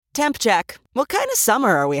Temp check. What kind of summer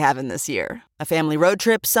are we having this year? A family road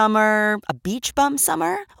trip summer? A beach bum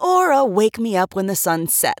summer? Or a wake me up when the sun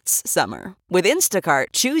sets summer? With Instacart,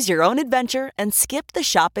 choose your own adventure and skip the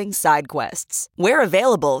shopping side quests. Where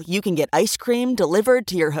available, you can get ice cream delivered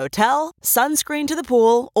to your hotel, sunscreen to the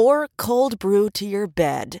pool, or cold brew to your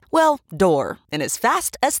bed. Well, door, in as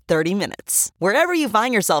fast as 30 minutes. Wherever you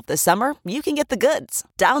find yourself this summer, you can get the goods.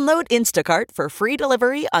 Download Instacart for free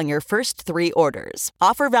delivery on your first 3 orders.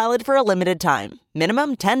 Offer valid for a limited time.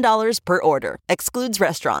 Minimum $10 per order. Excludes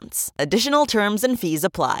restaurants. Additional terms and fees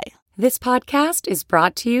apply. This podcast is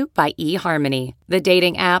brought to you by eHarmony, the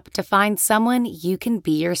dating app to find someone you can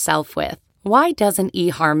be yourself with. Why doesn't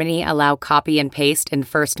eHarmony allow copy and paste in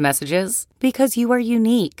first messages? Because you are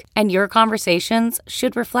unique, and your conversations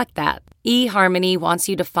should reflect that. eHarmony wants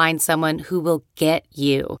you to find someone who will get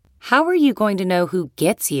you. How are you going to know who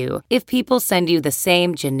gets you if people send you the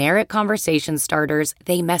same generic conversation starters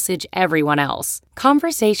they message everyone else?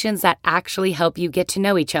 Conversations that actually help you get to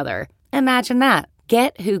know each other. Imagine that.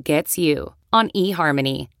 Get who gets you on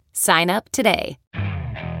eHarmony. Sign up today.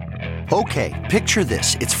 Okay, picture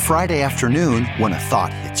this. It's Friday afternoon when a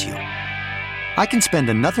thought hits you. I can spend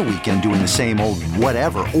another weekend doing the same old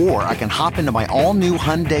whatever, or I can hop into my all-new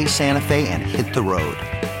Hyundai Santa Fe and hit the road.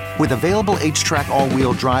 With available H-Track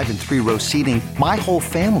all-wheel drive and 3-row seating, my whole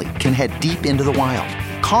family can head deep into the wild.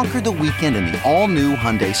 Conquer the weekend in the all-new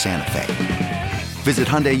Hyundai Santa Fe. Visit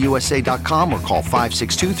HyundaiUSA.com or call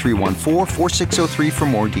 562-314-4603 for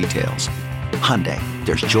more details. Hyundai,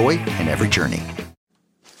 there's joy in every journey.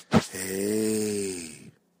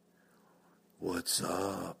 Hey, what's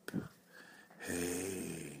up?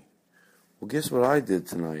 Hey. Well, guess what I did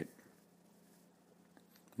tonight?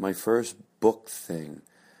 My first book signing,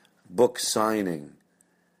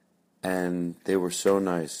 and they were so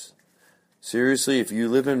nice. Seriously, if you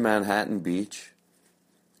live in Manhattan Beach,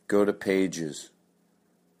 go to Pages,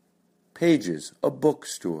 a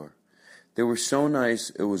bookstore. They were so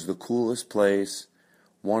nice. It was the coolest place.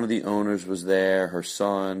 One of the owners was there, her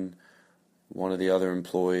son, one of the other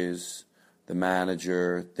employees, the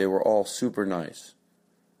manager. They were all super nice.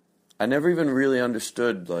 I never even really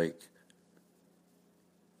understood, like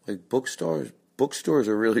bookstores. Bookstores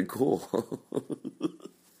are really cool.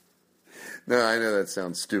 No, I know that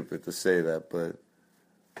sounds stupid to say that, but,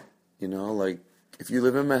 if you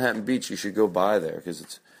live in Manhattan Beach, you should go by there because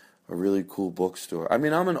it's a really cool bookstore. I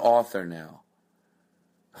mean, I'm an author now.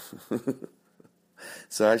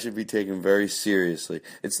 So I should be taken very seriously.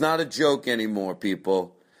 It's not a joke anymore,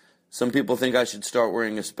 people. Some people think I should start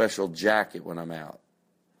wearing a special jacket when I'm out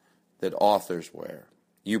that authors wear.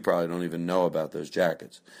 You probably don't even know about those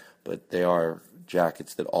jackets, but they are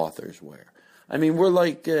jackets that authors wear. I mean, we're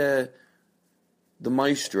like the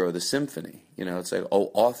maestro, the symphony. It's like,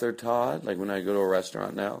 oh, Author Todd, like when I go to a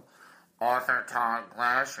restaurant now. Author Todd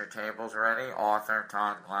Glass, your table's ready. Author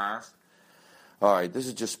Todd Glass. All right, this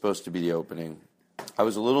is just supposed to be the opening. I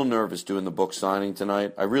was a little nervous doing the book signing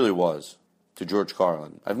tonight. I really was, to George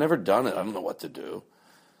Carlin. I've never done it. I don't know what to do.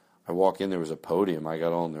 I walk in, there was a podium. I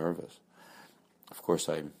got all nervous. Of course,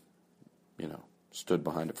 I, stood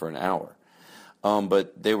behind it for an hour.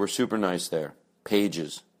 But they were super nice there.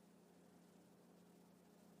 Pages.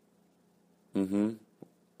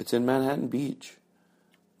 It's in Manhattan Beach.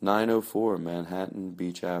 904 Manhattan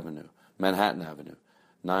Avenue.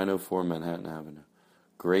 904 Manhattan Avenue.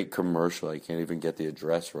 Great commercial. I can't even get the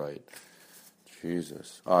address right.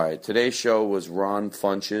 Jesus. All right. Today's show was Ron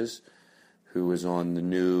Funches, who was on the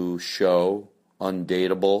new show,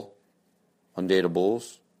 Undateables.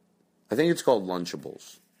 I think it's called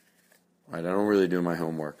Lunchables. All right. I don't really do my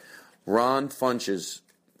homework. Ron Funches.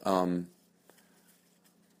 I'm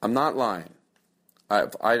not lying.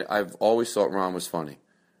 I've always thought Ron was funny.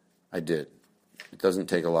 I did. It doesn't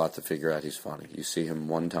take a lot to figure out he's funny. You see him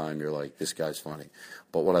one time, you're like, this guy's funny.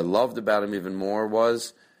 But what I loved about him even more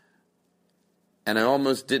was, and I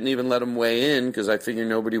almost didn't even let him weigh in because I figure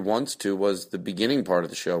nobody wants to, was the beginning part of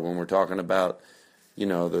the show when we're talking about,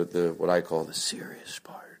 the what I call the serious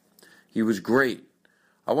part. He was great.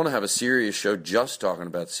 I want to have a serious show just talking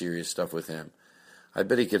about serious stuff with him. I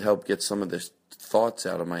bet he could help get some of the thoughts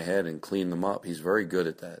out of my head and clean them up. He's very good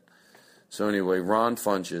at that. So anyway, Ron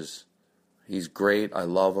Funches. He's great. I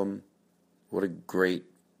love him. What a great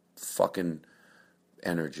fucking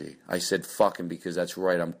energy. I said fucking because that's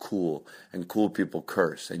right. I'm cool. And cool people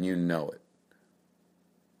curse. And you know it.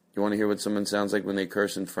 You want to hear what someone sounds like when they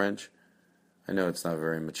curse in French? I know it's not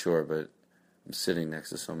very mature, but I'm sitting next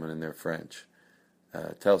to someone and they're French.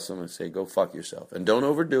 Tell someone, say, go fuck yourself. And don't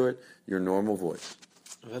overdo it. Your normal voice.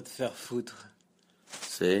 Va te faire foutre.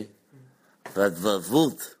 See? Va te faire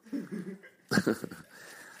foutre.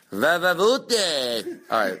 Vavavute.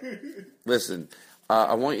 All right, listen.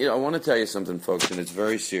 I want to tell you something, folks, and it's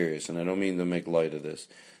very serious, and I don't mean to make light of this.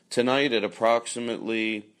 Tonight at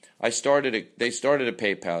approximately, they started a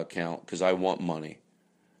PayPal account because I want money.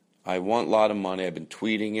 I want a lot of money. I've been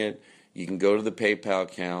tweeting it. You can go to the PayPal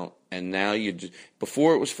account, and now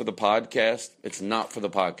before it was for the podcast, it's not for the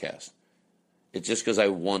podcast. It's just because I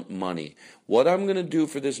want money. What I'm going to do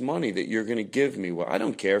for this money that you're going to give me, well, I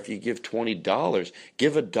don't care if you give $20,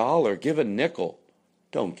 give $1, give a nickel.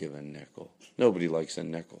 Don't give a nickel. Nobody likes a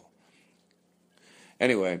nickel.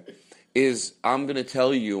 Anyway, I'm going to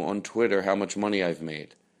tell you on Twitter how much money I've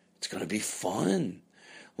made. It's going to be fun.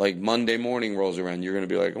 Like Monday morning rolls around, you're going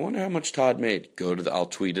to be like, I wonder how much Todd made. I'll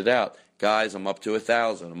tweet it out. Guys, I'm up to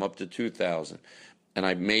 1,000. I'm up to 2,000. And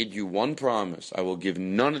I made you one promise. I will give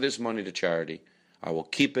none of this money to charity. I will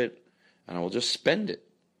keep it, and I will just spend it.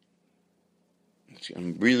 I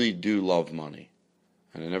really do love money.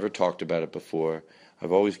 And I never talked about it before.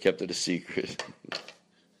 I've always kept it a secret.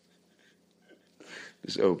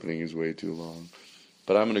 This opening is way too long.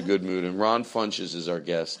 But I'm in a good mood. And Ron Funches is our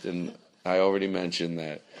guest. And I already mentioned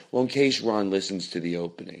that. Well, in case Ron listens to the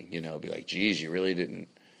opening, be like, geez, you really didn't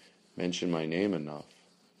mention my name enough.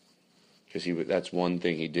 Because that's one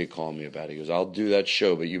thing he did call me about. He goes, I'll do that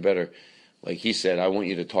show, but you better, like he said, I want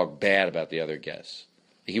you to talk bad about the other guests.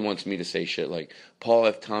 He wants me to say shit like, Paul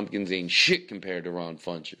F. Tompkins ain't shit compared to Ron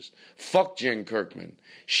Funches. Fuck Jen Kirkman.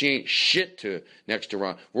 She ain't shit next to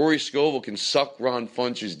Ron. Rory Scovel can suck Ron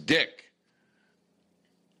Funches' dick.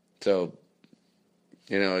 So,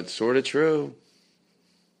 it's sort of true.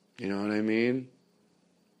 You know what I mean?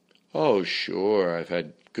 Oh, sure, I've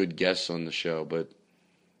had good guests on the show, but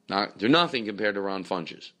they're nothing compared to Ron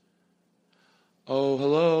Funches. Oh,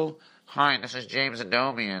 hello. Hi, this is James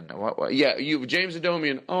Adomian. What? Yeah, you, James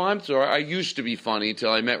Adomian. Oh, I'm sorry. I used to be funny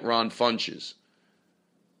till I met Ron Funches.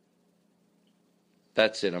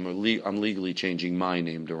 That's it. I'm legally changing my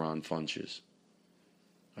name to Ron Funches.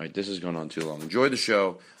 All right, this has gone on too long. Enjoy the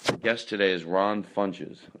show. Our guest today is Ron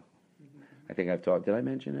Funches. I think I've talked. Did I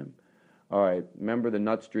mention him? All right. Remember the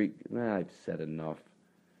Nut Street? I've said enough.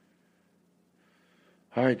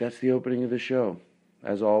 All right, that's the opening of the show.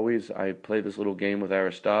 As always, I play this little game with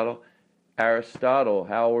Aristotle. Aristotle,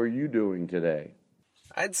 how are you doing today?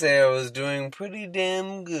 I'd say I was doing pretty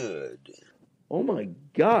damn good. Oh my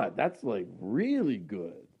God, that's like really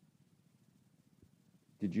good.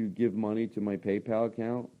 Did you give money to my PayPal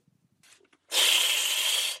account?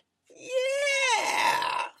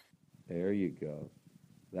 Yeah! There you go.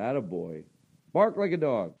 That a boy. Bark like a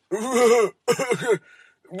dog.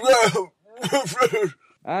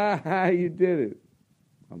 Ah, you did it.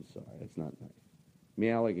 I'm sorry, that's not nice.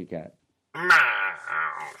 Meow like a cat.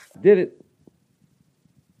 Did it.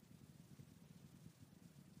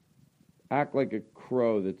 Act like a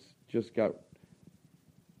crow that's just got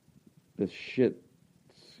this shit.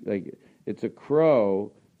 Like it's a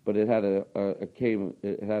crow, but it had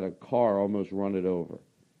it had a car almost run it over,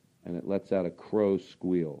 and it lets out a crow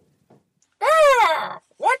squeal. Ah!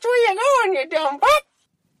 What were you doing, you dumb butt?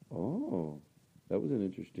 Oh, that was an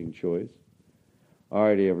interesting choice. All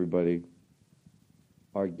righty, everybody.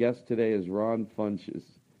 Our guest today is Ron Funches.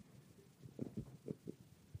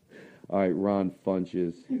 All right, Ron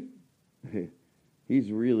Funches.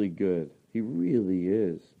 He's really good. He really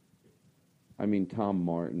is. I mean, Tom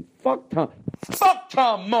Martin. Fuck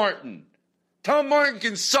Tom Martin! Tom Martin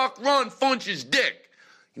can suck Ron Funches' dick.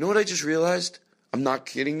 You know what I just realized? I'm not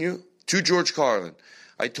kidding you. To George Carlin.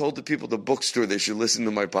 I told the people at the bookstore they should listen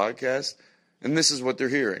to my podcast, and this is what they're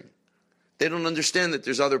hearing. They don't understand that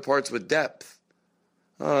there's other parts with depth.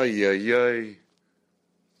 Ay, ay, ay.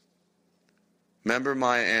 Remember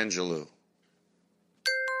Maya Angelou.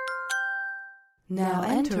 Now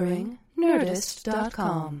entering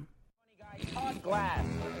Nerdist.com.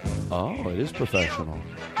 Oh, it is professional.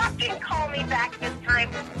 Fucking call me back this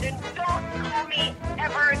time, then don't call me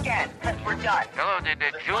ever again, because we're done. Hello, did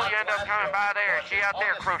Julie end up coming by there? Is she out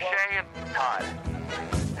there crocheting? Todd.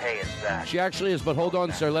 Hey, it's Zach. She actually is, but hold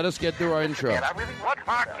on, sir. Let us get through our intro. What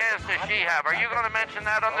podcast does she have? Are you going to mention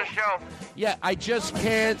that on the show? Yeah, I just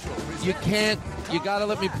can't. You can't. You got to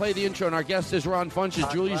let me play the intro. And our guest is Ron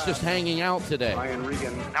Funches. Julie's just hanging out today. Ryan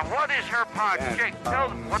Regan. Now, what is her podcast? Jake, tell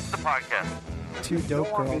them, what's the podcast? Two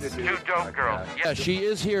Dope Girls. Two Dope Girls. Yeah, she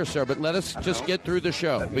is here, sir, but let us just get through the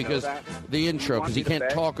show, because the intro, because he can't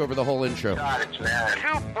talk over the whole intro. Two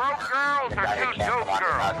broke girls or two dope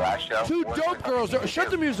girls? Two dope girls. Shut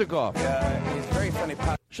the music off. He's very funny.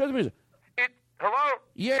 Shut the music. Hello?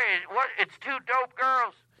 Yeah. Hey, what? It's two dope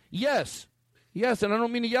girls? Yes. Yes, and I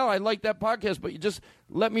don't mean to yell. I like that podcast, but you just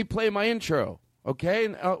let me play my intro. Okay?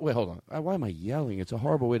 And, wait, hold on. Why am I yelling? It's a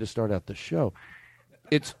horrible way to start out the show.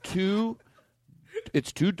 It's two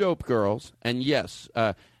dope girls, and yes,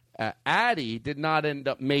 Addie did not end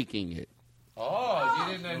up making it. Oh,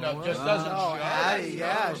 you didn't end up. Just doesn't show. Addie,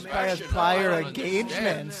 yeah, she probably has prior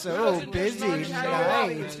engagements. So busy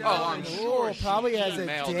night. Oh, I'm sure. Probably has a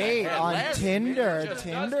date on Tinder.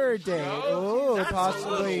 Tinder date. Oh,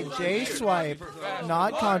 possibly J-swipe.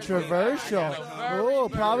 Not controversial. Oh,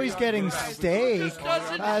 probably he's getting steak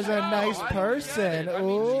as a nice person.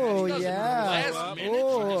 Oh, yeah.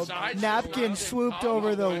 Oh, napkin swooped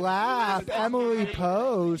over the lap. Emily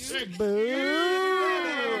Post. Boo.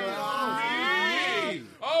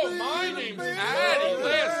 Oh, my name's Addie.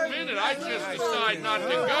 Last minute, I just decide not to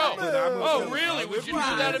go. Oh, really? Would you do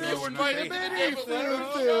that if you were invited?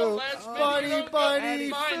 Bunny, bunny,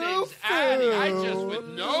 my name's Addie. I just, with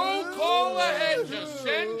no call ahead, just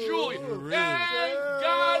send Julia. Thank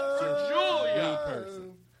God for Julia.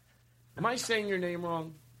 Am I saying your name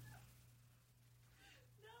wrong? No,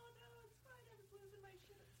 it's fine. I was losing my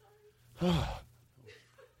shit.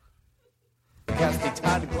 The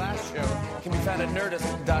Todd Glass Show can be found at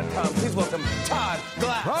Nerdist.com. Please welcome Todd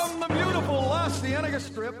Glass. From the beautiful Los Angeles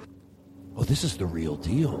Strip. Oh, this is the real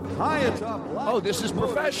deal. Hi, it's Todd Glass. Oh, this is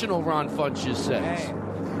professional, Ron Funches says. Hey.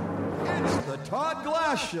 It's the Todd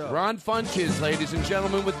Glass Show. Ron Funches, ladies and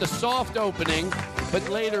gentlemen, with the soft opening, but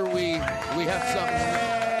later we have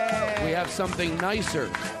something nicer.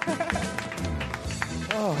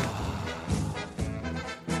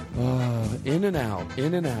 In and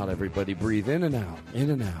out, everybody. Breathe in and out, in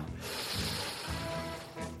and out.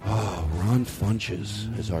 Oh, Ron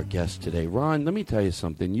Funches is our guest today. Ron, let me tell you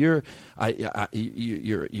something. You're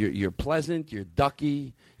pleasant. You're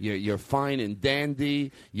ducky. You're fine and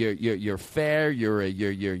dandy. You're fair.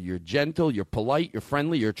 You're gentle. You're polite. You're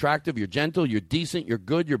friendly. You're attractive. You're gentle. You're decent. You're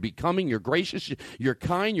good. You're becoming. You're gracious. You're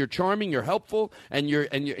kind. You're charming. You're helpful. And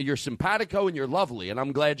you're simpatico. And you're lovely. And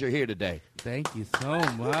I'm glad you're here today. Thank you so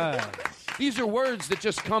much. These are words that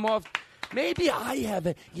just come off. Maybe I have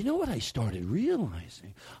a... You know what I started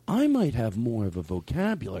realizing? I might have more of a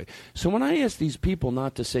vocabulary. So when I ask these people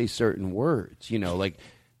not to say certain words, like...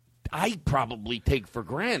 I probably take for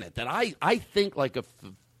granted that I think like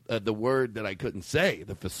the word that I couldn't say,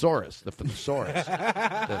 the thesaurus, the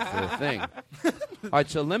thing. All right,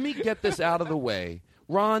 so let me get this out of the way.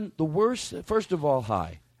 Ron, first of all,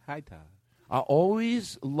 hi. Hi, Todd. I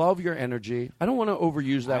always love your energy. I don't want to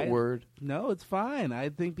overuse that word. No, it's fine. I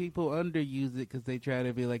think people underuse it because they try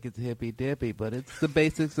to be like it's hippy-dippy, but it's the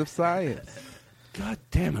basics of science. God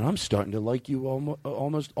damn it! I'm starting to like you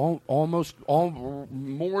almost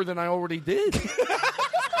more than I already did.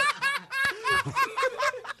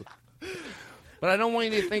 But I don't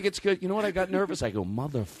want you to think it's good. You know what? I got nervous. I go,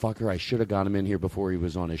 motherfucker! I should have got him in here before he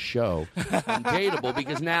was on his show. I'm dateable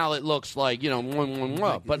because now it looks like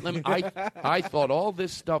But I thought all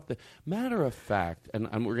this stuff. Matter of fact,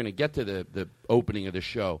 and we're going to get to the opening of the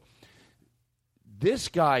show. This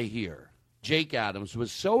guy here. Jake Adams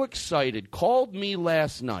was so excited, called me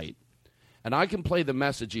last night, and I can play the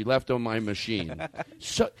message he left on my machine.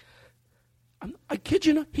 So, I kid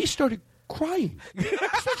you not, he started crying.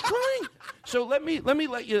 So let me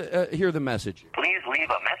let you hear the message. Please leave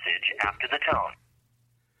a message after the tone.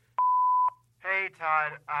 Hey,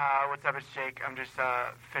 Todd. What's up? It's Jake. I'm just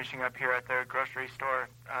finishing up here at the grocery store.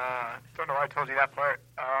 Don't know why I told you that part.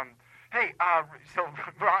 Hey, so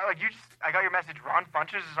I got your message. Ron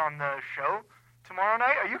Funches is on the show tomorrow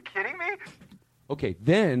night. Are you kidding me? Okay,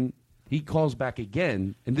 then he calls back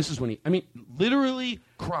again, and this is when literally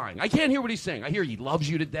crying. I can't hear what he's saying. I hear he loves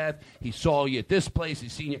you to death. He saw you at this place.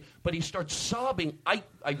 He's seen you, but he starts sobbing. I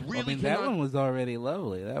really cannot. That one was already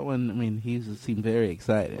lovely. That one, he seemed very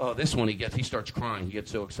excited. Oh, this one he starts crying. He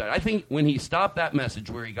gets so excited. I think when he stopped that message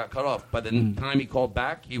where he got cut off, by the time he called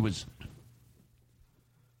back, he was.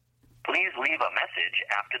 Please leave a message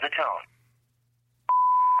after the tone.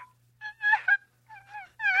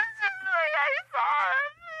 It's just like I saw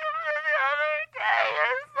him the other day.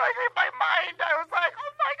 It's like in my mind, I was like,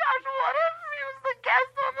 oh my gosh, what if he was the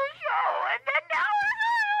guest on the show? And then now it's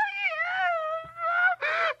really is.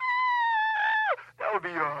 That would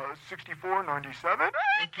be $64.97.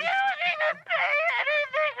 I can't even pay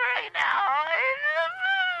anything right now.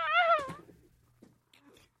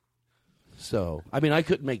 So, I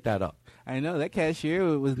couldn't make that up. I know, that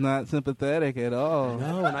cashier was not sympathetic at all.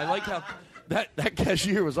 No, and I like how that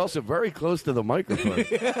cashier was also very close to the microphone.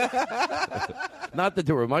 Not that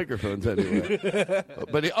there were microphones anyway.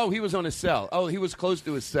 But he was on his cell. Oh, he was close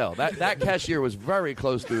to his cell. That cashier was very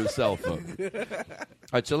close to his cell phone. All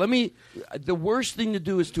right, so the worst thing to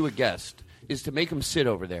do is to a guest is to make him sit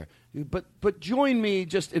over there. But join me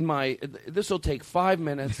just in my. This will take 5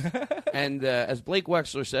 minutes, and as Blake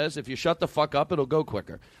Wexler says, if you shut the fuck up, it'll go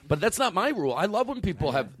quicker. But that's not my rule. I love when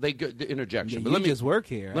people have the interjection. Yeah, but you let me just work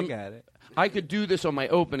here. I got it. I could do this on my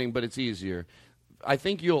opening, but it's easier. I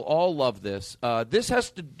think you'll all love this. This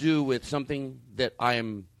has to do with something that I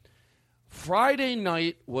am. Friday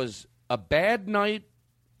night was a bad night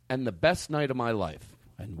and the best night of my life.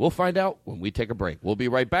 And we'll find out when we take a break. We'll be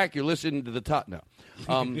right back. You're listening to the top now.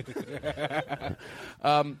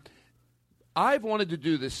 I've wanted to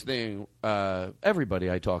do this thing.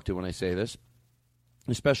 Everybody I talk to when I say this,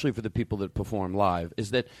 especially for the people that perform live,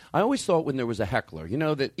 is that I always thought when there was a heckler,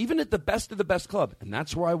 that even at the best of the best club, and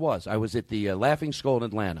that's where I was at the Laughing Skull in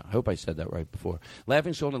Atlanta. I hope I said that right before.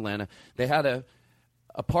 Laughing Skull in Atlanta. They had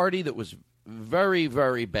a party that was very,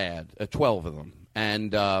 very bad, 12 of them.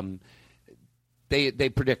 And they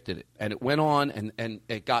predicted it, and it went on, and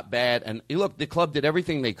it got bad. And look, the club did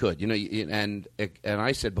everything they could, and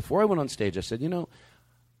I said, before I went on stage, I said,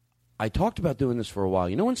 I talked about doing this for a while.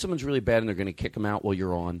 When someone's really bad and they're going to kick them out while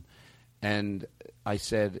you're on? And I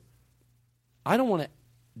said, I don't want to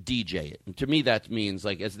DJ it. And to me, that means,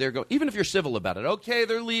 like, as they're going, even if you're civil about it, okay,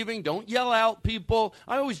 they're leaving, don't yell out, people.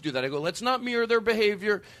 I always do that. I go, let's not mirror their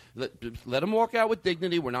behavior. Let them walk out with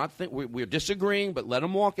dignity. We're disagreeing, but let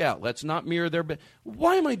them walk out. Let's not mirror their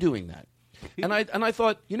Why am I doing that? And I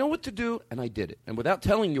thought, you know what to do? And I did it. And without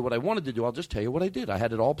telling you what I wanted to do, I'll just tell you what I did. I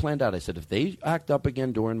had it all planned out. I said, if they act up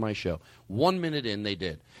again during my show, 1 minute in, they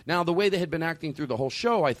did. Now, the way they had been acting through the whole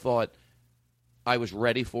show, I thought I was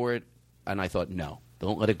ready for it. And I thought, no.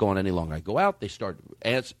 Don't let it go on any longer. I go out. They start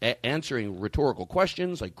answering rhetorical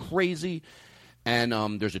questions like crazy. And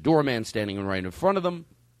there's a doorman standing right in front of them.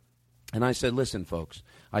 And I said, listen, folks.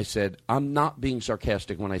 I said, I'm not being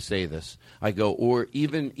sarcastic when I say this. I go, or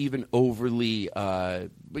even overly. But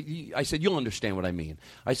I said, you'll understand what I mean.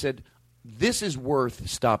 I said, this is worth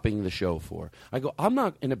stopping the show for. I go, I'm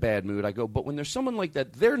not in a bad mood. I go, but when there's someone like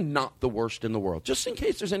that, they're not the worst in the world. Just in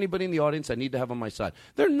case there's anybody in the audience I need to have on my side.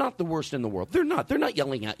 They're not the worst in the world. They're not. They're not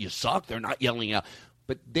yelling out, you suck. They're not yelling out.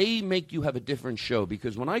 But they make you have a different show,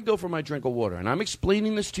 because when I go for my drink of water, and I'm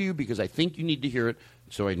explaining this to you because I think you need to hear it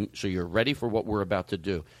so you're ready for what we're about to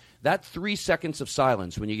do. That 3 seconds of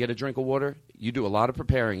silence when you get a drink of water, you do a lot of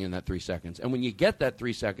preparing in that 3 seconds. And when you get that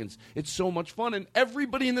 3 seconds, it's so much fun. And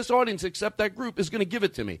everybody in this audience except that group is going to give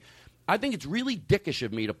it to me. I think it's really dickish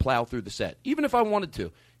of me to plow through the set, even if I wanted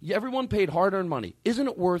to. Everyone paid hard-earned money. Isn't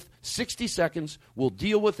it worth 60 seconds? We'll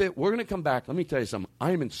deal with it. We're going to come back. Let me tell you something.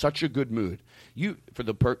 I am in such a good mood. For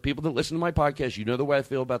the people that listen to my podcast, you know the way I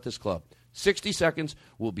feel about this club. 60 seconds.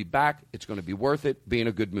 We'll be back. It's going to be worth it. Be in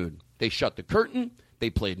a good mood. They shut the curtain. They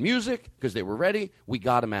played music because they were ready. We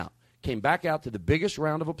got them out. Came back out to the biggest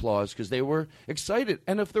round of applause because they were excited.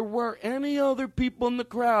 And if there were any other people in the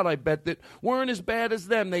crowd, I bet, that weren't as bad as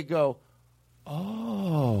them, they go,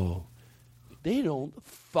 oh, they don't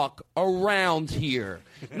fuck around here.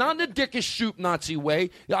 Not in a dickish shoot Nazi way.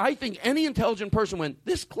 I think any intelligent person went,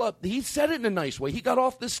 this club, he said it in a nice way. He got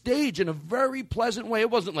off the stage in a very pleasant way. It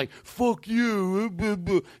wasn't like, fuck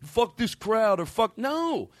you, fuck this crowd, or fuck.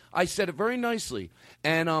 No, I said it very nicely.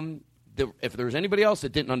 And if there was anybody else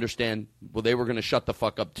that didn't understand, well, they were going to shut the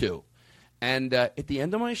fuck up too. And at the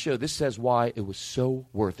end of my show, this says why it was so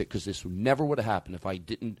worth it, because this never would have happened if I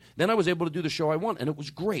didn't. Then I was able to do the show I want, and it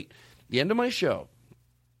was great. The end of my show,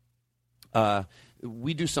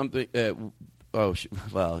 we do something.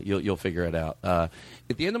 Well, you'll figure it out.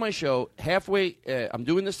 At the end of my show, halfway, I'm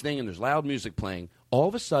doing this thing, and there's loud music playing. All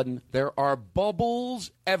of a sudden, there are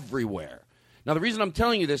bubbles everywhere. Now, the reason I'm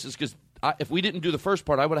telling you this is because if we didn't do the first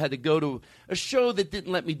part, I would have had to go to a show that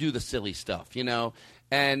didn't let me do the silly stuff,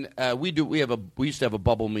 And we used to have a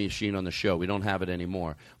bubble machine on the show. We don't have it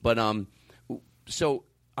anymore. But so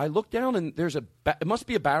I look down, and it must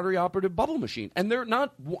be a battery operated bubble machine, and they're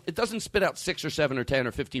not. It doesn't spit out 6 or 7 or 10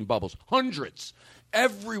 or 15 bubbles, hundreds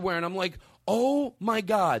everywhere. And I'm like, oh my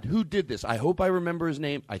God, who did this? I hope I remember his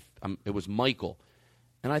name. It was Michael.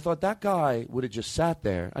 And I thought that guy would have just sat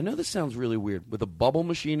there. I know this sounds really weird, with a bubble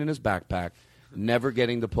machine in his backpack, never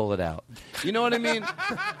getting to pull it out. You know what I mean?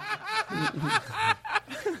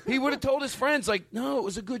 He would have told his friends, like, no, it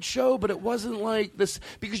was a good show, but it wasn't like this.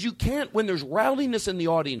 Because you can't, when there's rowdiness in the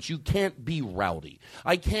audience, you can't be rowdy.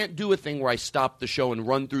 I can't do a thing where I stop the show and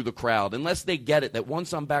run through the crowd unless they get it that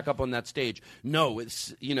once I'm back up on that stage, no,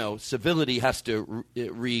 it's, civility has to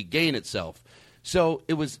regain itself. So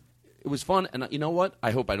it was fun, and you know what?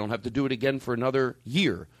 I hope I don't have to do it again for another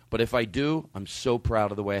year. But if I do, I'm so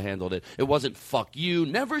proud of the way I handled it. It wasn't fuck you.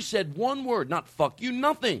 Never said one word. Not fuck you.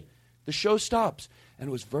 Nothing. The show stops. And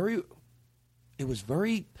it was very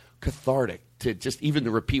cathartic to just even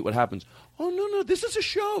to repeat what happens. Oh, no, this is a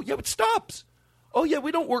show. Yeah, it stops. Oh, yeah,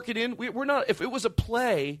 we don't work it in. We're not. If it was a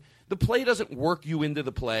play, the play doesn't work you into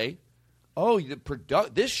the play. Oh,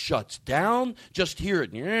 this shuts down. Just hear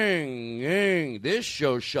it. Yang, yang. This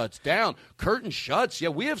show shuts down. Curtain shuts. Yeah,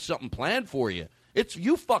 we have something planned for you. It's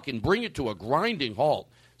you fucking bring it to a grinding halt.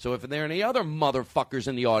 So if there are any other motherfuckers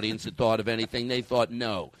in the audience that thought of anything, they thought,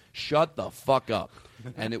 no, shut the fuck up.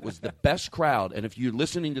 And it was the best crowd. And if you're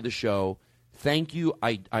listening to the show, thank you.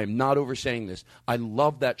 I'm not oversaying this. I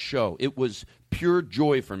love that show. It was pure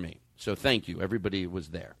joy for me. So thank you. Everybody was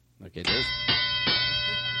there. Okay,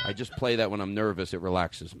 I just play that when I'm nervous. It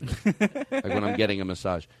relaxes me. Like when I'm getting a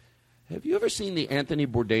massage. Have you ever seen the Anthony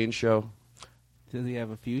Bourdain show? Does he have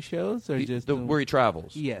a few shows or just where he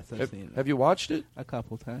travels? Yes, I've seen it. Have you watched it? A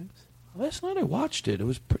couple times. Last night I watched it. It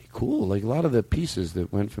was pretty cool. Like a lot of the pieces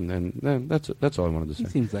that went from then. That's all I wanted to say. He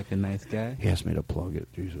seems like a nice guy. He asked me to plug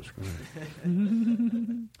it. Jesus Christ.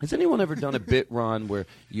 Has anyone ever done a bit, Ron, where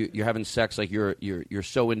you're having sex, like you're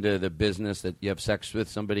so into the business that you have sex with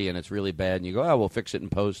somebody and it's really bad, and you go, we'll fix it in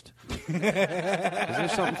post? Is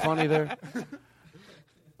there something funny there?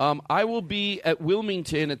 I will be at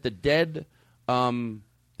Wilmington at the Dead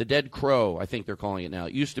Crow, I think they're calling it now.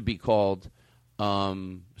 It used to be called.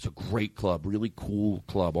 It's a great club, really cool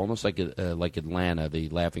club, almost like Atlanta, the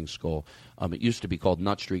Laughing Skull. It used to be called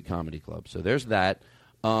Nut Street Comedy Club. So there's that.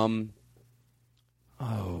 Let me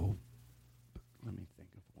think.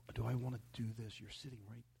 Do I want to do this? You're sitting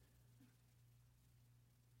right.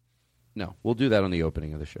 No, we'll do that on the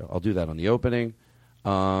opening of the show. I'll do that on the opening.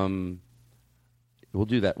 We'll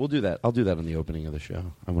do that. I'll do that on the opening of the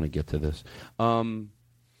show. I want to get to this.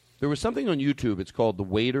 There was something on YouTube. It's called The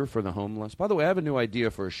Waiter for the Homeless. By the way, I have a new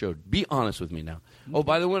idea for a show. Be honest with me now. Oh,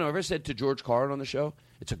 by the way, I've ever said to George Carlin on the show,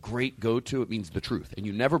 it's a great go-to. It means the truth. And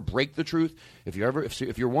you never break the truth. If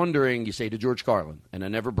you're wondering, you say to George Carlin, and I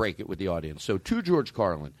never break it with the audience. So to George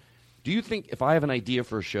Carlin, do you think if I have an idea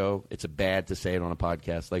for a show, it's bad to say it on a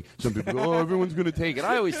podcast? Like some people go, everyone's going to take it.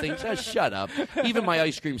 I always think, shut up. Even my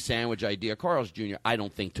ice cream sandwich idea, Carl's Jr., I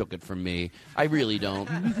don't think took it from me. I really don't.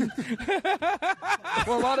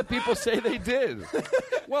 Well, a lot of people say they did.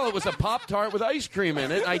 Well, it was a Pop-Tart with ice cream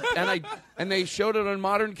in it, and they showed it on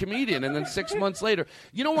Modern Comedian, and then 6 months later.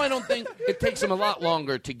 You know, I don't think it takes them a lot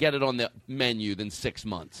longer to get it on the menu than 6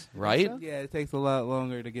 months, right? Yeah, it takes a lot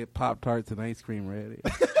longer to get Pop-Tarts and ice cream ready.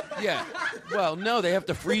 Yeah. Well, no, they have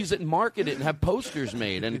to freeze it and market it and have posters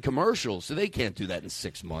made and commercials, so they can't do that in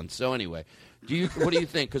 6 months. So anyway, what do you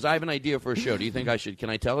think? Because I have an idea for a show. Do you think I should?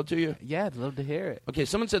 Can I tell it to you? Yeah, I'd love to hear it. Okay,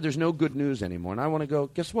 someone said there's no good news anymore, and I want to go,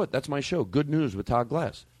 guess what? That's my show, Good News with Todd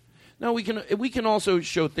Glass. Now, we can also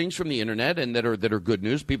show things from the internet and that are good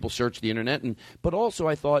news. People search the internet, but also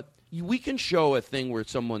I thought we can show a thing where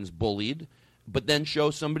someone's bullied, but then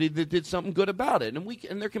show somebody that did something good about it.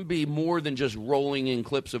 And there can be more than just rolling in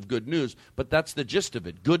clips of good news, but that's the gist of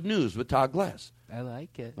it. Good News with Todd Glass. I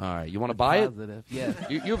like it. All right, you want to buy Positive. Yes.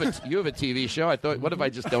 You have a TV show? I thought, what if I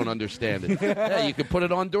just don't understand it? Yeah, you could put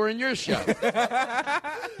it on during your show.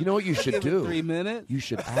 You know what you should do? 3 minutes? You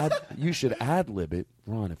should ad-lib it.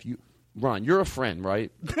 Ron, you're a friend,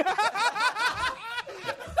 right?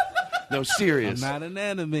 No, serious. I'm not an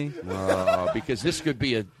enemy. Because this could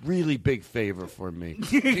be a really big favor for me.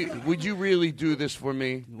 Would you really do this for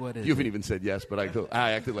me? What is You haven't even said yes, but I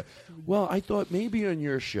acted like, well, I thought maybe on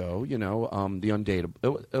your show, the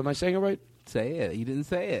Undateable. Am I saying it right? Say it. You didn't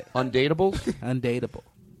say it. Undateables? Undateable.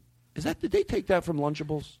 Did they take that from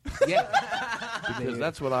Lunchables? Yeah. Because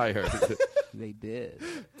that's what I heard. They did.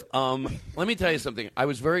 Let me tell you something. I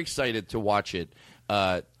was very excited to watch it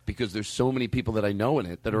because there's so many people that I know in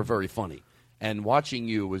it that are very funny. And watching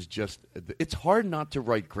you was just, it's hard not to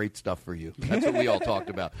write great stuff for you. That's what we all talked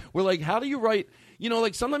about. We're like, how do you write,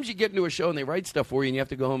 like sometimes you get into a show and they write stuff for you and you have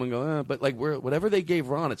to go home and go, but like whatever they gave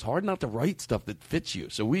Ron, it's hard not to write stuff that fits you.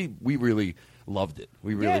 So we really loved it.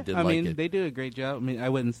 We really did like it. I mean, they do a great job. I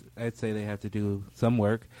mean, I'd say they have to do some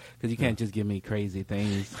work because you can't just give me crazy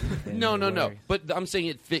things. No. But I'm saying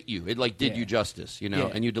it fit you. It did you justice,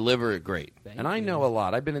 and you deliver it great. Thank I you. know a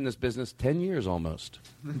lot. I've been in this business 10 years almost.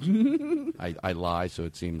 I lie, so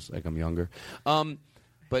it seems like I'm younger.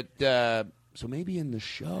 So maybe in the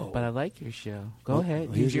show. But I like your show. Go ahead.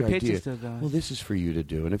 Here's your pitch idea. is still going. Well, this is for you to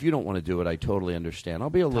do. And if you don't want to do it, I totally understand. I'll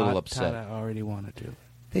be a little upset. Todd, I already want to do.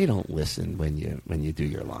 They don't listen when you do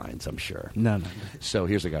your lines, I'm sure. No. So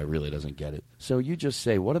here's a guy who really doesn't get it. So you just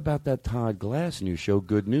say, what about that Todd Glass news show,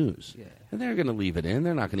 Good News? Yeah. And they're going to leave it in.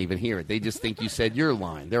 They're not going to even hear it. They just think you said your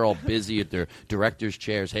line. They're all busy at their director's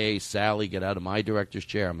chairs. Hey, Sally, get out of my director's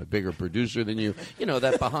chair. I'm a bigger producer than you. You know,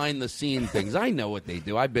 that behind-the-scene things. I know what they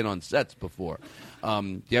do. I've been on sets before.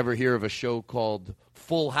 Do you ever hear of a show called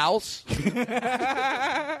Full House?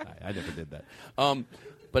 I never did that.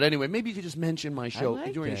 But anyway, maybe you could just mention my show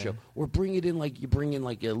during the show. Or bring it in like you bring in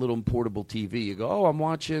like a little portable TV. You go, oh, I'm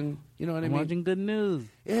watching, you know what I mean? Watching Good News.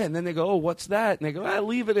 Yeah, and then they go, oh, what's that? And they go,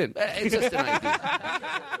 leave it in. It's just an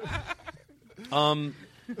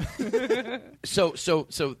idea.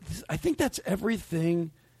 So I think that's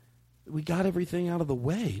everything. We got everything out of the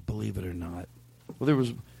way, believe it or not. Well, there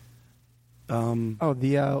was...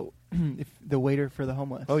 the waiter for the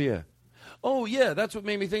homeless. Oh, yeah. Oh, yeah, that's what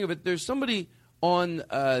made me think of it. There's somebody... On,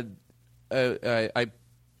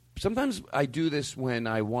 sometimes I do this when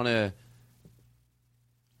I want to.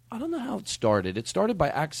 I don't know how it started. It started by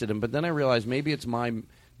accident, but then I realized maybe it's my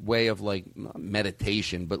way of like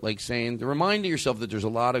meditation, but like saying to remind yourself that there's a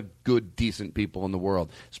lot of good, decent people in the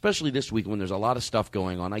world, especially this week when there's a lot of stuff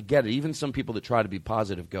going on. I get it. Even some people that try to be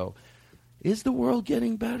positive go, "Is the world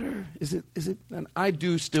getting better? Is it? And I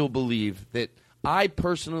do still believe that. I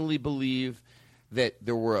personally believe that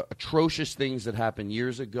there were atrocious things that happened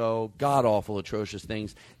years ago, god-awful atrocious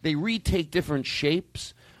things. They retake different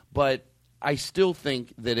shapes, but I still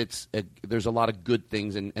think that there's a lot of good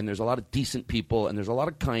things, and there's a lot of decent people, and there's a lot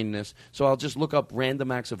of kindness. So I'll just look up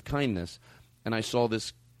random acts of kindness, and I saw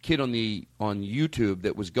this kid on YouTube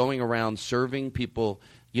that was going around serving people,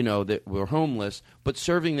 you know, that were homeless, but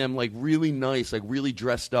serving them like really nice, like really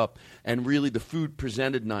dressed up, and really the food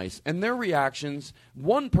presented nice. And their reactions,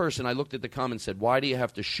 one person, I looked at the comments, said, why do you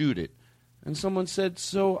have to shoot it? And someone said,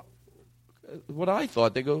 so what I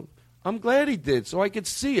thought, they go, I'm glad he did, so I could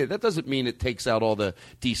see it. That doesn't mean it takes out all the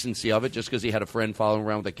decency of it just because he had a friend following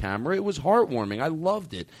around with a camera. It was heartwarming. I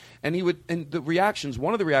loved it. And the reactions,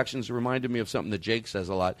 one of the reactions reminded me of something that Jake says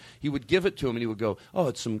a lot. He would give it to him, and he would go, oh,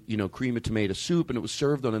 it's some, you know, cream of tomato soup, and it was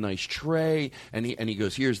served on a nice tray. And he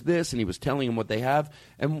goes, here's this, and he was telling him what they have.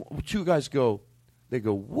 And two guys go,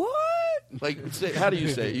 what? Like, how do you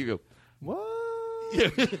say it? You go, what? Yeah.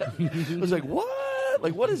 I was like, what?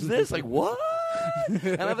 Like, what is this? Like, what?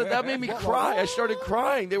 And I thought that made me cry. I started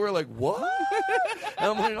crying. They were like, what?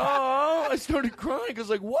 And I'm like, oh, I started crying because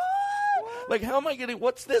like, what? Like, how am I getting,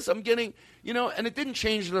 what's this? I'm getting, you know, and it didn't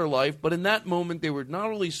change their life, but in that moment they were not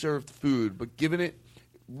only served food, but given it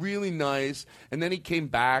really nice. And then he came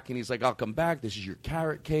back and he's like, I'll come back. This is your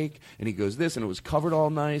carrot cake. And he goes, this, and it was covered all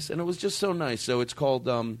nice. And it was just so nice. So it's called,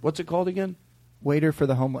 what's it called again? Waiter for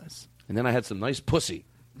the homeless. And then I had some nice pussy.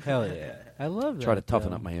 Hell yeah. I love that. Try to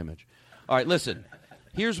toughen up my image. All right, listen.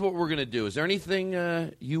 Here's what we're going to do. Is there anything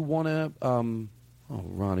you want to... oh,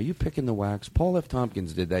 Ron, are you picking the wax? Paul F.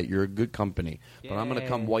 Tompkins did that. You're a good company. But I'm going to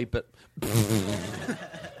come wipe it.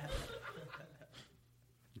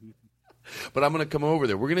 But I'm going to come over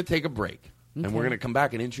there. We're going to take a break. Okay. And we're going to come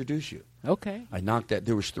back and introduce you. Okay. I knocked that.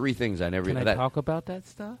 There was 3 things I never... Can I talk about that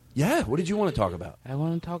stuff? Yeah. What did you want to talk about? I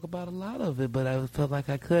want to talk about a lot of it, but I felt like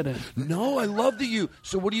I couldn't. No, I love that you...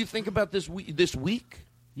 So what do you think about this week?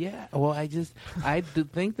 Yeah, well, I do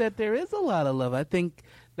think that there is a lot of love. I think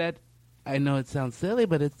that, I know it sounds silly,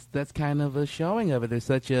 but that's kind of a showing of it. There's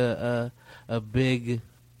such a big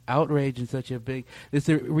outrage and such a big, there's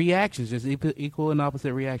reactions, there's equal and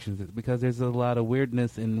opposite reactions. Because there's a lot of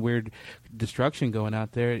weirdness and weird destruction going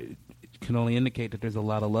out there. It can only indicate that there's a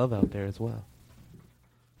lot of love out there as well.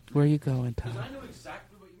 Where are you going, Tom? Because I know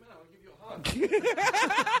exactly what you meant. I'll give you a hug.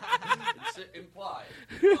 It's implied.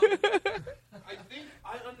 I think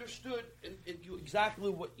I understood exactly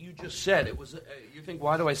what you just said. It was. You think,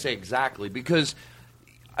 why do I say exactly? Because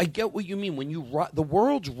I get what you mean. When the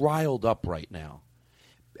world's riled up right now,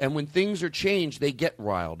 and when things are changed, they get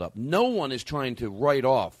riled up. No one is trying to write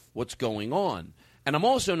off what's going on. And I'm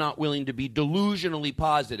also not willing to be delusionally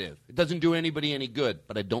positive. It doesn't do anybody any good,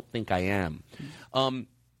 but I don't think I am.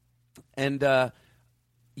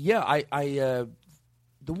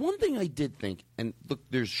 The one thing I did think, and look,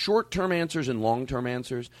 there's short-term answers and long-term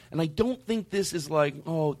answers, and I don't think this is like,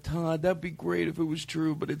 oh, Todd, that'd be great if it was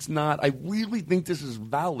true, but it's not. I really think this is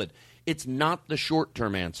valid. It's not the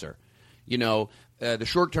short-term answer. You know, the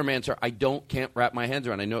short-term answer, can't wrap my hands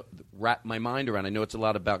around. Wrap my mind around. I know it's a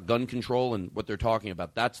lot about gun control and what they're talking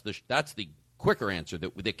about. That's the quicker answer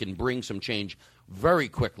that can bring some change very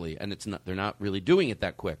quickly, and they're not really doing it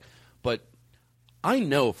that quick. But I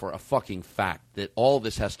know for a fucking fact that all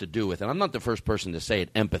this has to do with, and I'm not the first person to say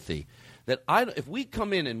it, empathy. That if we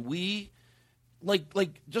come in and we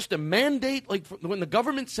like just a mandate, like when the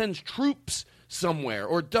government sends troops somewhere,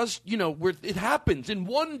 or does, where it happens in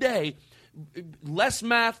one day, less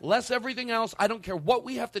math, less everything else. I don't care what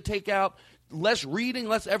we have to take out, less reading,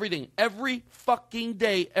 less everything. Every fucking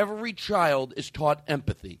day, every child is taught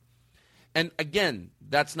empathy. And again,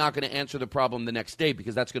 that's not going to answer the problem the next day,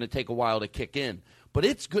 because that's going to take a while to kick in. But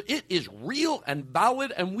it's good. It is real and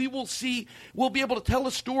valid, and we'll be able to tell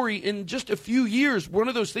a story in just a few years. One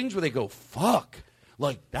of those things where they go, fuck,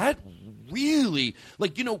 like that really,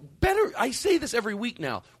 better. I say this every week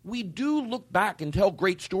now. We do look back and tell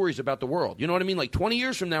great stories about the world. You know what I mean? Like 20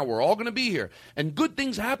 years from now, we're all going to be here. And good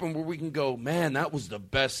things happen where we can go, man, that was the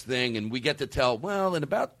best thing. And we get to tell, well, in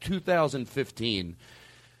about 2015,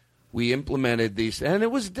 we implemented these, and it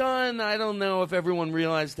was done. I don't know if everyone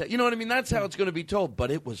realized that. You know what I mean? That's how it's going to be told.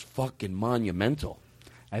 But it was fucking monumental.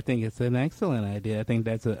 I think it's an excellent idea. I think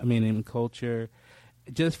in culture,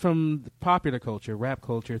 just from popular culture, rap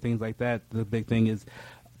culture, things like that, the big thing is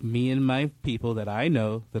me and my people that I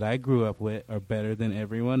know, that I grew up with, are better than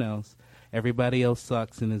everyone else. Everybody else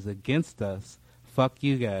sucks and is against us. Fuck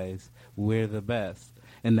you guys. We're the best.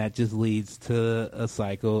 And that just leads to a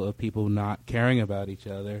cycle of people not caring about each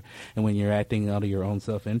other. And when you're acting out of your own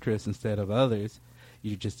self-interest instead of others,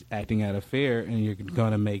 you're just acting out of fear, and you're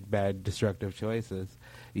going to make bad, destructive choices.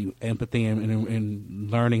 Empathy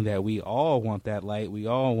and learning that we all want that light, we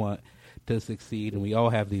all want to succeed, and we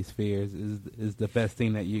all have these fears is the best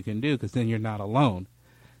thing that you can do, because then you're not alone.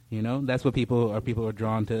 That's what people are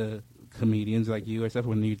drawn to comedians like you or stuff,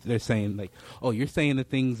 when they're saying like, oh, you're saying the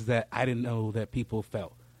things that I didn't know that people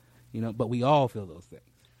felt, but we all feel those things.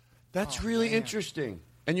 That's really interesting.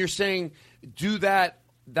 And you're saying do that.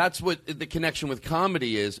 That's what the connection with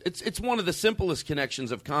comedy is. It's one of the simplest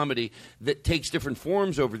connections of comedy that takes different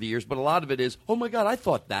forms over the years, but a lot of it is, oh my God, I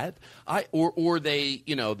thought that. Or they,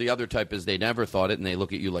 the other type is they never thought it, and they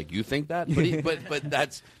look at you like you think that. But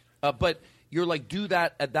that's but you're like, do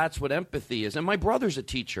that. That's what empathy is. And my brother's a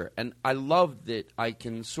teacher, and I love that I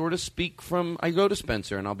can sort of speak from. I go to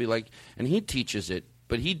Spencer, and I'll be like, and he teaches it,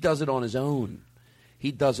 but he does it on his own.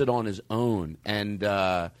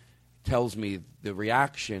 And tells me the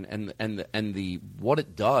reaction and the what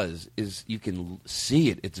it does is you can see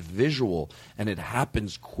it. It's visual, and it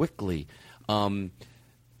happens quickly. I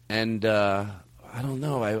don't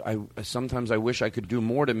know. I sometimes I wish I could do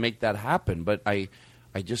more to make that happen, but I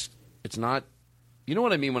just, it's not. You know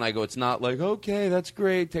what I mean when I go, it's not like, okay, that's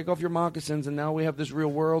great, take off your moccasins, and now we have this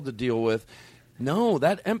real world to deal with. No,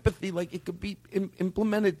 that empathy, like, it could be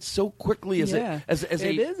implemented so quickly as it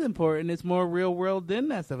is important. It's more real world than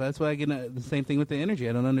that stuff. That's why I get the same thing with the energy.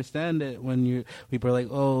 I don't understand it when people are like,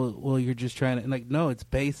 oh, well, you're just trying to, like, no, it's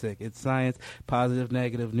basic. It's science, positive,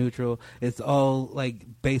 negative, neutral. It's all like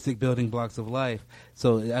basic building blocks of life.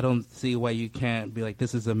 So I don't see why you can't be like,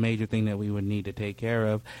 this is a major thing that we would need to take care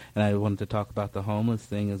of. And I wanted to talk about the homeless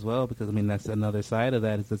thing as well, because that's another side of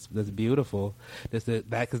that. That's beautiful.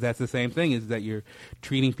 Because that's the same thing, is that you're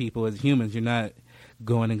treating people as humans. You're not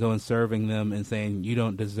going and serving them and saying you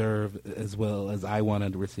don't deserve as well as I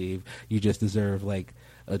wanted to receive. You just deserve like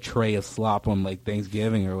a tray of slop on like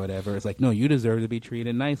Thanksgiving or whatever. It's like, no, you deserve to be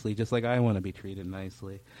treated nicely, just like I want to be treated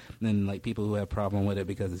nicely. And then like people who have problem with it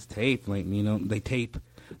because it's taped, like, they tape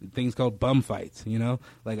things called bum fights,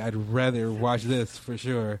 like I'd rather watch this for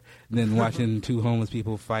sure than watching two homeless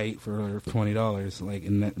people fight for $20,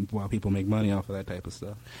 like, while people make money off of that type of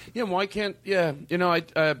stuff. Yeah, why can't? Yeah,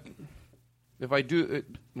 if I do,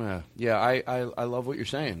 I love what you're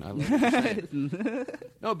saying. I love what you're saying.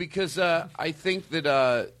 No, because I think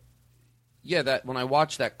that that when I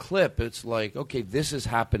watch that clip, it's like, okay, this is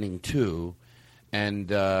happening too,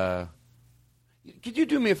 and. Could you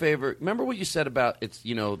do me a favor? Remember what you said about it's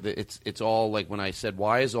it's all like when I said,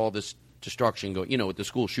 why is all this destruction going, with the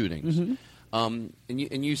school shootings? Mm-hmm.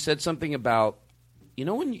 And you said something about,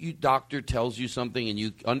 when your doctor tells you something and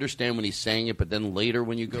you understand when he's saying it, but then later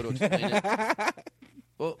when you go to explain it,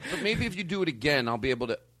 well, but maybe if you do it again, I'll be able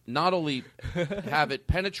to not only have it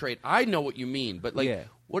penetrate. I know what you mean, but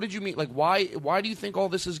what did you mean? Like, why do you think all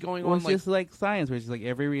this is going on? It's just like science, where it's like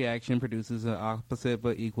every reaction produces an opposite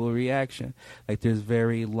but equal reaction. Like, there's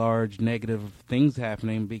very large negative things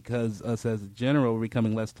happening because us as a general are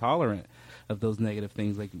becoming less tolerant of those negative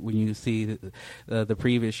things. Like when you see the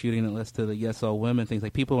previous shooting that led to the Yes All Women things,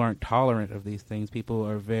 like people aren't tolerant of these things. People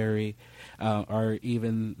are very, are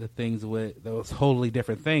even the things with those totally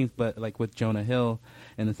different things, but like with Jonah Hill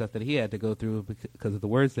and the stuff that he had to go through because of the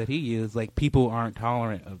words that he used, like people aren't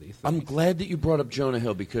tolerant of these things. I'm glad that you brought up Jonah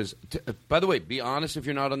Hill because, by the way, be honest if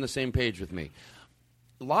you're not on the same page with me.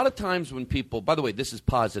 a lot of times when people, by the way, this is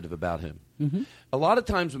positive about him. Mm-hmm. A lot of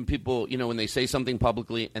times when people, when they say something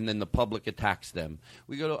publicly and then the public attacks them,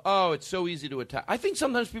 we go to, oh, it's so easy to attack. I think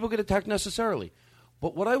sometimes people get attacked necessarily.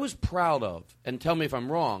 But what I was proud of, and tell me if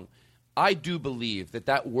I'm wrong, I do believe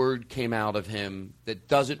that word came out of him that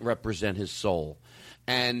doesn't represent his soul.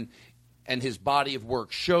 And his body of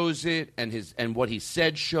work shows it, and what he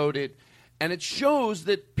said showed it. And it shows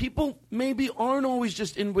that people maybe aren't always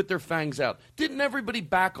just in with their fangs out. Didn't everybody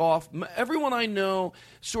back off? Everyone I know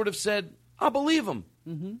sort of said, I believe him.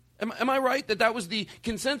 Mm-hmm. Am I right that was the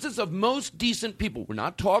consensus of most decent people? We're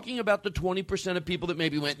not talking about the 20% of people that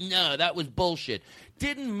maybe went, no, that was bullshit.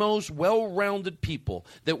 Didn't most well-rounded people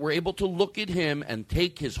that were able to look at him and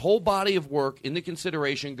take his whole body of work into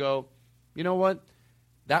consideration go, you know what?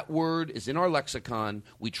 That word is in our lexicon.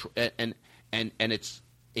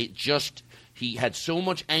 He had so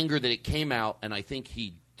much anger that it came out, and I think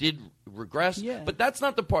he did regress. Yeah. But that's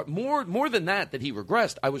not the part. More than that he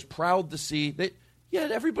regressed. I was proud to see that,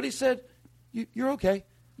 everybody said, you're okay.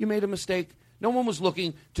 You made a mistake. No one was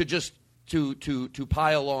looking to just to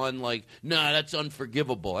pile on like, nah, that's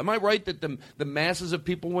unforgivable. Am I right that the masses of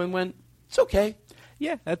people went, it's okay.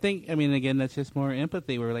 Yeah, again, that's just more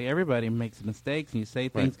empathy where like everybody makes mistakes and you say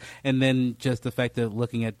things, right. And then just the fact of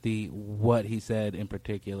looking at what he said in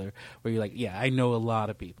particular, where you're like, yeah, I know a lot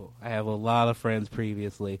of people. I have a lot of friends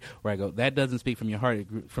previously where I go, that doesn't speak from your heart,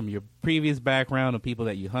 from your previous background of people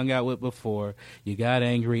that you hung out with before. You got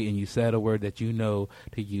angry and you said a word that you know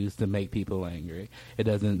to use to make people angry. It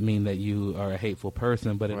doesn't mean that you are a hateful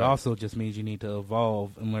person, but it also just means you need to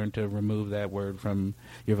evolve and learn to remove that word from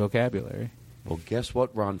your vocabulary. Well, guess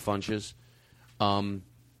what, Ron Funches?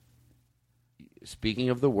 Speaking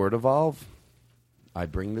of the word evolve, I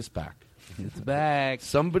bring this back. It's back.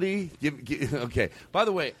 Somebody, okay. By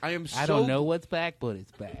the way, I don't know what's back, but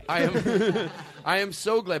it's back. I am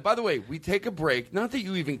so glad. By the way, we take a break. Not that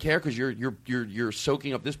you even care, because you're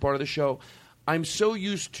soaking up this part of the show. I'm so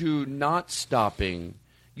used to not stopping.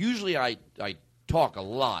 Usually, I talk a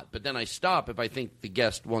lot, but then I stop if I think the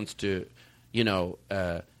guest wants to,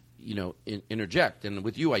 interject. And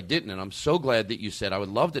with you, I didn't. And I'm so glad that you said I would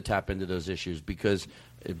love to tap into those issues, because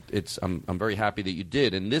I'm very happy that you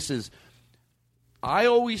did. And this is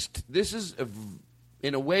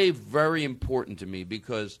in a way very important to me,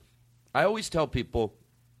 because I always tell people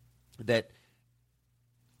that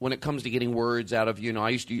when it comes to getting words out of you, I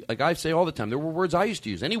used to, like I say all the time, there were words I used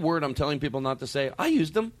to use. Any word I'm telling people not to say, I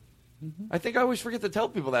used them. Mm-hmm. I think I always forget to tell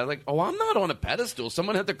people that. Like, I'm not on a pedestal.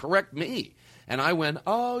 Someone had to correct me. And I went,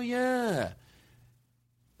 oh, yeah.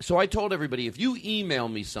 So I told everybody, if you email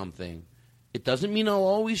me something, it doesn't mean I'll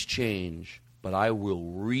always change, but I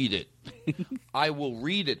will read it. I will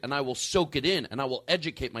read it, and I will soak it in, and I will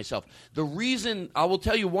educate myself. I will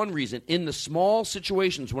tell you one reason. In the small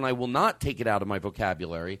situations when I will not take it out of my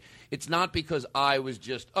vocabulary, it's not because I was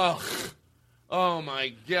just, oh,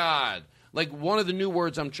 my God. Like one of the new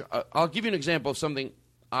words I'll give you an example of something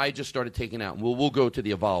I just started taking out. We'll go to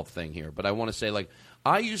the evolve thing here, but I want to say, like,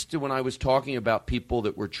 I used to, when I was talking about people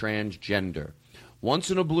that were transgender,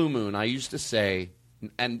 once in a blue moon, I used to say,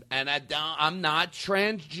 and I'm not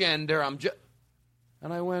transgender,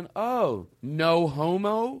 and I went, oh, no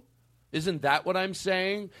homo? Isn't that what I'm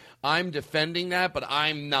saying? I'm defending that, but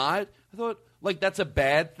I'm not? I thought, like, that's a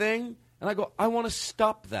bad thing? And I go, I want to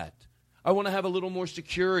stop that. I want to have a little more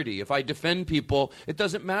security. If I defend people, it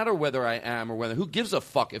doesn't matter whether I am or whether. Who gives a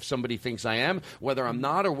fuck if somebody thinks I am, whether I'm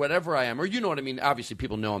not or whatever I am? Or you know what I mean? Obviously,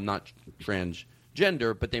 people know I'm not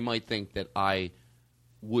transgender, but they might think that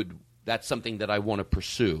that's something that I want to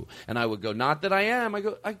pursue. And I would go, not that I am. I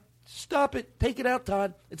go, stop it. Take it out,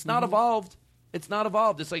 Todd. It's not evolved. It's not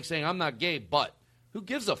evolved. It's like saying I'm not gay, but who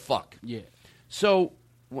gives a fuck? Yeah. So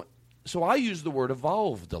I use the word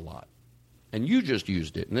evolved a lot. And you just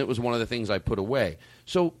used it, and it was one of the things I put away.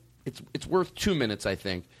 So it's worth 2 minutes, I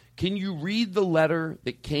think. Can you read the letter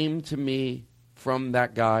that came to me from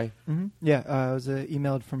that guy? Mm-hmm. Yeah, it was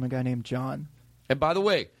emailed from a guy named John. And by the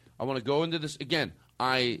way, I want to go into this again.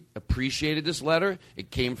 I appreciated this letter.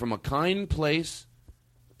 It came from a kind place,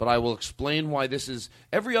 but I will explain why this is.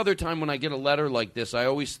 Every other time when I get a letter like this, I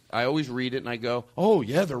always read it and I go, oh,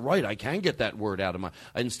 yeah, they're right. I can get that word out of my.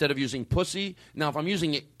 Instead of using pussy. Now, if I'm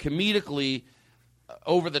using it comedically,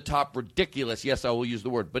 over the top, ridiculous, yes, I will use the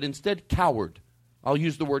word. But instead, coward. I'll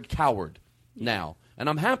use the word coward now. And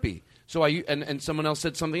I'm happy. So and someone else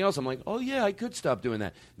said something else. I'm like, oh, yeah, I could stop doing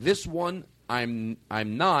that. This one, I'm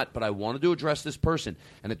not, but I wanted to address this person.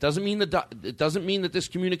 And it doesn't mean that this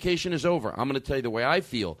communication is over. I'm going to tell you the way I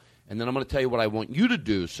feel, and then I'm going to tell you what I want you to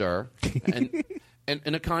do, sir, and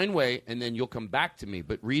in a kind way, and then you'll come back to me.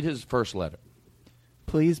 But read his first letter.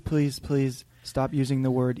 please, please, please stop using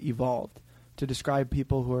the word evolved to describe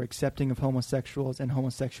people who are accepting of homosexuals and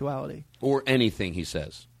homosexuality. Or anything, he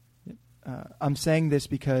says. I'm saying this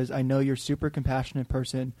because I know you're a super compassionate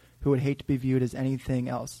person who would hate to be viewed as anything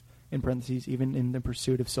else, in parentheses, even in the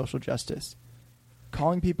pursuit of social justice.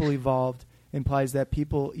 Calling people evolved implies that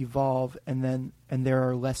people evolve and there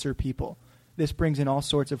are lesser people. This brings in all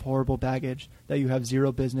sorts of horrible baggage that you have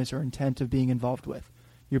zero business or intent of being involved with.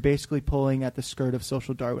 You're basically pulling at the skirt of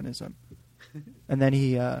social Darwinism. And then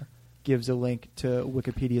he gives a link to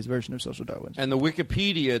Wikipedia's version of social Darwinism. And the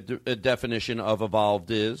Wikipedia definition of evolved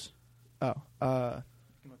is? Oh,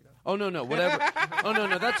 no, whatever. Oh,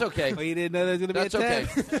 no, that's okay. Oh, you didn't know there was going to be a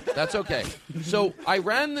test? That's okay. That's okay. So I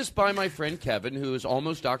ran this by my friend Kevin, who is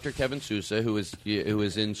almost Dr. Kevin Sousa, who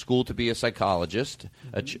is in school to be a psychologist,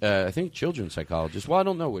 I think children's psychologist. Well, I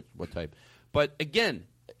don't know what type. But again,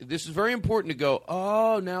 this is very important to go,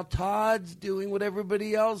 oh, now Todd's doing what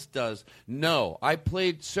everybody else does. No, I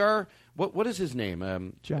played, sir, what is his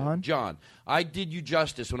name? John. John. I did you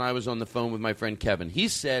justice when I was on the phone with my friend Kevin. He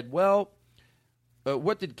said, well,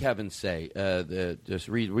 what did Kevin say? Just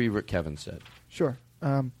read what Kevin said. Sure.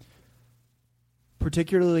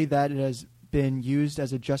 Particularly that it has been used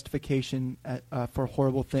as a justification for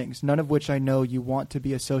horrible things, none of which I know you want to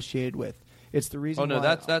be associated with. It's the reason. Oh no,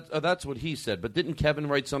 why that's what he said. But didn't Kevin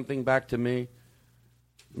write something back to me?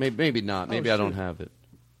 Maybe not. Maybe I don't have it.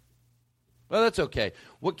 Well, that's okay.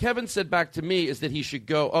 What Kevin said back to me is that he should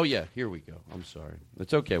go. Oh yeah, here we go. I'm sorry.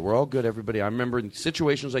 It's okay. We're all good, everybody. I remember in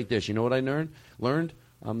situations like this. You know what I learned?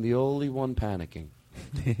 I'm the only one panicking.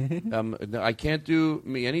 I can't do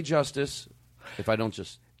me any justice if I don't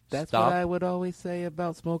just. That's stop. what I would always say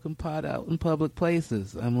about smoking pot out in public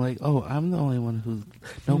places. I'm like, oh, I'm the only one who's...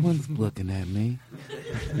 No one's looking at me.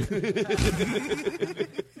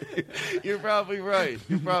 You're probably right.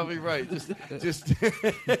 Just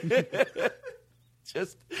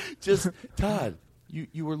Todd,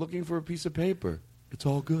 you were looking for a piece of paper. It's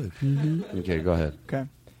all good. Mm-hmm. Okay, go ahead. Okay.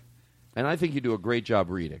 And I think you do a great job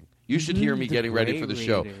reading. You should hear me getting ready for the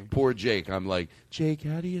show. Poor Jake. I'm like, Jake,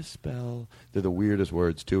 how do you spell? They're the weirdest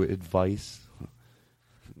words, too. Advice.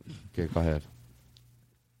 Okay, go ahead.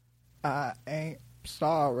 I ain't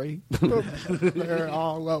sorry. They're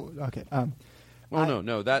all over. Okay.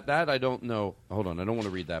 No. That I don't know. Hold on. I don't want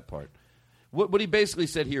to read that part. What he basically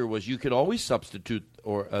said here was you could always substitute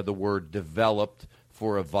the word developed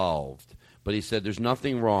for evolved. But he said there's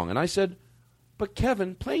nothing wrong. And I said, but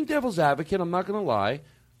Kevin, playing devil's advocate, I'm not going to lie.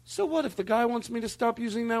 So what if the guy wants me to stop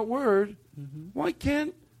using that word? Mm-hmm. Why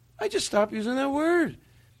can't I just stop using that word?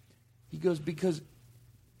 He goes, because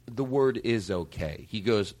the word is okay. He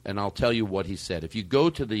goes, and I'll tell you what he said. If you go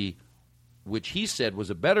to which he said was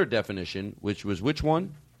a better definition, which was which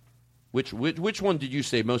one? Which one did you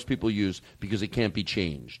say most people use because it can't be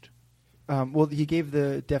changed? Well, he gave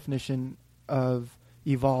the definition of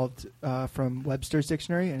evolved from Webster's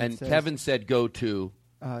dictionary. And says, Kevin said go to...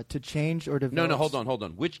 to change or develop... No, hold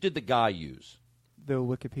on. Which did the guy use? The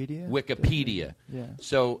Wikipedia? Wikipedia. Yeah.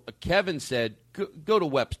 So Kevin said, go to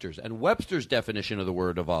Webster's. And Webster's definition of the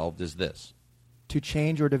word evolved is this. To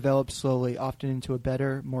change or develop slowly, often into a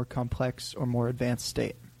better, more complex, or more advanced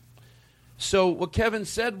state. So what Kevin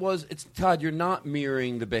said was, Todd, you're not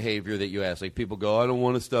mirroring the behavior that you ask. Like people go, I don't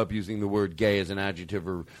want to stop using the word gay as an adjective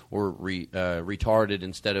or retarded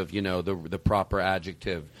instead of, the proper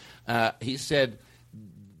adjective. He said...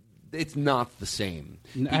 It's not the same.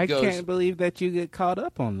 I can't believe that you get caught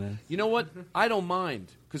up on this. You know what? I don't mind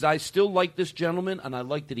because I still like this gentleman and I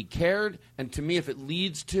like that he cared. And to me, if it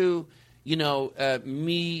leads to,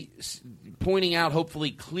 me pointing out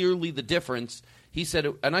hopefully clearly the difference, he said,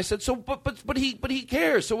 and I said, so, but he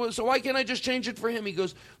cares. So why can't I just change it for him? He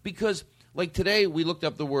goes, because like today we looked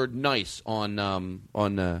up the word nice on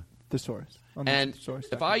the source. And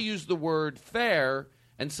if I use the word fair.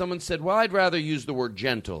 And someone said, well, I'd rather use the word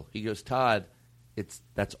gentle. He goes, Todd,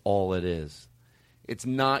 that's all it is. It's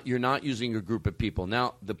not, you're not using a group of people.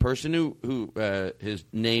 Now, the person who his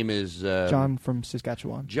name is... John from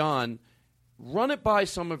Saskatchewan. John, run it by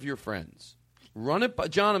some of your friends.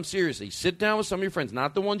 John, I'm seriously, sit down with some of your friends,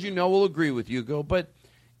 not the ones you know will agree with you. Go, but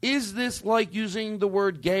is this like using the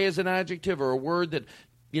word gay as an adjective or a word that...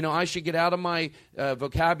 I should get out of my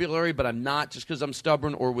vocabulary, but I'm not just because I'm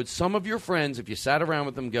stubborn. Or would some of your friends, if you sat around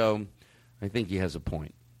with them, go, I think he has a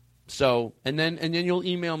point. So, and then you'll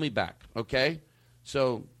email me back, okay?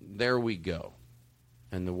 So there we go.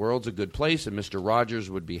 And the world's a good place, and Mr. Rogers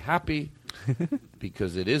would be happy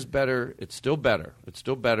because it is better. It's still better.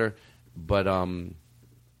 But I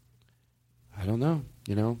don't know,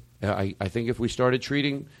 I think if we started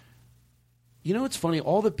treating You know, it's funny.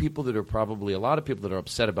 All the people that are probably a lot of people that are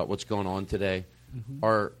upset about what's going on today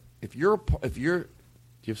are. If you're, do you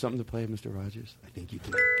have something to play, Mr. Rogers? I think you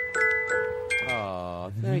do.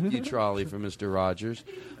 Oh, thank you, Trolley, for Mr. Rogers.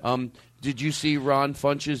 Did you see Ron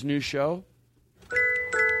Funch's new show?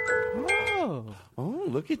 Oh,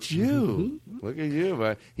 look at you! Look at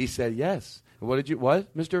you! He said yes. What did you?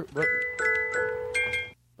 What, Mr. What?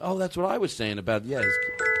 Oh, that's what I was saying about yes.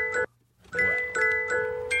 Well,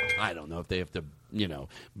 I don't know if they have to,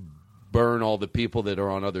 burn all the people that are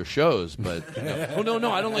on other shows, but oh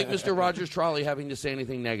no, I don't like Mr. Rogers Trolley having to say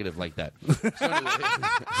anything negative like that.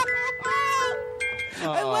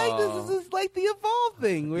 I like this. This is like the Evolve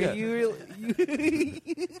thing where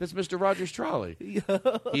That's Mr. Rogers Trolley.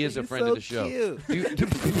 He is a friend of the show.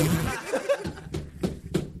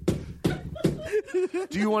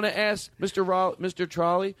 Do you want to ask Mr.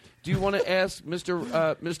 Trolley? Do you want to ask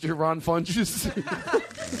Mr. Ron Funches?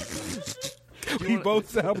 We both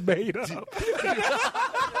sound made up.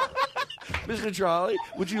 Mr. Trolley,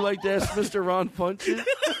 would you like to ask Mr. Ron Funches?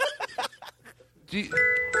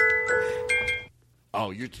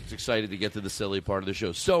 Oh, you're just excited to get to the silly part of the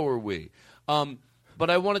show. So are we. But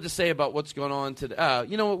I wanted to say about what's going on today.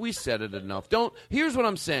 You know what? We said it enough. Here's what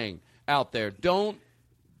I'm saying out there. Don't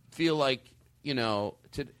feel like,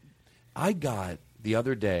 I got the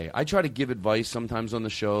other day, I try to give advice sometimes on the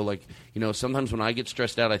show. Like, sometimes when I get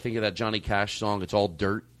stressed out, I think of that Johnny Cash song, It's All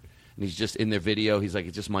Dirt. And he's just in their video, he's like,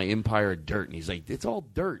 it's just my empire of dirt. And he's like, it's all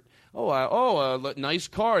dirt. Nice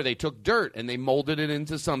car. They took dirt and they molded it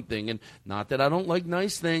into something. And not that I don't like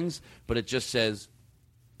nice things, but it just says,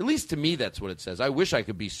 at least to me, that's what it says. I wish I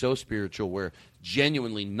could be so spiritual where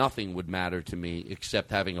genuinely nothing would matter to me except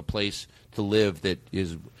having a place to live that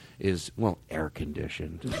is air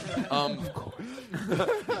conditioned. Of course.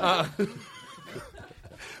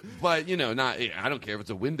 But, I don't care if it's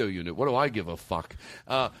a window unit. What do I give a fuck?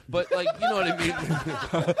 But, you know what I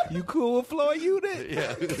mean? You cool with floor unit?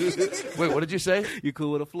 Yeah. Wait, what did you say? You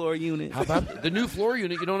cool with a floor unit? How about the new floor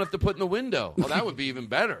unit you don't have to put in the window? Well, that would be even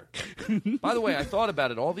better. By the way, I thought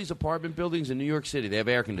about it. All these apartment buildings in New York City, they have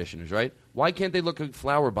air conditioners, right? Why can't they look like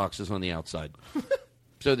flower boxes on the outside?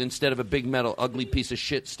 So instead of a big metal ugly piece of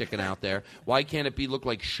shit sticking out there, why can't it look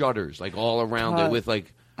like shutters, like all around it with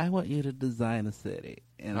like... I want you to design a city.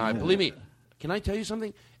 And believe me, can I tell you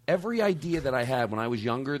something? Every idea that I had when I was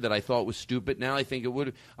younger that I thought was stupid, now I think it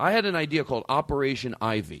would. I had an idea called Operation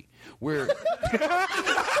Ivy, where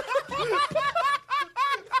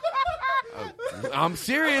I'm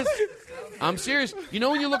serious. You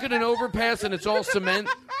know when you look at an overpass and it's all cement?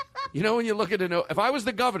 You know when you look at if I was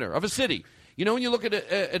the governor of a city, you know when you look at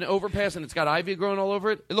an overpass and it's got ivy growing all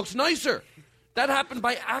over it? It looks nicer. That happened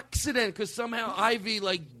by accident because somehow ivy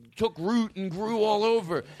took root and grew all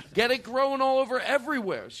over. Get it growing all over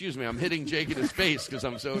everywhere. Excuse me, I'm hitting Jake in his face because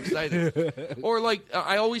I'm so excited. Or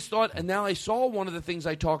I always thought, and now I saw one of the things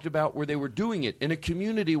I talked about where they were doing it in a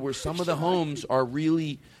community where some of the homes are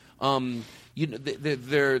really,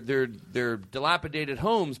 they're dilapidated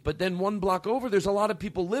homes, but then one block over there's a lot of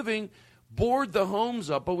people living. Board the homes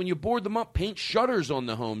up, but when you board them up, paint shutters on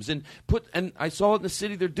the homes and I saw it in the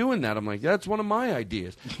city, they're doing that. I'm like, that's one of my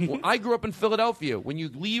ideas. Well, I grew up in Philadelphia. When you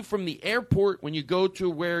leave from the airport, when you go to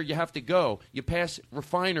where you have to go, you pass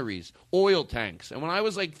refineries, oil tanks. And when I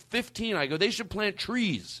was 15, I go, they should plant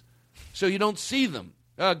trees so you don't see them.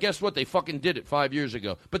 Guess what? They fucking did it 5 years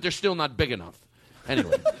ago, but they're still not big enough.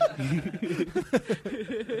 Anyway.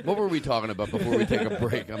 What were we talking about before we take a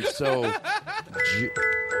break? I'm so...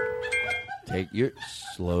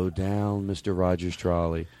 Slow down, Mr. Rogers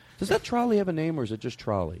Trolley. Does that trolley have a name, or is it just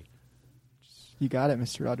Trolley? You got it,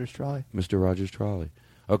 Mr. Rogers Trolley. Mr. Rogers Trolley.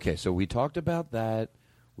 Okay, so we talked about that.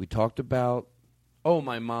 We talked about,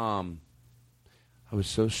 my mom. I was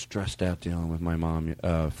so stressed out dealing with my mom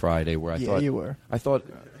Friday, where I thought you were. I thought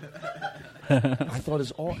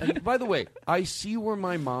is all. And by the way, I see where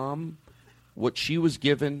my mom, what she was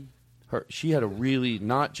given. She had a really,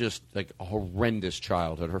 not just a horrendous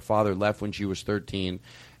childhood. Her father left when she was 13.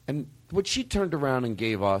 And what she turned around and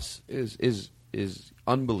gave us is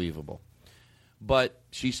unbelievable. But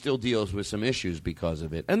she still deals with some issues because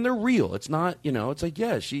of it. And they're real. It's not, it's like,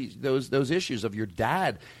 yeah, those issues of your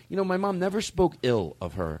dad. My mom never spoke ill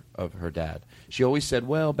of her dad. She always said,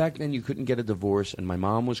 well, back then you couldn't get a divorce, and my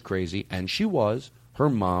mom was crazy. And she was. Her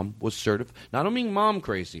mom was certified. Now, I don't mean mom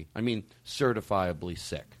crazy. I mean certifiably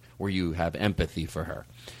sick, where you have empathy for her.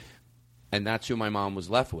 And that's who my mom was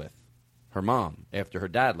left with, her mom, after her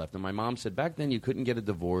dad left. And my mom said, back then you couldn't get a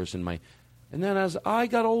divorce. And then as I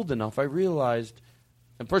got old enough, I realized,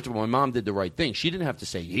 And first of all, my mom did the right thing. She didn't have to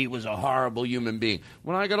say he was a horrible human being.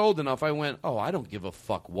 When I got old enough, I went, oh, I don't give a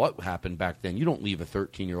fuck what happened back then. You don't leave a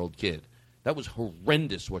 13-year-old kid. That was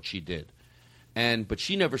horrendous what she did. But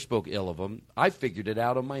she never spoke ill of him. I figured it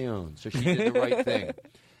out on my own, so she did the right thing.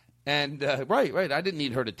 And right, I didn't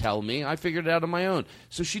need her to tell me. I figured it out on my own.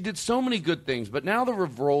 So she did so many good things, but now the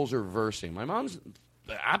roles are reversing. My mom's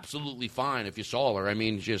absolutely fine if you saw her. I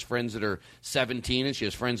mean, she has friends that are 17 and she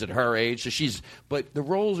has friends at her age. But the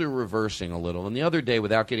roles are reversing a little. And the other day,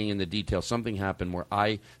 without getting into detail, something happened where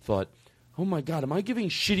I thought, oh my God, am I giving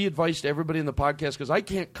shitty advice to everybody in the podcast? Because I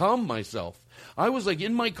can't calm myself. I was like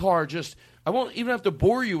in my car, I won't even have to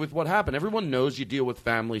bore you with what happened. Everyone knows you deal with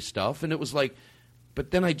family stuff. And it was like,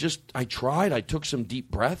 but then I tried. I took some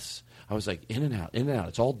deep breaths. I was like, in and out, in and out.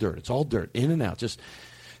 It's all dirt, in and out.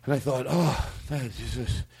 And I thought,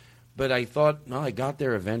 but I thought, no, I got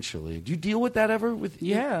there eventually. Do you deal with that ever?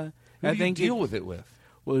 Yeah. Who do you deal with it with?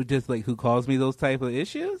 Well, just like who calls me those type of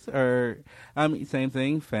issues? Or, I mean, same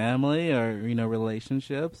thing, family or,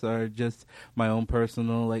 relationships or just my own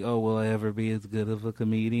personal, like, oh, will I ever be as good of a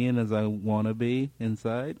comedian as I want to be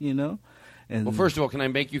inside, And well, first of all, can I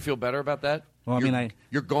make you feel better about that? Well,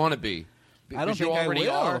 you're going to be. I don't think you already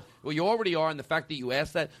I will. are. Well, you already are, and the fact that you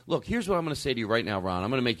asked that. Look, here's what I'm going to say to you right now, Ron. I'm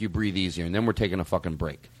going to make you breathe easier, and then we're taking a fucking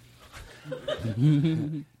break.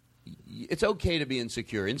 It's okay to be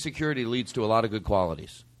insecure. Insecurity leads to a lot of good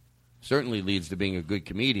qualities. Certainly leads to being a good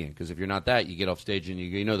comedian, because if you're not that, you get off stage and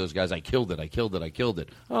you know those guys, I killed it.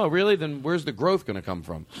 Oh, really? Then where's the growth going to come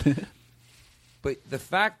from? But the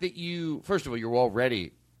fact that first of all, you're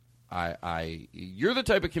already... you're the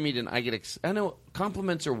type of comedian I get. I know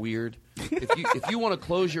compliments are weird. If you want to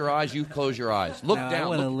close your eyes, you close your eyes. Look down. I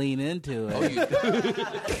want to lean into it.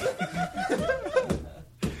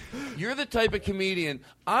 You're the type of comedian.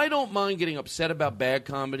 I don't mind getting upset about bad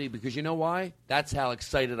comedy because you know why? That's how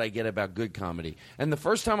excited I get about good comedy. And the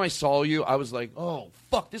first time I saw you, I was like, oh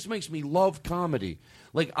fuck, this makes me love comedy.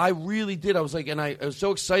 Like, I really did. I was like, and I was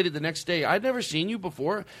so excited the next day. I'd never seen you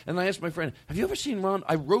before. And I asked my friend, have you ever seen Ron?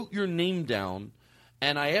 I wrote your name down,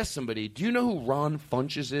 and I asked somebody, do you know who Ron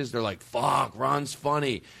Funches is? They're like, fuck, Ron's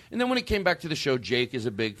funny. And then when it came back to the show, Jake is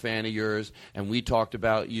a big fan of yours, and we talked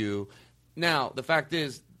about you. Now, the fact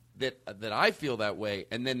is that I feel that way,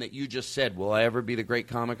 and then that you just said, will I ever be the great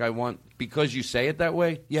comic I want? Because you say it that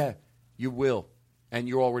way, yeah, you will. And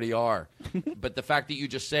you already are. But the fact that you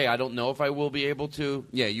just say, I don't know if I will be able to,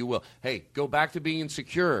 yeah, you will. Hey, go back to being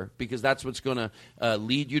insecure because that's what's going to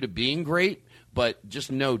lead you to being great. But just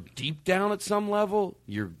know deep down at some level,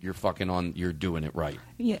 you're doing it right.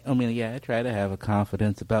 Yeah, I try to have a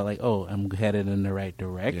confidence about like, oh, I'm headed in the right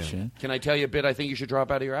direction. Yeah. Can I tell you a bit I think you should drop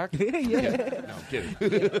out of your act? Yeah. No, I'm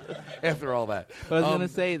kidding. After all that. I was going to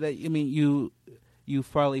say that, you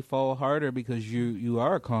probably fall harder because you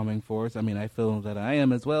are a calming force. I mean, I feel that I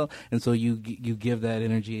am as well. And so you give that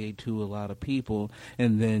energy to a lot of people,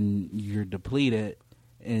 and then you're depleted,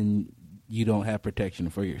 and you don't have protection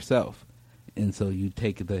for yourself. And so you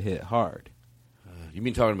take the hit hard. You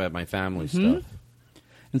mean talking about my family stuff?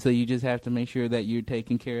 And so you just have to make sure that you're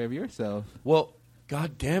taking care of yourself. Well,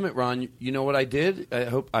 God damn it, Ron. You know what I did? I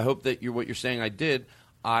hope that what you're saying I did.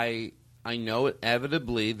 I know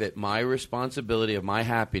inevitably that my responsibility of my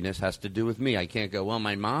happiness has to do with me. I can't go, well,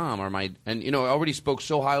 my mom or my... And, I already spoke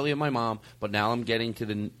so highly of my mom, but now I'm getting to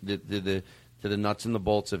the nuts and the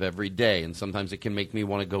bolts of every day. And sometimes it can make me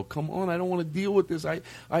want to go, come on, I don't want to deal with this. I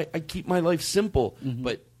keep my life simple. Mm-hmm.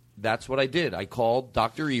 But that's what I did. I called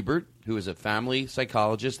Dr. Ebert, who is a family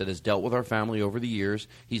psychologist that has dealt with our family over the years.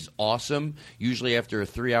 He's awesome. Usually after a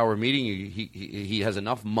 3-hour meeting, he has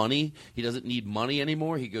enough money. He doesn't need money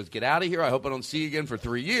anymore. He goes, get out of here. I hope I don't see you again for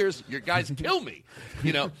 3 years. Your guys kill me.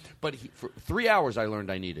 But for 3 hours I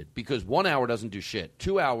learned I needed, because 1 hour doesn't do shit.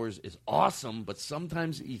 2 hours is awesome, but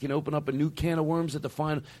sometimes you can open up a new can of worms at the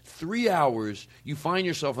final. 3 hours, you find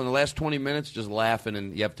yourself in the last 20 minutes just laughing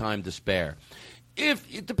and you have time to spare.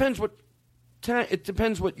 It depends what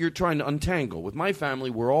you're trying to untangle. With my family,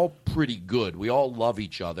 we're all pretty good. We all love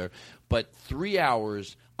each other. But 3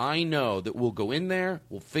 hours, I know that we'll go in there,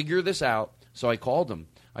 we'll figure this out. So I called him.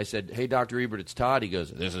 I said, hey, Dr. Ebert, it's Todd. He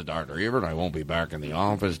goes, this is Dr. Ebert. I won't be back in the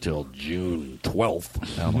office till June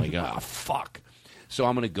 12th. And I'm like, fuck. So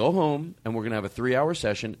I'm going to go home, and we're going to have a 3-hour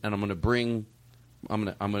session, and I'm going to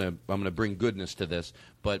bring goodness to this.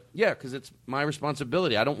 But yeah, because it's my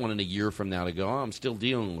responsibility. I don't want in a year from now to go, I'm still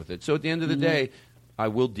dealing with it. So at the end of the day, I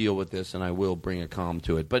will deal with this, and I will bring a calm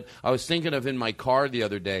to it. But I was thinking of in my car the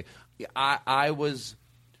other day, I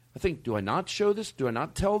think, do I not show this? Do I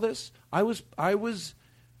not tell this? I was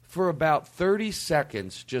for about 30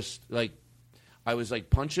 seconds just like, I was like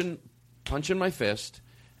punching my fist,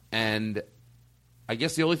 And I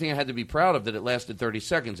guess the only thing I had to be proud of that it lasted 30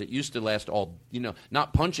 seconds. It used to last all,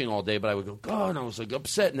 not punching all day, but I would go, God, and I was like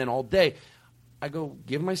upset, and then all day. I go,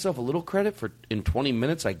 give myself a little credit for in 20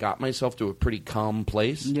 minutes I got myself to a pretty calm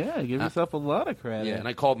place. Yeah, give yourself a lot of credit. Yeah, and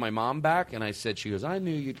I called my mom back, and I said, she goes, I knew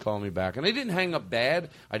you'd call me back. And I didn't hang up bad.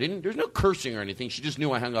 There's no cursing or anything. She just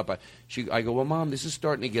knew I hung up. I go, well, Mom, this is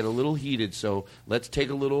starting to get a little heated, so let's take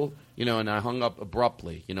a little, and I hung up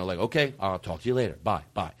abruptly. Like, okay, I'll talk to you later. Bye.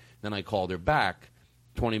 Then I called her back.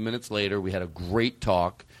 20 minutes later, we had a great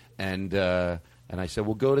talk, and I said,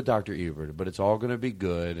 we'll go to Dr. Ebert, but it's all going to be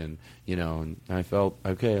good. And, and I felt,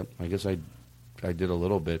 okay, I guess I did a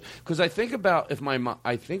little bit. Because I think about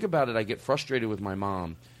I think about it, I get frustrated with my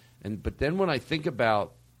mom. But then when I think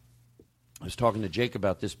about, I was talking to Jake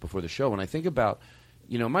about this before the show, when I think about,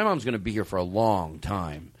 my mom's going to be here for a long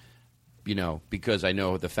time. Because I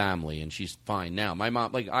know the family, and she's fine now. My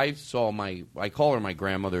mom, I call her my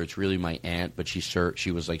grandmother. It's really my aunt, but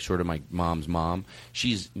she was like sort of my mom's mom.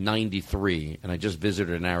 She's 93, and I just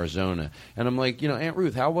visited her in Arizona. And I'm like, Aunt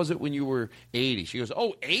Ruth, how was it when you were 80? She goes,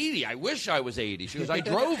 oh, 80? I wish I was 80. She goes, I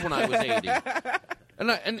drove when I was 80.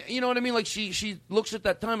 And you know what I mean? Like, she looks at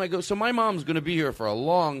that time. I go, so my mom's going to be here for a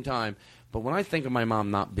long time. But when I think of my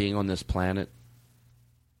mom not being on this planet,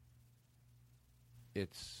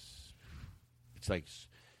 it's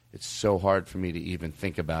so hard for me to even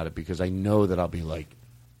think about it because I know that I'll be like,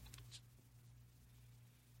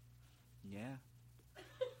 yeah,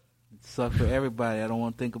 it sucks for everybody. I don't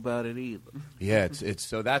want to think about it either. Yeah, it's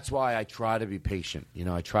so that's why I try to be patient.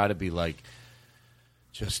 I try to be like,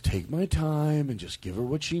 just take my time and just give her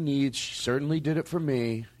what she needs. She certainly did it for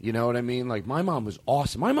me. You know what I mean? Like, my mom was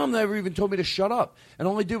awesome. My mom never even told me to shut up, and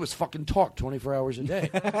all I did was fucking talk 24 hours a day.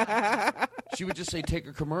 She would just say, take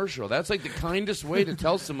a commercial. That's like the kindest way to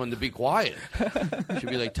tell someone to be quiet. She'd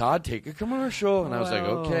be like, Todd, take a commercial. And I was like,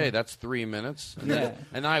 okay, that's 3 minutes.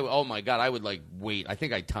 And oh my God, I would like wait. I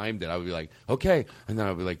think I timed it. I would be like, okay. And then I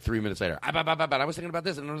would be like 3 minutes later, I was thinking about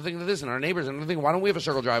this, and I was thinking of this, and our neighbors, and I was thinking, why don't we have a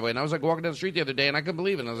circle driveway? And I was like walking down the street the other day, and I couldn't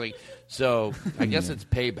believe it. And I was like, so I guess it's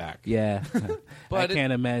payback. Yeah. But I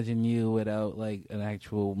can't imagine you without like an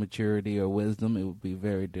actual maturity or wisdom. It would be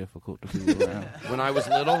very difficult to be around. When I was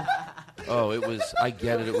little, it was, I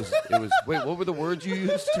get it. It was, wait, what were the words you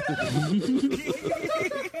used?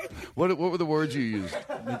 What were the words you used?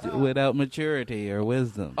 Without maturity or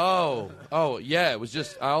wisdom. Oh, yeah. It was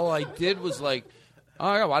just, all I did was like,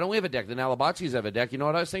 oh, why don't we have a deck? The Nalabatskis have a deck. You know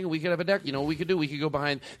what I was thinking? We could have a deck. You know what we could do? We could go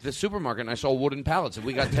behind the supermarket, and I saw wooden pallets. If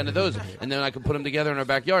we got 10 of those, and then I could put them together in our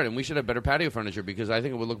backyard, and we should have better patio furniture because I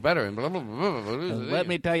think it would look better. And blah, blah, blah, blah, blah. Let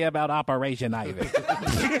me tell you about Operation Ivy.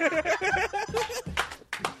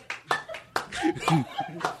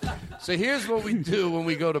 So here's what we do when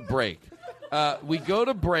we go to break. We go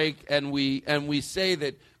to break, and we say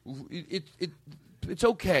that it's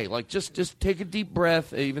okay. Like, just take a deep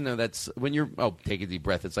breath, even though that's when you're... Oh, take a deep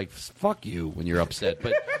breath. It's like, fuck you when you're upset.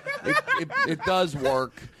 But it does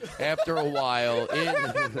work after a while.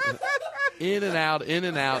 In and out, in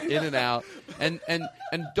and out, in and out. And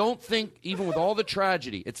don't think, even with all the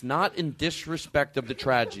tragedy, it's not in disrespect of the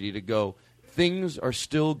tragedy to go, things are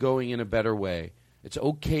still going in a better way. It's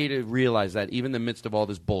okay to realize that, even in the midst of all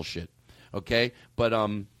this bullshit. Okay? But,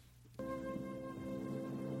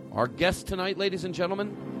 our guest tonight, ladies and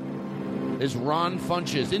gentlemen, is Ron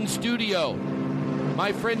Funches. In studio,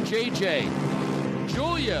 my friend JJ,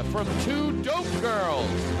 Julia from Two Dope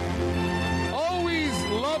Girls, always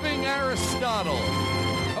loving Aristotle.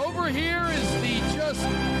 Over here is the just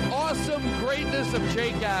awesome greatness of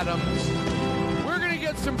Jake Adams. We're going to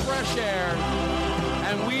get some fresh air,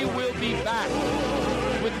 and we will be back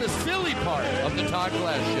with the silly part of the Todd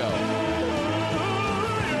Glass Show.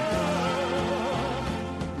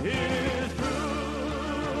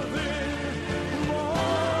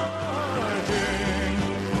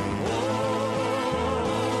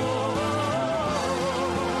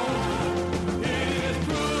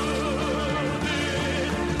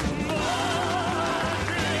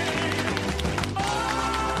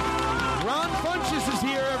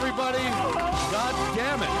 God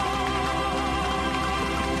damn it.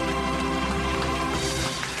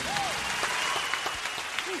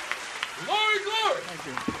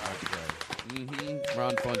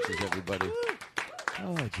 Ron Funches, everybody.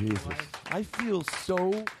 Oh, Jesus. I feel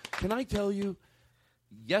so... Can I tell you,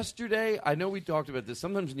 yesterday, I know we talked about this.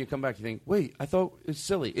 Sometimes when you come back, you think, wait, I thought it's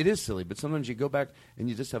silly. It is silly, but sometimes you go back and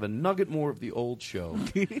you just have a nugget more of the old show.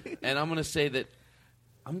 And I'm going to say that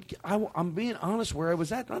I'm being honest where I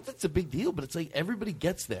was at. Not that it's a big deal, but it's like everybody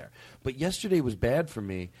gets there. But yesterday was bad for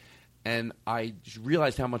me, and I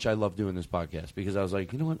realized how much I love doing this podcast because I was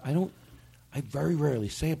like, you know what, I very rarely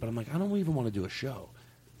say it, but I'm like, I don't even want to do a show.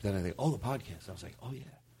 Then I think, the podcast. I was like, oh, yeah.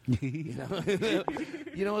 You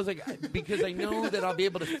know, I was like, because I know that I'll be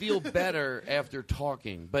able to feel better after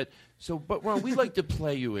talking. But Ron, we like to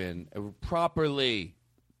play you in properly.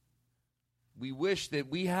 We wish that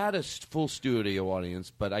we had a full studio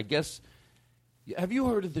audience, but I guess, have you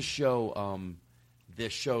heard of the show,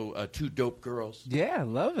 Two Dope Girls? Yeah, I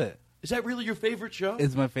love it. Is that really your favorite show?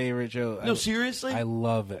 It's my favorite show. No, seriously? I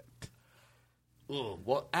love it. Oh,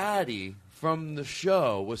 well, Addie from the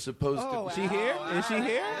show was supposed to. Is she here? Is she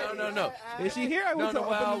here? No. Is she here?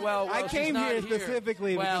 I came here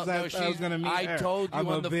specifically because I was going to meet her. I told you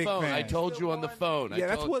on the phone. Fan. I told you on the phone. Yeah,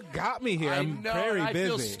 that's what got me here. I'm very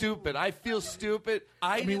busy. I feel stupid.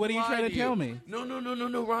 I mean, what are you trying to tell me?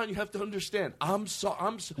 No, Ron. You have to understand. I'm so.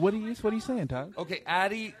 What are you saying, Todd? Okay,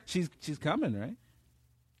 Addie. She's coming, right?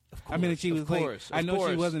 Of course, I mean, she was late. I know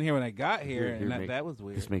she wasn't here when I got here, and that was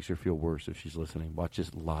weird. This makes her feel worse if she's listening. Watch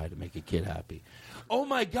this lie to make a kid happy. Oh,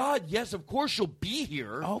 my God. Yes, of course she'll be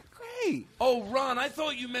here. Oh, great. Oh, Ron, I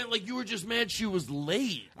thought you meant like you were just mad she was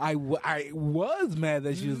late. I was mad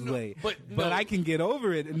that she was late. But I can get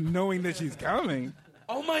over it knowing that she's coming.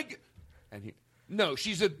 Oh, my God. No,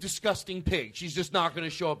 she's a disgusting pig. She's just not going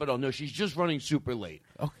to show up at all. No, she's just running super late.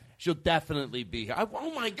 Okay. She'll definitely be here.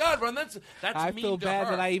 Oh, my God, Ron, that's I mean feel to bad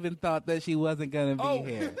her. that I even thought that she wasn't going to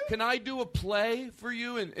be here. Can I do a play for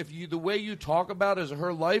you? And if the way you talk about is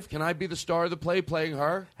her life, can I be the star of the play playing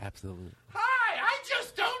her? Absolutely. Hi, I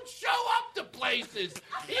just don't show up to places.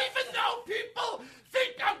 Even though people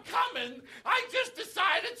think I'm coming, I just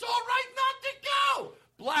decide it's all right not to go.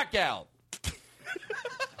 Blackout.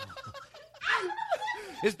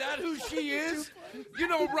 Is that who she is? You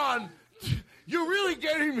know, Ron, you're really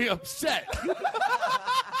getting me upset.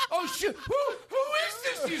 Oh, shit. Who is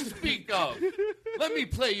this you speak of? Let me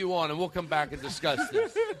play you on, and we'll come back and discuss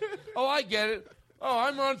this. Oh, I get it. Oh,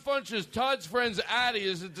 I'm Ron Funches. Todd's friend's Addie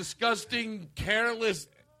is a disgusting, careless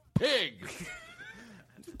pig.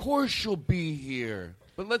 Of course she'll be here.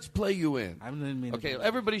 But let's play you in. Okay,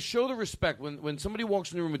 everybody show the respect. When somebody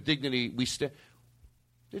walks in the room with dignity, we stand.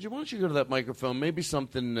 Why don't you go to that microphone? Maybe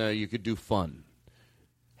something you could do fun.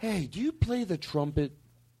 Hey, do you play the trumpet?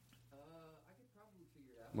 I could probably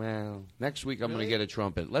figure it out. Well, next week I'm going to get a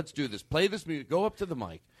trumpet. Let's do this. Play this music. Go up to the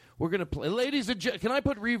mic. We're going to play. Ladies and gentlemen, can I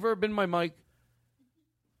put reverb in my mic?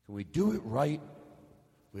 Can we do it right?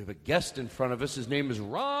 We have a guest in front of us. His name is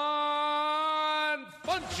Ron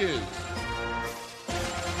Funches.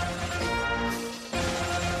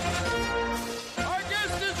 Our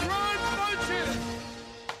guest is Ron Funches.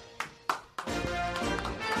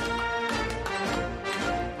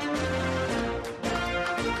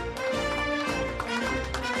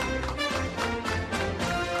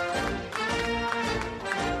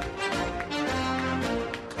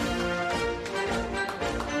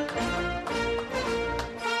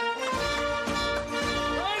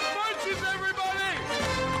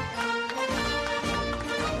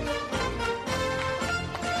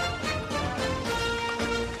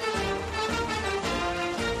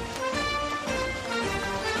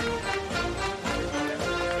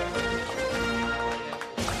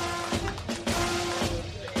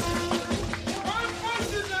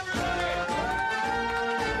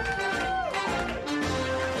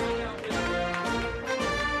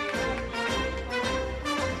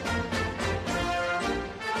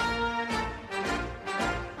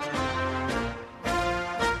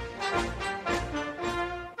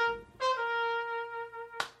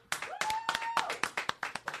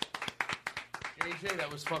 JJ,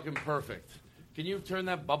 that was fucking perfect. Can you turn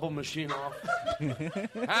that bubble machine off?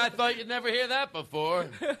 I thought you'd never hear that before.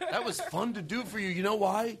 That was fun to do for you. You know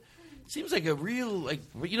why? It seems like a real,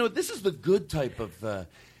 this is the good type of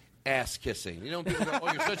ass kissing. You know, people go,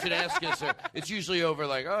 oh, you're such an ass kisser. It's usually over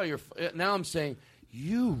like, oh, you're. Now I'm saying,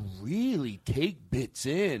 you really take bits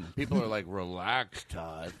in. People are like, relax,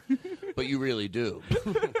 Todd. But you really do.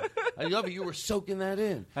 I love it. You were soaking that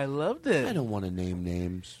in. I loved it. I don't want to name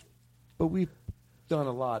names, but we've done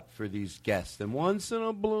a lot for these guests. And once in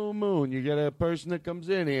a blue moon, you get a person that comes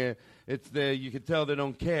in here, you can tell they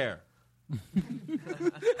don't care.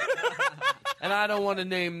 And I don't want to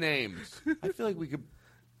name names. I feel like we could.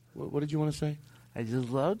 What did you want to say? I just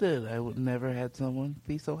loved it. I would never had someone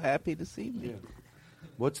be so happy to see me. Yeah.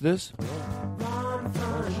 What's this? Ron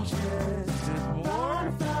Funches.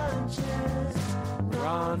 Ron Funches.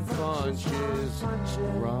 Ron Funches.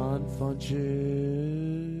 Ron Funches.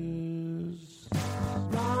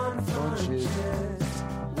 Ron Funches.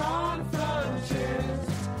 Ron Funches.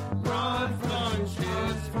 Ron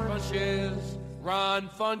Funches. Ron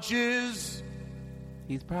Funches.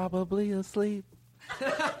 He's probably asleep.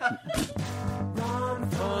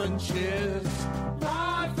 Funches.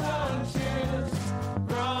 Ron Funches.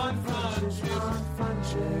 Ron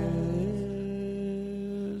Funches.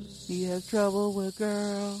 He has trouble with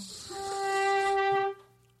girls.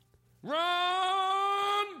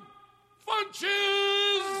 Ron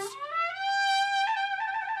Funches.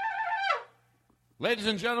 Ladies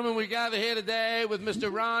and gentlemen, we gather here today with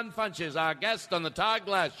Mr. Ron Funches, our guest on the Todd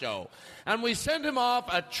Glass Show. And we send him off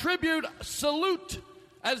a tribute salute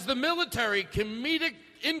as the military comedic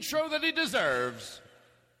intro that he deserves.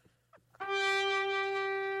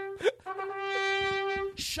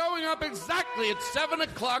 Showing up exactly at 7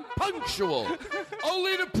 o'clock punctual,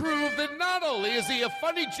 only to prove that not only is he a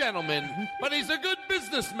funny gentleman, but he's a good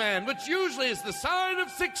businessman, which usually is the sign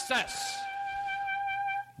of success.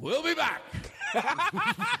 We'll be back.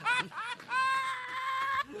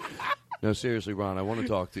 No, seriously, Ron, I want to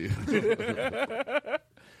talk to you.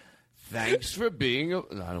 Thanks for being no,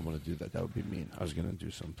 I don't want to do that. That would be mean. I was going to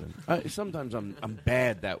do something. Sometimes I'm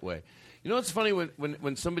bad that way. You know what's funny?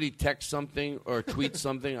 When somebody texts something or tweets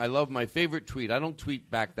something, I love my favorite tweet. I don't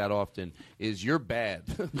tweet back that often, is "You're bad."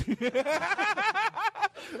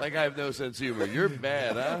 Like I have no sense of humor. You're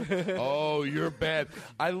bad, huh? Oh, you're bad.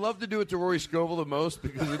 I love to do it to Rory Scovel the most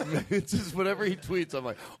because it's just whenever he tweets, I'm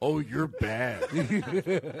like, oh, you're bad.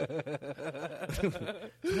 It's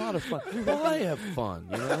a lot of fun. Well, I have fun,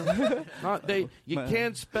 you know? You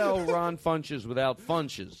can't spell Ron Funches without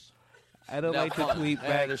Funches. I don't like to tweet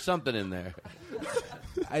back. There's something in there.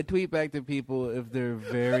 I tweet back to people if they're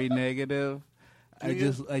very negative. I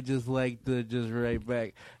just like to just write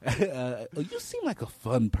back. You seem like a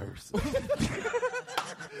fun person.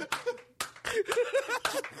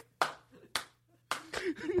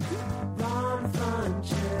 Ron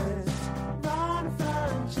Funches. Ron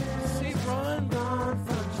Funches. See, Ron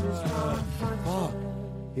Funches. Ron Funches. Oh,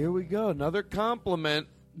 here we go. Another compliment.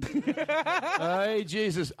 Hey,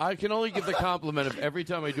 Jesus. I can only give the compliment of every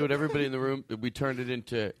time I do it, everybody in the room, we turn it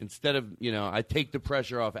into, instead of, I take the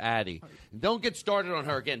pressure off Addie. Don't get started on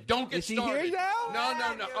her again. Don't get started. Is she here now? No.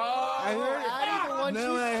 Oh. I heard Addie, the one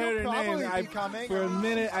I heard her name. Coming. For a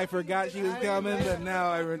minute, I forgot she was coming, but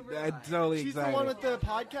now I'm totally She's excited. the one with the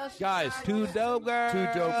podcast. Guys. Two dope girls. Two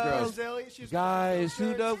dope girls. Guys.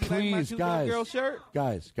 Two dope. Please, two guys. dope girl shirt.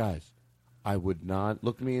 Guys. I would not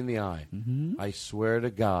look me in the eye. Mm-hmm. I swear to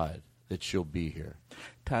God that she'll be here.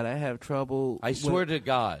 Todd, I have trouble. I swear to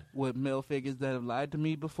God. With male figures that have lied to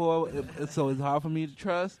me before, so it's hard for me to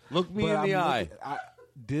trust. Look me in the eye.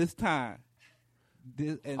 This time.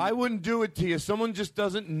 I wouldn't do it to you. Someone just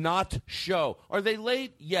doesn't not show. Are they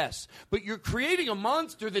late? Yes. But you're creating a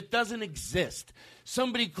monster that doesn't exist.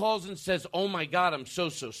 Somebody calls and says, oh, my God, I'm so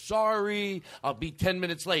sorry. I'll be 10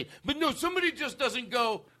 minutes late. But no, somebody just doesn't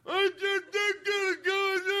go, I just going to go.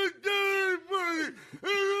 I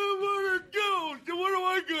don't want to go. So what am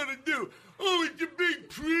I going to do? Oh, it's a big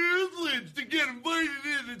privilege to get invited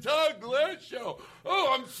to the Todd Glass Show.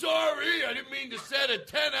 Oh, I'm sorry. I didn't mean to set a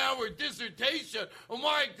 10-hour dissertation on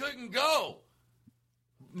why I couldn't go.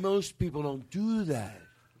 Most people don't do that.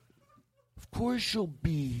 Of course she'll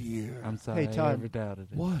be here. I'm sorry. Hey, Todd. I never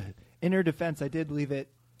doubted it. What? In her defense, I did leave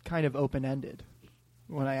it kind of open-ended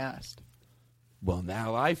when I asked. Well,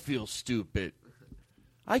 now I feel stupid.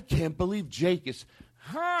 I can't believe Jake is...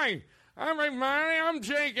 Hi, everybody, I'm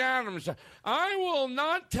Jake Adams. I will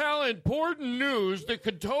not tell important news that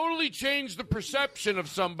could totally change the perception of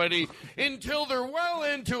somebody until they're well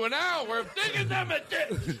into an hour of digging them a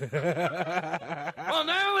ditch. Well,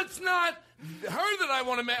 now it's not her that I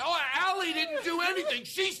want to make. Oh, Allie didn't do anything.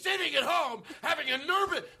 She's sitting at home having a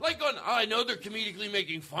nervous, like going, oh, I know they're comedically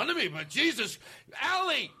making fun of me, but Jesus,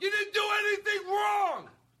 Allie, you didn't do anything wrong.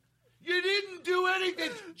 You didn't do anything.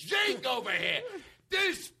 Jake over here.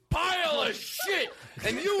 This pile of shit.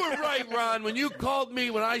 And you were right, Ron, when you called me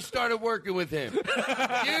when I started working with him.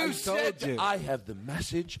 You said, I have the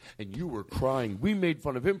message, and you were crying. We made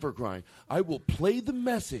fun of him for crying. I will play the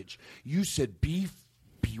message. You said,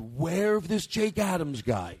 beware of this Jake Adams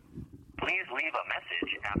guy. Please leave a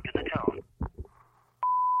message after the tone.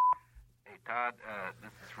 Hey, Todd,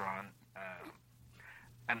 this is Ron.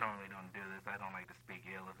 I normally don't do this. I don't like to speak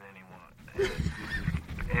ill of anyone.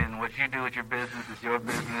 And what you do with your business is your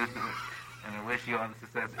business, and I wish you all the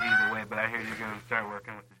success either way, but I hear you're going to start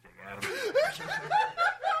working with this Jake Adams.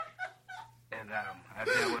 And I've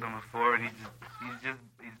dealt with him before, and he's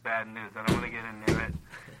bad news. I don't want to get into it.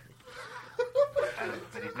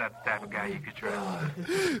 But he's not the type of guy you could trust.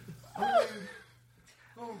 Listen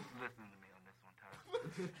to me on this one,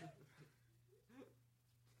 Todd.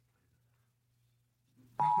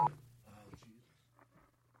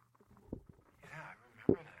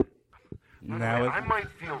 No, Now I might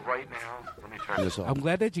feel right now. Let me turn this off. I'm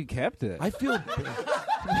glad that you kept it. I feel.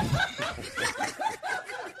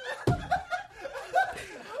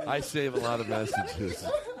 I save a lot of messages.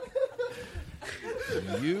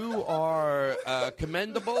 You are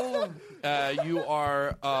commendable. You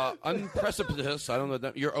are unprecipitous. I don't know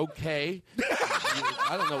that you're okay.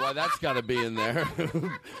 I don't know why that's got to be in there.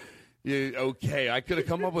 You okay? I could have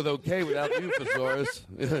come up with okay without you, Thesaurus.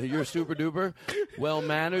 You're super duper, well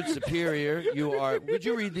mannered, superior. You are. Would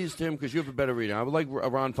you read these, Tim? Because you have a better reading. I would like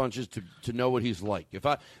Ron Funches to know what he's like. If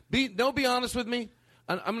be honest with me.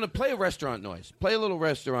 I'm going to play a restaurant noise. Play a little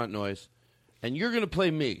restaurant noise, and you're going to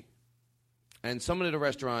play me. And someone at a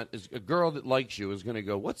restaurant, is a girl that likes you, is going to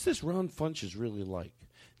go, what's this Ron Funches really like?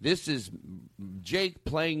 This is Jake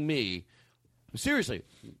playing me. Seriously,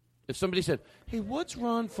 if somebody said, hey, what's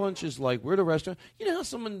Ron Funches like? We're at a restaurant. You know how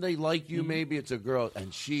someone, they like you, maybe it's a girl,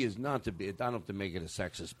 and she is not to be, I don't have to make it a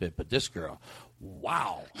sexist bit, but this girl,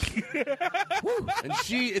 wow. Woo. And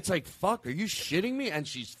it's like, fuck, are you shitting me? And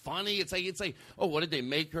she's funny. It's like, oh, what did they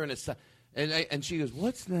make her? And she goes,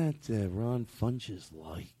 what's that Ron Funches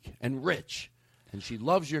like? And rich. And she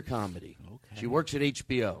loves your comedy. Okay. She works at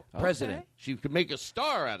HBO. President. Okay. She could make a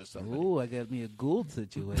star out of something. Ooh, I got me a Gould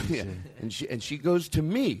situation. Yeah. And she goes to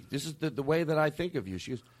me. This is the way that I think of you.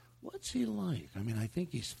 She goes, what's he like? I mean, I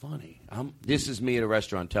think he's funny. This is me at a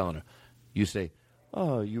restaurant telling her. You say,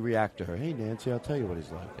 oh, you react to her. Hey, Nancy, I'll tell you what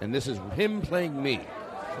he's like. And this is him playing me.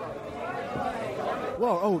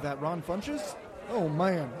 Whoa, oh, that Ron Funches? Oh,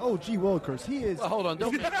 man. Oh, gee willikers. He is... Well, hold on.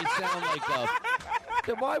 Don't make it sound like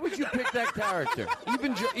then why would you pick that character?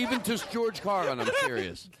 Even to George Carlin, I'm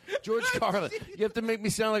serious. George Carlin, you have to make me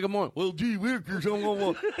sound like a moron. Well, gee willikers,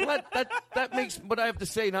 that makes what I have to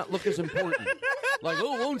say not look as important. Like,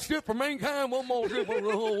 oh, one step for mankind, one more step for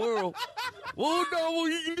the whole world. Well, no, what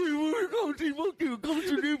you can do, we're going to see what you come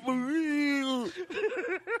to do for real.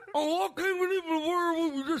 Oh, I can't believe in the world where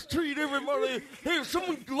we just treat everybody. Hey, if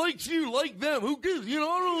someone likes you, like them, who gives? You know,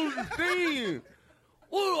 I don't understand.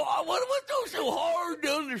 Well, what's so hard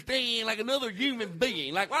to understand, like another human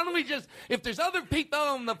being? Like, why don't we just, if there's other people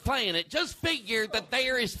on the planet, just figure that they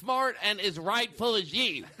are as smart and as rightful as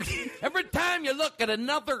you. Every time you look at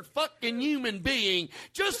another fucking human being,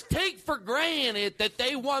 just take for granted that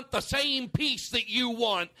they want the same peace that you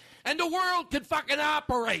want, and the world could fucking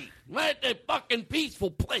operate. Let a fucking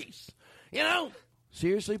peaceful place, you know?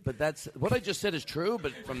 Seriously, but that's, what I just said is true,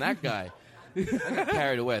 but from that guy, I got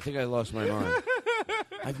carried away. I think I lost my mind.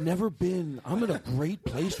 I've never been. I'm in a great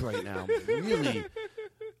place right now. Really.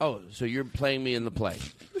 Oh, so you're playing me in the play.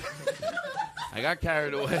 I got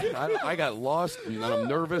carried away. I got lost, and I'm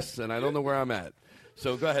nervous, and I don't know where I'm at.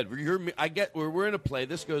 So go ahead. We're in a play.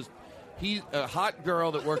 This goes, he's a hot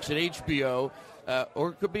girl that works at HBO, or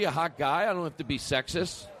it could be a hot guy. I don't have to be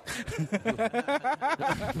sexist.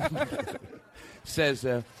 Says,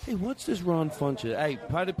 hey, what's this Ron Funches? Hey,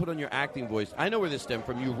 try to put on your acting voice. I know where this stemmed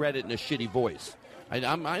from. You read it in a shitty voice. I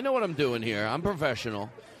know what I'm doing here. I'm professional.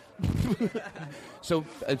 So,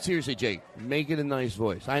 seriously, Jake, make it a nice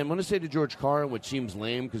voice. I am going to say to George Carlin, which seems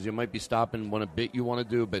lame because you might be stopping one a bit you want to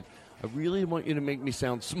do, but I really want you to make me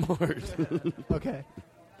sound smart. Okay.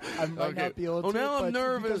 I might not be able to. Oh, now I'm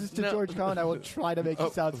nervous. Because it's to George Carlin, I will try to make you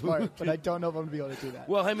sound smart, but I don't know if I'm going to be able to do that.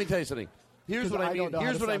 Well, let me tell you something. Here's what I mean.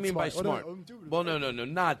 Here's what I mean by smart. Well, no,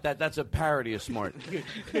 not that. That's a parody of smart.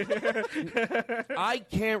 I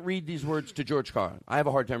can't read these words to George Carlin. I have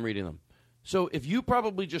a hard time reading them. So if you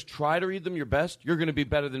probably just try to read them your best, you're going to be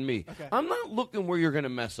better than me. Okay. I'm not looking where you're going to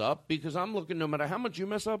mess up because I'm looking no matter how much you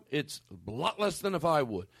mess up, it's a lot less than if I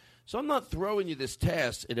would. So I'm not throwing you this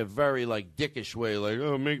task in a very, like, dickish way, like,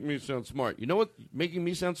 oh, make me sound smart. You know what making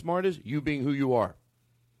me sound smart is? You being who you are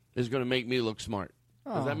is going to make me look smart.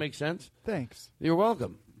 Does that make sense? Thanks. You're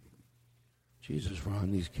welcome. Jesus,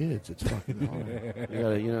 Ron, these kids, it's fucking hard.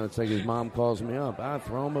 It's like his mom calls me up.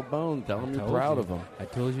 Throw him a bone. Tell him you're proud of him. I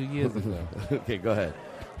told you years ago. Okay, go ahead.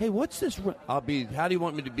 Hey, what's this? How do you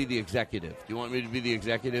want me to be the executive? Do you want me to be the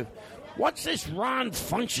executive? What's this Ron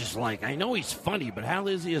Funches like? I know he's funny, but how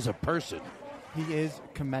is he as a person? He is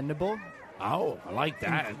commendable. Oh, I like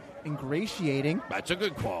that. Ingratiating. That's a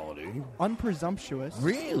good quality. Unpresumptuous.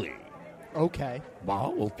 Really? Okay.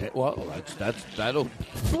 Wow, okay. Well, that'll...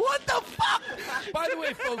 What the fuck? By the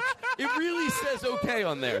way, folks, it really says okay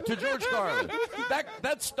on there to George Carlin.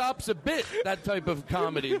 That stops a bit, that type of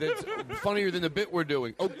comedy that's funnier than the bit we're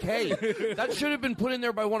doing. Okay. That should have been put in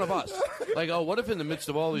there by one of us. Like, oh, what if in the midst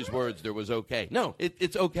of all these words there was okay? No,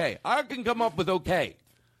 it's okay. I can come up with okay.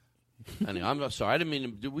 Anyway, I'm sorry. I didn't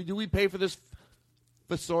mean to... Do we pay for this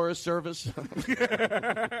thesaurus service?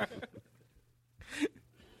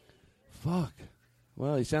 Fuck.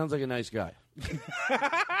 Well, he sounds like a nice guy.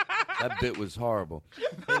 That bit was horrible.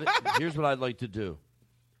 Here's what I'd like to do.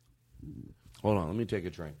 Hold on, let me take a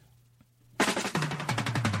drink. Come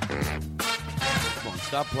on,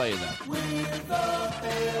 stop playing that.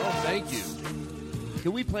 Oh, thank you.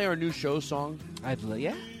 Can we play our new show song?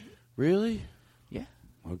 Yeah. Really? Yeah.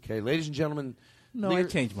 Okay, ladies and gentlemen. No, I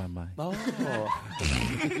changed my mind. Oh.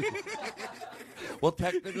 Well,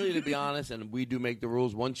 technically, to be honest, and we do make the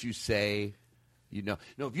rules, once you say, you know.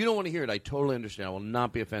 No, if you don't want to hear it, I totally understand. I will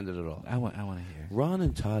not be offended at all. I want to hear it. Ron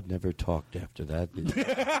and Todd never talked after that, did they?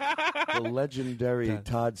 The legendary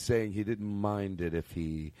Todd saying he didn't mind it if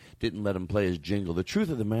he didn't let him play his jingle. The truth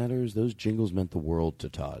of the matter is those jingles meant the world to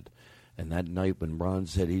Todd. And that night when Ron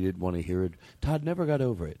said he didn't want to hear it, Todd never got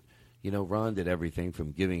over it. You know, Ron did everything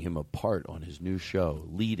from giving him a part on his new show,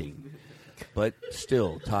 leading. But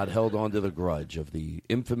still, Todd held on to the grudge of the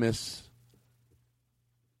infamous...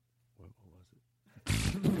 What was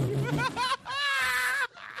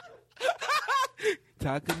it?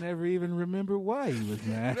 Todd could never even remember why he was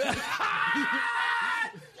mad.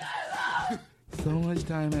 So much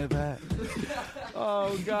time had passed.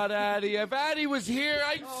 Oh, God, Addie. If Addie was here,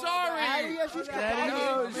 I'm sorry.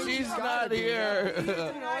 She's not here.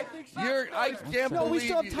 I can't No, believe we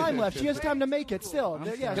still have time left. She has time to make it still.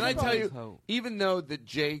 Yeah, Can I tell you, even though that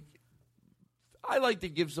Jake, I like to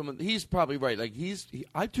give someone, he's probably right. Like,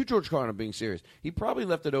 to George Carlin, I'm being serious. He probably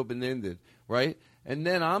left it open-ended, right? And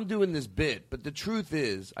then I'm doing this bit, but the truth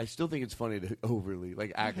is, I still think it's funny to overly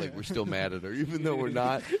act like we're still mad at her, even though we're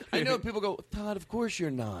not. I know people go, Todd, of course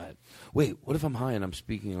you're not. Wait, what if I'm high and I'm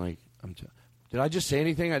speaking like did I just say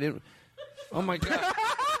anything? I didn't. Oh my God!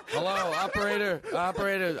 Hello, operator.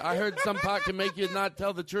 I heard some pot can make you not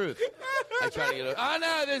tell the truth. I try to get it. Oh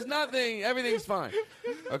no, there's nothing. Everything's fine.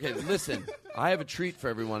 Okay, listen. I have a treat for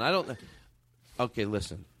everyone. Okay,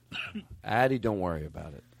 listen. Addie, don't worry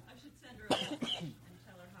about it.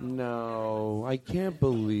 No, I can't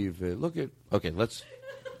believe it. Okay,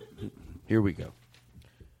 here we go.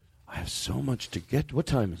 I have so much to get to. What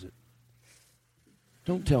time is it?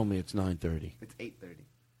 Don't tell me it's 9:30. It's 8:30.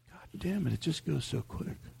 God damn it, it just goes so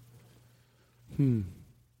quick. I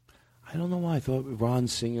don't know why I thought Ron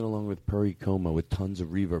singing along with Perry Como with tons of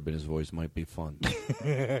reverb in his voice might be fun.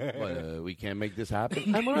 But we can't make this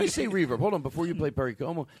happen. And when I say reverb, hold on, before you play Perry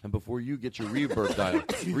Como and before you get your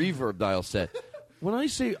reverb dial set, when I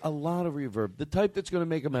say a lot of reverb, the type that's going to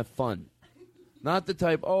make him have fun. Not the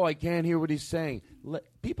type, I can't hear what he's saying.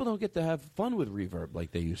 People don't get to have fun with reverb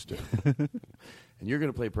like they used to. And you're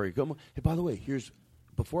going to play Perry Como. Hey, by the way,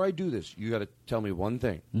 before I do this, you got to tell me one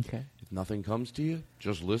thing. Okay. If nothing comes to you,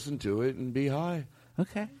 just listen to it and be high.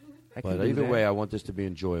 Okay. But either way, I want this to be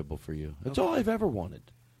enjoyable for you. That's all I've ever wanted.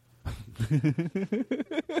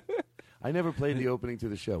 I never played the opening to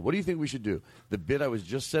the show. What do you think we should do? The bit I was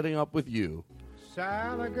just setting up with you.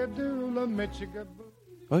 Oh,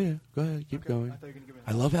 yeah. Go ahead. Keep going.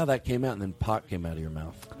 I love how that came out and then pot came out of your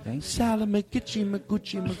mouth. Thanks. Salamagichi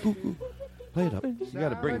maguchi maguku. Play it up. You got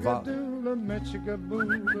to bring volume.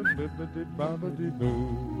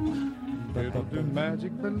 It'll do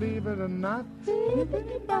magic, believe it or not.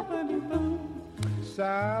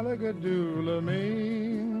 Salagadoola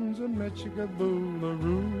means a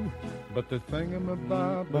Michigaboolaroo. But the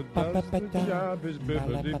thingamabob that does the job is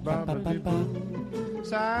bibbidi-bobbidi-boo.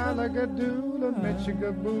 Salagadoola,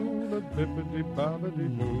 Michigaboola,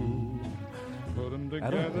 bibbidi-bobbidi-boo. Put them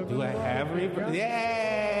together. Do I have reverb?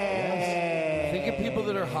 Yeah! Think of people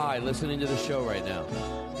that are high listening to the show right now.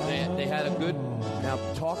 They had a good... Now,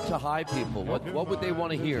 talk to high people. What would they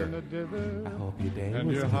want to hear? I hope your day and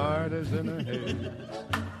was your good. heart is in a haze.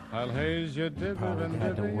 I'll haze your dither Probably and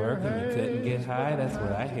had to dither work your and you couldn't get haze. high. That's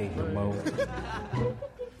what I hate the most.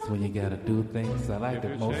 It's when you gotta do things. I like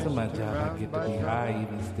that most of my job I get to be high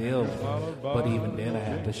even still. But even then I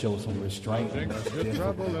have to show some restraint. And that's difficult.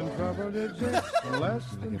 Trouble and trouble is just less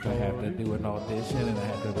than If I have to do an audition and I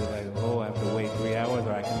have to be like, I have to wait 3 hours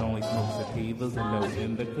or I can only smoke sativas and no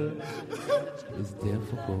indica, it's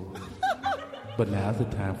difficult. But now's the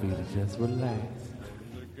time for you to just relax,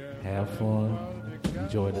 have fun,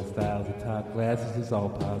 enjoy the styles of Todd Glasses. It's all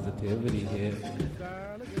positivity here.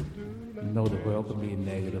 You know the world can be a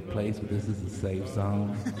negative place, but this is a safe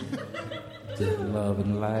zone. Just love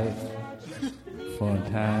and life. Fun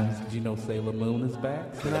times. Did you know Sailor Moon is back?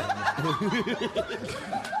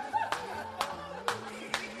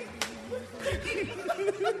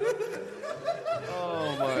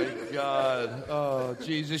 Oh, my God. Oh,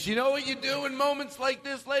 Jesus. You know what you do in moments like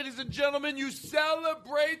this, ladies and gentlemen? You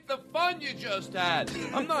celebrate the fun you just had.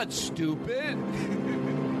 I'm not stupid.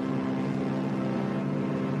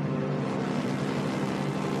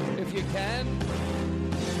 If you can,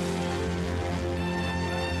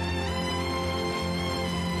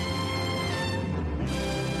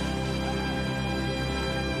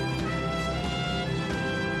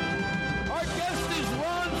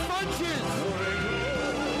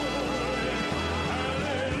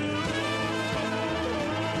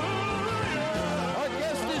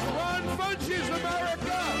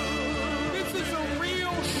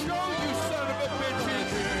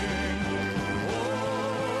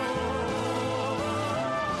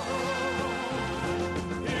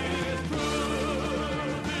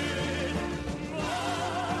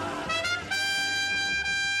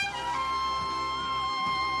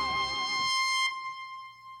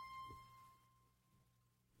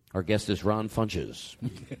 Our guest is Ron Funches.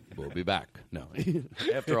 We'll be back. No.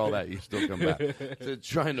 After all that, you still come back. They're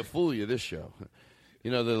trying to fool you, this show.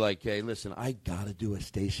 You know, they're like, hey, listen, I got to do a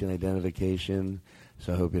station identification,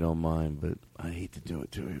 so I hope you don't mind, but I hate to do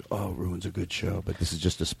it to you. Oh, it ruins a good show, but this is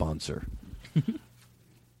just a sponsor.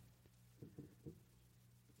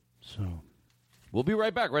 So, we'll be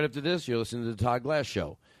right back. Right after this, you're listening to the Todd Glass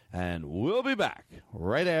Show. And we'll be back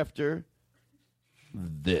right after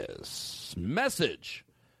this message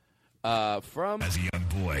from... As a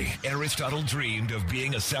young boy, Aristotle dreamed of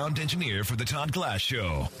being a sound engineer for the Todd Glass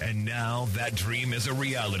Show. And now that dream is a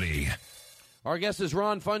reality. Our guest is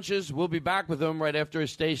Ron Funches. We'll be back with him right after his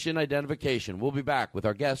station identification. We'll be back with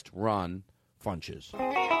our guest, Ron Funches.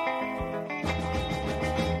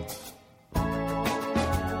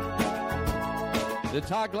 The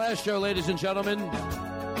Todd Glass Show, ladies and gentlemen.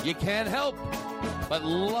 You can't help but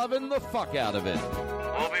loving the fuck out of it.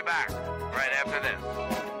 We'll be back right after this.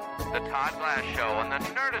 The Todd Glass Show on the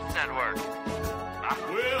Nerdist Network.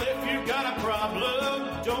 Well, if you got a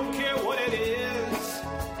problem, don't care what it is.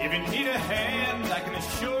 If you need a hand, I can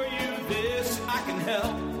assure you this, I can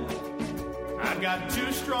help. I've got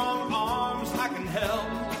 2 strong arms, I can help.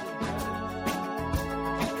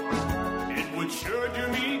 It would sure do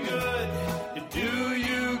me good. Do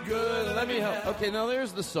you good? Let me help. Okay, now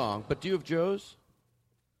there's the song, but do you have Joe's?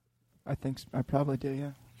 I think I probably do,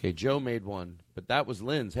 yeah. Okay, Joe made one, but that was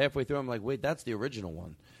Lynn's. Halfway through, I'm like, wait, that's the original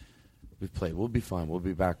one. We've played. We'll be fine. We'll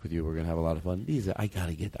be back with you. We're gonna have a lot of fun. These, I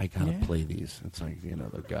gotta play these. It's like, you know,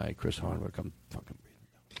 the guy Chris Hardwick. I'm fucking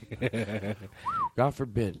breathing down. God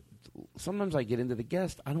forbid. Sometimes I get into the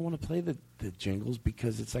guest. I don't want to play the jingles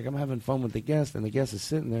because it's like I'm having fun with the guest, and the guest is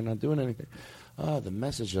sitting there not doing anything. The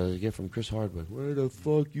message that I get from Chris Hardwick. Where the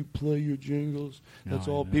fuck you play your jingles? That's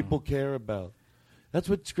all people care about. That's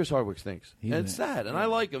what Chris Hardwick thinks. And it's sad, and I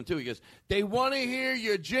like him, too. He goes, they want to hear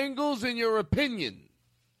your jingles and your opinion.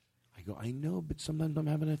 I go, I know, but sometimes I'm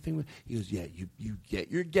having a thing with... He goes, yeah, you get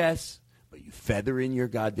your guess, but you feather in your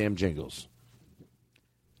goddamn jingles.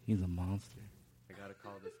 He's a monster. I got a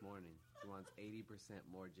call this morning. He wants 80%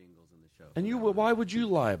 more jingles in the show. And why would you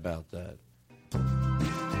lie about that?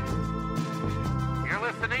 You're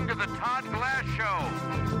listening to the Todd Glass Show.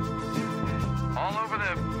 All over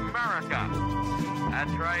the America.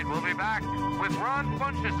 That's right. We'll be back with Ron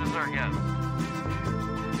Funches as our guest.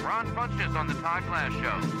 Ron Funches on the Todd Glass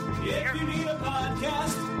Show. If you need a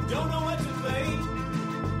podcast, don't know what to play,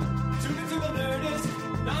 tune into the Nerdist,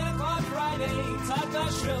 9 o'clock Friday, Todd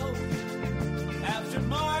Glass Show. After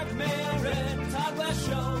Mark Maron, Todd Glass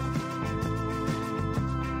Show.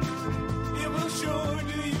 It will sure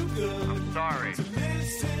do you good. I'm sorry. To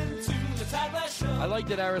listen to the Todd Glass Show. I like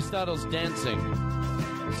that Aristotle's dancing.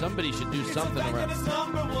 Somebody should do something around. It's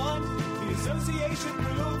number 1. The association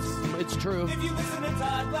proves. It's true. If you listen to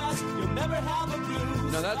Todd Glass, you'll never have a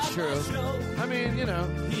blues. No, that's true. I mean, you know,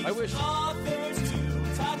 I wish. Authors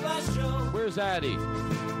to Todd Glass Show. Where's Addie?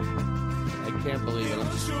 I can't believe it.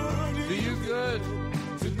 Do you good?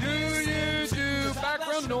 Do you do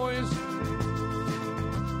background noise?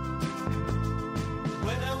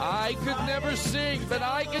 I could never sing, but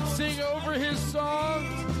I could sing over his songs.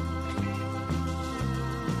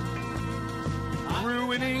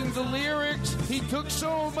 Ruining the lyrics he took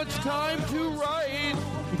so much time to write.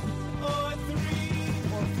 Or 3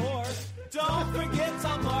 or 4. Don't forget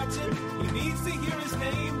Tom Martin. He needs to hear his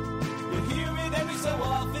name. You'll hear it every so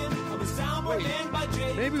often on the soundboard and by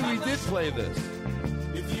Jay. Maybe we did play this.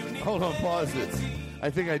 Hold on, pause it.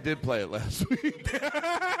 I think I did play it last week.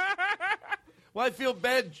 Well, I feel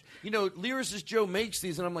bad. You know, lyricist Joe makes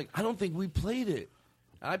these, and I'm like, I don't think we played it.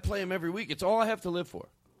 I play them every week. It's all I have to live for.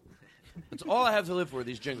 It's all I have to live for,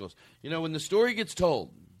 these jingles. You know, when the story gets told,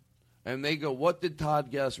 and they go, what did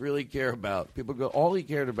Todd Glass really care about? People go, all he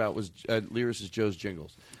cared about was lyricist Joe's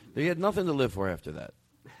jingles. They had nothing to live for after that.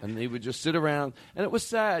 And they would just sit around, and it was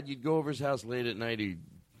sad. You'd go over his house late at night.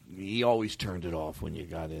 He always turned it off when you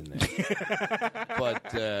got in there.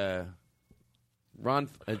 But Ron,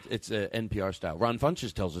 it's NPR style. Ron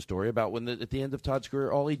Funches tells a story about when at the end of Todd's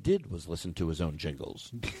career, all he did was listen to his own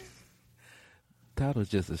jingles. Todd was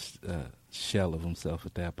just a shell of himself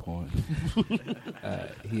at that point.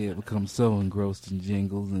 He had become so engrossed in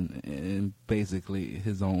jingles and basically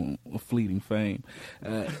his own fleeting fame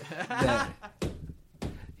that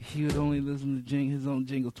he would only listen to his own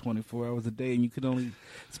jingles 24 hours a day, and you could only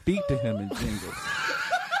speak to him in jingles.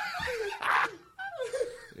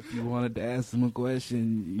 If you wanted to ask him a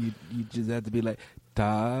question, you just had to be like,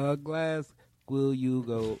 Todd Glass, will you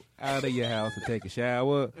go out of your house and take a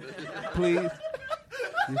shower, please?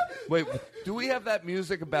 Wait, do we have that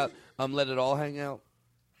music about Let It All Hang Out?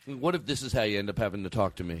 What if this is how you end up having to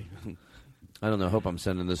talk to me? I don't know. I hope I'm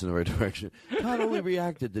sending this in the right direction. Todd only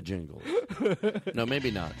reacted to jingles. No,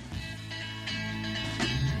 maybe not.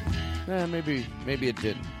 Maybe it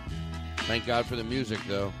didn't. Thank God for the music,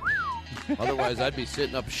 though. Otherwise, I'd be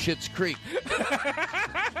sitting up Schitt's Creek.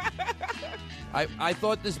 I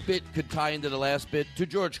thought this bit could tie into the last bit to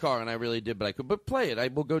George Carlin. I really did, but I could. But play it. I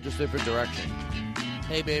will go just a different direction.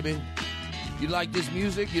 Hey, baby. You like this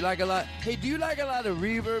music? You like a lot? Hey, do you like a lot of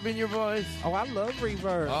reverb in your voice? Oh, I love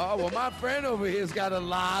reverb. Oh, well, my friend over here's got a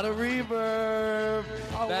lot of reverb.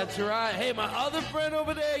 Oh, that's right. Hey, my other friend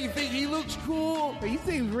over there, you think he looks cool? He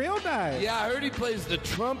seems real nice. Yeah, I heard he plays the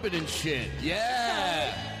trumpet and shit.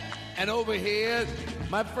 Yeah. And over here,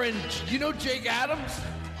 my friend, you know Jake Adams?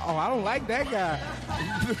 Oh, I don't like that guy.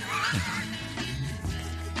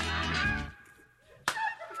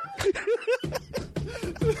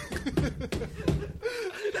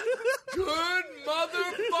 Good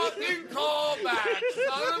motherfucking callback,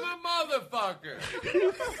 son of a motherfucker.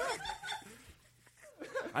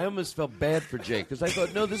 I almost felt bad for Jake because I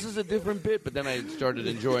thought, no, this is a different bit, but then I started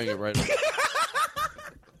enjoying it right away.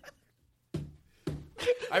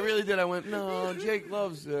 I really did. I went, no, Jake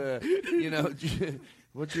loves,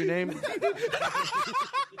 what's your name? By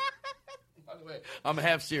the way, I'm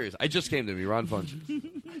half serious. I just came to me, Ron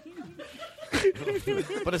Funches.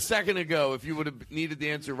 But a second ago, if you would have needed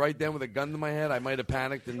the answer right then with a gun to my head, I might have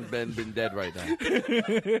panicked and been dead right now.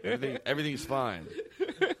 Everything's fine.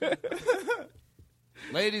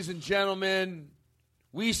 Ladies and gentlemen,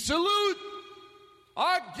 we salute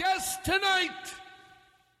our guest tonight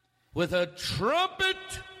with a trumpet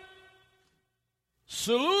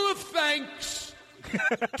salute of thanks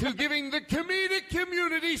to giving the comedic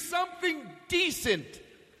community something decent.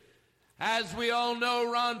 As we all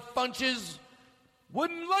know, Ron Funches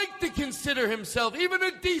wouldn't like to consider himself even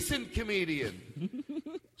a decent comedian.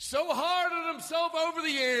 So hard on himself over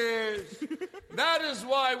the years. That is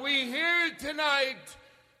why we here tonight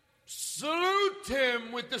salute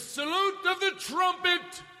him with the salute of the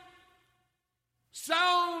trumpet,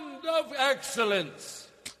 sound of excellence.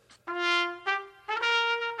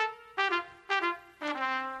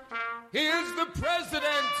 He is the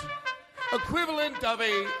president equivalent of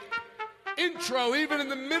a intro, even in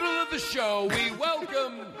the middle of the show. We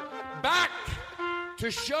welcome back to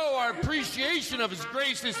show our appreciation of his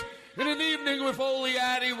graces in an evening if only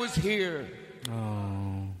Addie was here.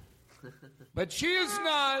 Oh. But she is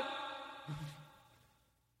not.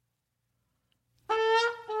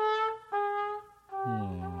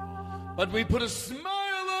 But we put a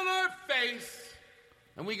smile on our face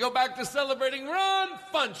and we go back to celebrating Ron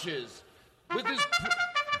Funches with his...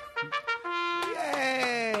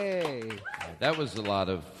 Yay! That was a lot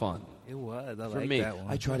of fun. It was. I For like me, that one.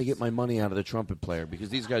 I try to get my money out of the trumpet player because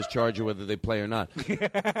these guys charge you whether they play or not.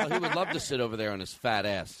 Well, he would love to sit over there on his fat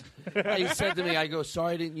ass. He said to me, I go,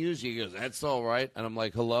 sorry I didn't use you. He goes, that's all right. And I'm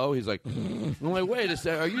like, hello? He's like, I'm like, wait a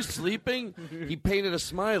second, are you sleeping? He painted a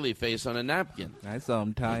smiley face on a napkin. I saw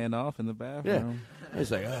him tying off in the Yeah. bathroom.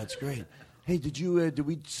 He's like, oh, it's great. Hey, did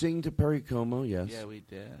we sing to Perry Como? Yes. Yeah, we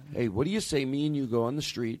did. Hey, what do you say me and you go on the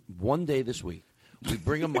street one day this week? We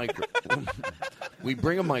bring a we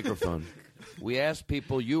bring a microphone. We ask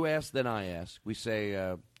people, you ask, then I ask. We say,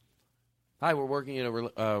 hi, we're working in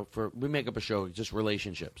we make up a show, just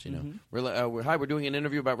relationships, you know. Hi, we're doing an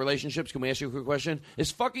interview about relationships. Can we ask you a quick question?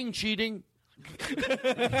 Is fucking cheating?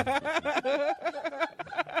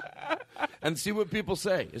 And see what people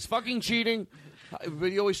say. Is fucking cheating? But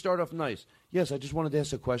you always start off nice. Yes, I just wanted to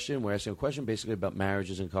ask a question. We're asking a question basically about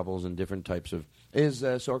marriages and couples and different types of...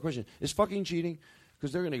 So our question, is fucking cheating?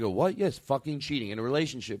 Because they're going to go, what? Yes, fucking cheating. In a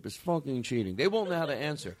relationship, is fucking cheating. They won't know how to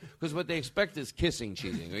answer. Because what they expect is kissing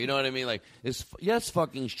cheating. Or you know what I mean? Like, yes,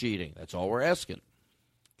 fucking cheating. That's all we're asking.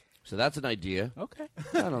 So that's an idea. Okay.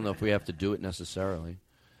 I don't know if we have to do it necessarily.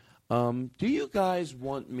 Do you guys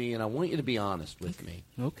want me, and I want you to be honest with me.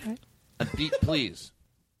 Okay. Please.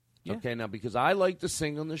 Yeah. Okay, now, because I like to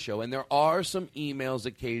sing on the show, and there are some emails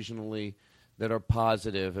occasionally that are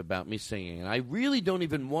positive about me singing, and I really don't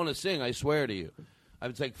even want to sing, I swear to you. I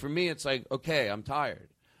was like, for me, it's like, okay, I'm tired.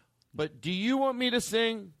 But do you want me to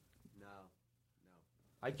sing? No.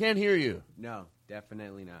 I can't hear you. No,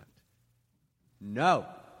 definitely not. No.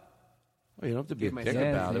 Oh, you don't have to be a Give dick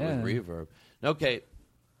myself- about it Yeah. with reverb. Okay,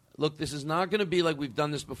 look, this is not going to be like we've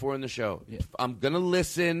done this before in the show. I'm going to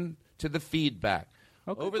listen to the feedback.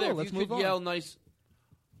 Okay, Over cool. there, if Let's you move could on. yell nice.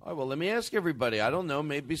 All right, well, let me ask everybody. I don't know.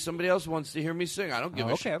 Maybe somebody else wants to hear me sing. I don't give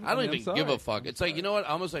a okay. shit. I don't I'm even sorry. give a fuck. It's like, you know what? I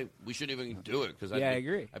almost like we shouldn't even do it because Yeah, I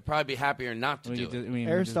agree. I'd probably be happier not to do it.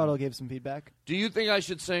 Aristotle gave some feedback. Do you think I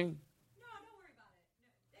should sing?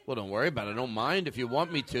 Well, don't worry about it. I don't mind if you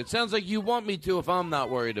want me to. It sounds like you want me to if I'm not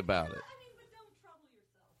worried about it.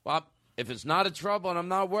 Well, if it's not a trouble and I'm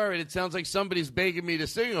not worried, it sounds like somebody's begging me to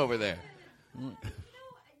sing over there.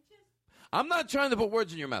 I'm not trying to put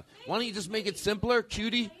words in your mouth. Why don't you just make it simpler,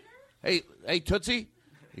 cutie? Hey, Tootsie?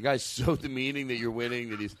 You guys so demeaning that you're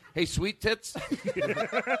winning. Hey, sweet tits?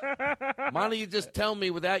 Why don't you just tell me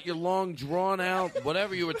without your long, drawn-out,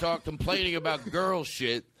 whatever you were complaining about girl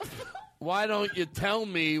shit, why don't you tell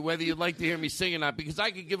me whether you'd like to hear me sing or not? Because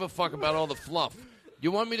I could give a fuck about all the fluff.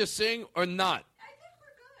 You want me to sing or not?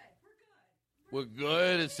 We're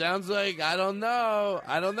good. It sounds like, I don't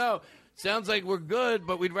know. Sounds like we're good,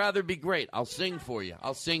 but we'd rather be great. I'll sing for you.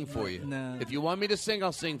 No. If you want me to sing,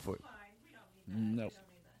 I'll sing for you. No.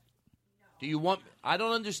 Do you want... I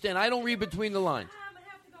don't understand. I don't read between the lines. I'm going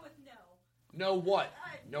to have to go with no. No what?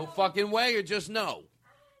 No fucking way or just no?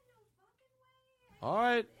 All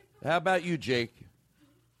right. How about you, Jake?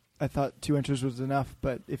 I thought 2 inches was enough,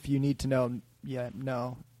 but if you need to know,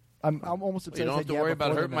 no. I'm almost upset. You don't I have said to worry about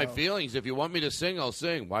before the hurting my no. feelings. If you want me to sing, I'll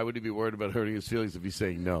sing. Why would he be worried about hurting his feelings if he's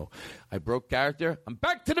saying no? I broke character. I'm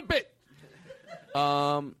back to the bit.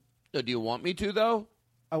 Do you want me to, though?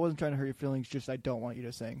 I wasn't trying to hurt your feelings, just I don't want you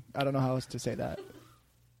to sing. I don't know how else to say that.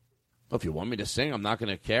 Well, if you want me to sing, I'm not going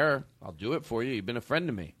to care. I'll do it for you. You've been a friend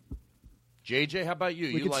to me. JJ, how about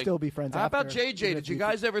you? We you could still be friends How about after, JJ? even Did if you you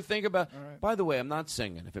guys ever think about... By the way, I'm not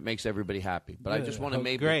singing if it makes everybody happy, but I just want to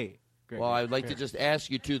maybe... Great. Well, I'd like to just ask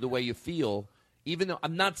you, too, the way you feel, even though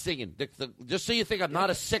I'm not singing. Just so you think I'm not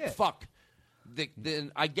a sick fuck.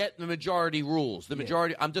 Then I get the majority rules. The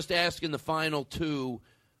majority... I'm just asking the final two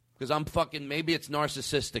because I'm fucking... Maybe it's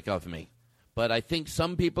narcissistic of me. But I think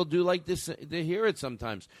some people do like this to hear it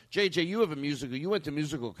sometimes. JJ, you have a musical. You went to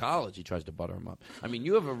musical college. He tries to butter him up. I mean,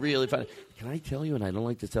 you have a really fun. Can I tell you? And I don't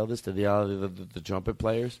like to tell this to the trumpet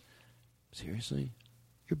players. Seriously,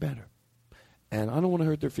 you're better. And I don't want to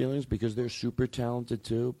hurt their feelings because they're super talented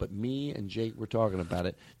too. But me and Jake were talking about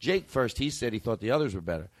it. Jake first, he said he thought the others were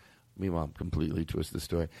better. Meanwhile, I'm completely twist the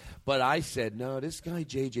story. But I said, no, this guy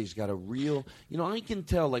JJ's got a real... You know, I can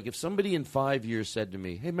tell, like, if somebody in 5 years said to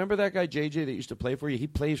me, hey, remember that guy JJ that used to play for you? He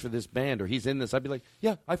plays for this band, or he's in this. I'd be like,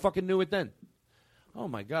 yeah, I fucking knew it then. Oh,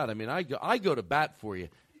 my God. I mean, I go to bat for you.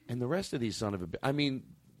 And the rest of these son of a... I mean,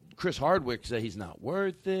 Chris Hardwick said he's not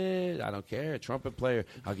worth it. I don't care. A trumpet player,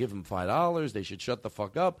 I'll give him $5. They should shut the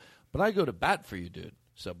fuck up. But I go to bat for you, dude.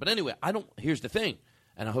 So, but anyway, I don't... Here's the thing.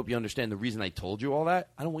 And I hope you understand the reason I told you all that.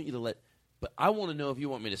 I don't want you to let... But I want to know if you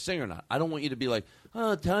want me to sing or not. I don't want you to be like,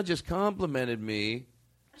 oh, Todd just complimented me,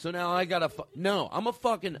 so now I got to... No, I'm a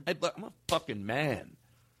fucking man.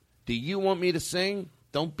 Do you want me to sing?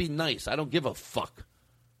 Don't be nice. I don't give a fuck.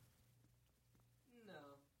 No.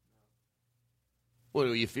 What,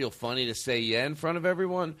 do you feel funny to say yeah in front of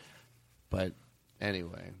everyone? But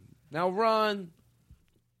anyway. Now, Ron,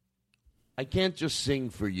 I can't just sing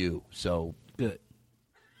for you, so... Good.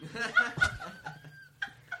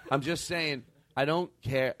 I'm just saying, I don't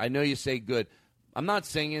care. I know you say good. I'm not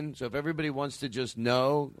singing, so if everybody wants to just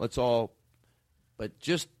know, let's all... But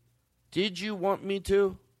just, did you want me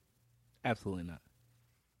to? Absolutely not.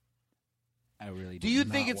 I really do. You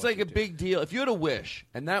think it's like a big deal? If you had a wish,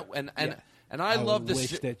 and I love to...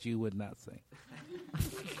 wish that you would not sing.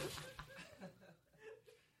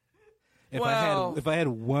 If I had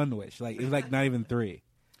one wish, like it was like not even three.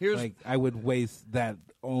 Like I would waste that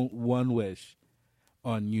one wish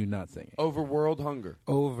on you not singing. Over world hunger.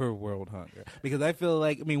 Over world hunger. Because I feel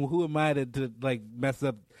like, I mean, who am I to like mess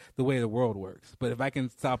up the way the world works? But if I can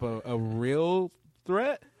stop a real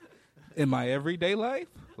threat in my everyday life,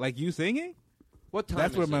 like you singing, what time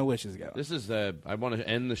that's is where it? my wishes go. This is I want to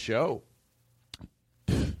end the show.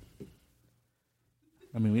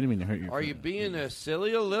 I mean, we didn't mean to hurt you. Are you being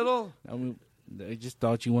silly a little? I mean, I just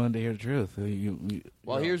thought you wanted to hear the truth.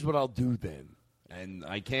 Well, here's what I'll do then. And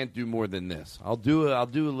I can't do more than this. I'll do a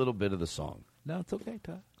little bit of the song. No, it's okay,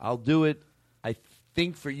 Todd. I'll do it. I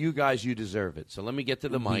think for you guys, you deserve it. So let me get to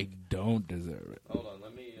the mic. You don't deserve it. Hold on.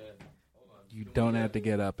 Let me. You don't have to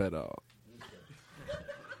get up at all.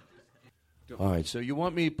 All right. So you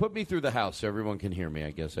want me? Put me through the house so everyone can hear me.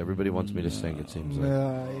 I guess everybody wants me to sing. It seems like.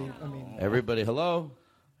 I mean, everybody, hello.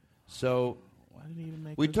 So.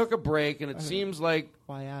 We took a break, and it seems like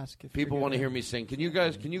why ask if people want to hear me sing. Can you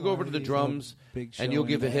go over to the drums, and you'll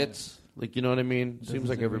give the hits? Like, you know what I mean? Seems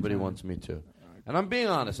like everybody wants me to. And I'm being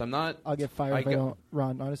honest. I'm not. I'll get fired if I don't.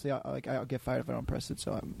 Ron, honestly, I'll get fired if I don't press it.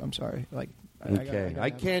 So I'm sorry. Like, Okay, I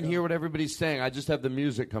can't hear what everybody's saying. I just have the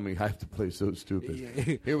music coming. I have to play So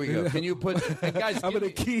Stupid. Here we go. Can you put, hey guys? I'm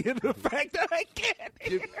gonna key in the fact that I can't.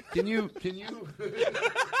 Can you?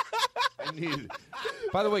 I need it.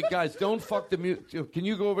 By the way, guys, don't fuck the music. Can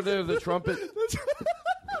you go over there to the trumpet?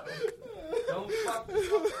 Don't fuck the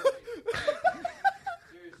trumpet.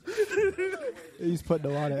 He's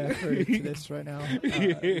putting a lot of effort into this right now.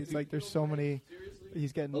 He's like, there's so many.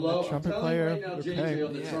 He's getting the trumpet player. Right now, JJ,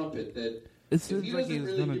 on the trumpet that it seems like he's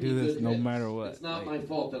really going to do this no matter what. It's not my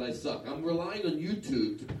fault that I suck. I'm relying on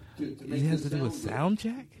YouTube to make he has this to do a sound sound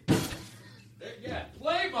check? Yeah,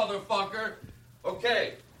 play, motherfucker.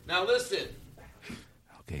 Okay, now listen.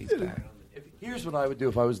 Okay, he's back. Here's what I would do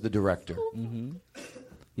if I was the director. Mm-hmm.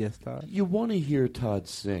 Yes, Todd? You want to hear Todd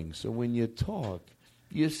sing, so when you talk,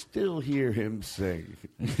 you still hear him sing.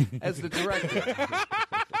 As the director.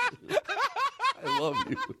 I love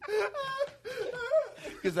you.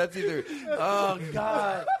 Because that's either, oh,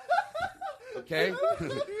 God. Okay?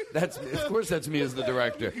 Of course that's me as the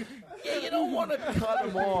director. Yeah, you don't want to cut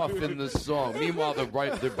him off in the song. Meanwhile,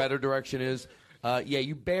 the better direction is, yeah,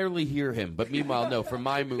 you barely hear him. But meanwhile, no, for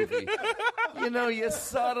my movie, you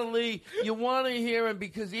subtly, you want to hear him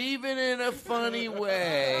because even in a funny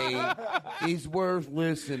way, he's worth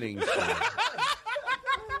listening to.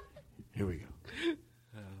 Here we go.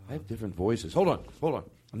 I have different voices. Hold on.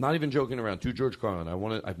 I'm not even joking around. To George Carlin.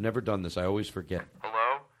 I've never done this. I always forget.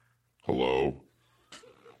 Hello?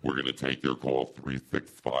 We're going to take your call,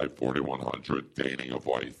 365-4100, dating a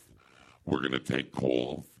wife. We're going to take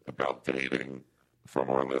calls about dating from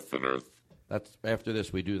our listeners. That's after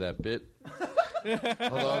this. We do that bit.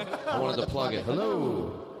 Hello? I wanted to plug it.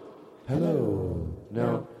 Hello?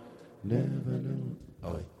 No. Never know.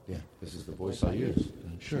 Oh, yeah. This is the voice I use.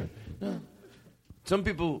 Sure. No. Some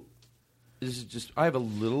people, this is just, I have a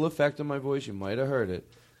little effect on my voice. You might have heard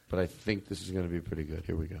it, but I think this is going to be pretty good.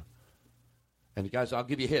 Here we go. And guys, I'll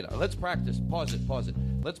give you a hit. Let's practice. Pause it.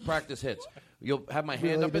 Let's practice hits. You'll have my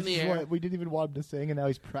hand up in the air. We didn't even want him to sing, and now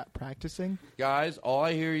he's practicing. Guys, all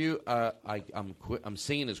I hear you, I'm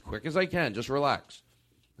singing as quick as I can. Just relax.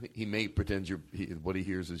 He may pretend what he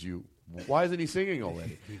hears is you. Why isn't he singing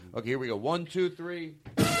already? Okay, here we go. 1, 2, 3.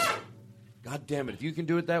 God damn it. If you can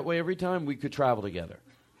do it that way every time, we could travel together.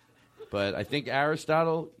 But I think,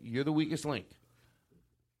 Aristotle, you're the weakest link.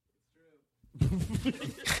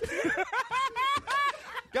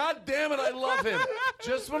 God damn it, I love him.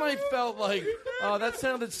 Just when I felt like, oh, that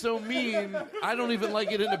sounded so mean, I don't even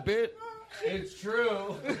like it in a bit. It's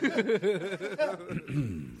true.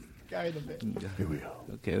 Guy in the bit. Here we go.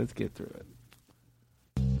 Okay, let's get through it.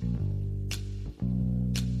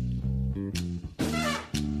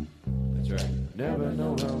 That's right. Never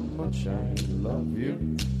know how much I love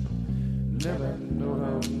you. Never know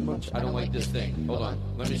how much. I don't like this thing. Hold on.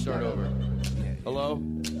 Let me start over. Hello?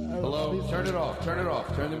 Turn it off.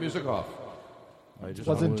 Turn the music off.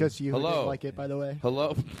 Wasn't just you who Hello? didn't like it, by the way.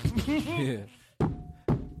 Hello? Yeah.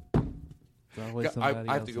 I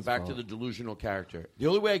have to go back to the delusional character. The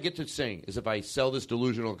only way I get to sing is if I sell this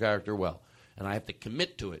delusional character well. And I have to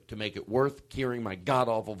commit to it to make it worth hearing my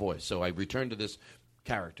god-awful voice. So I return to this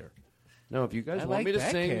character. No, if you guys want me to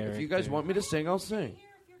sing, I'll sing.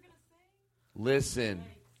 Listen.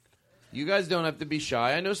 You guys don't have to be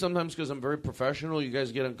shy. I know sometimes because I'm very professional, you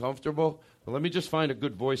guys get uncomfortable. But let me just find a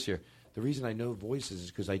good voice here. The reason I know voices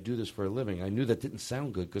is because I do this for a living. I knew that didn't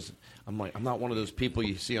sound good because I'm not one of those people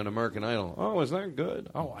you see on American Idol. Oh, is that good?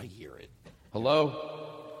 Oh, I hear it. Hello?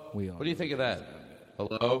 What do you think of that?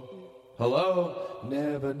 Hello?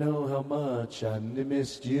 Never know how much I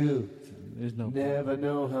missed you. Never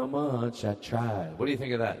know how much I tried. What do you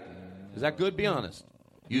think of that? Is that good? Be honest.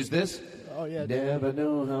 Use this? Oh, yeah. Never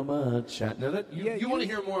know how much I... Now you want to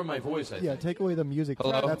hear more of my voice, I think. Yeah, take away the music.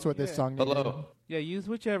 Hello? That's what this song needs. Hello? Yeah, use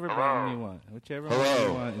whichever button you want. Whichever one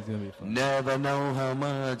you want is going to be fun. Never know how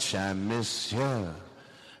much I miss you.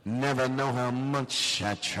 Never know how much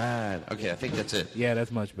I tried. Okay, I think that's it. Yeah,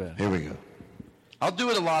 that's much better. Here we go. I'll do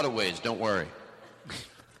it a lot of ways, don't worry.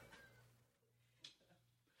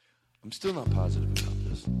 I'm still not positive about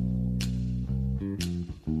this.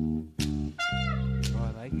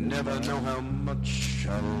 Never know how much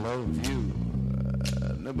I love you.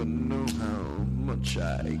 Never know how much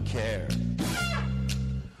I care.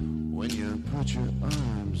 When you put your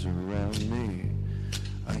arms around me,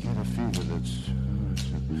 I get a fever that's...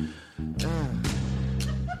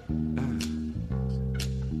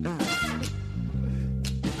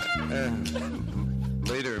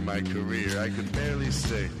 Later in my career, I could barely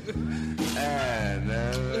sing.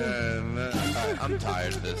 I'm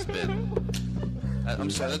tired of this bit. I'm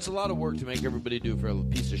sorry, that's a lot of work to make everybody do for a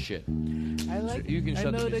piece of shit. You can shut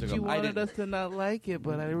I know the that music you off. I wanted didn't- us to not like it,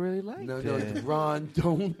 but I really liked No, it. Ron,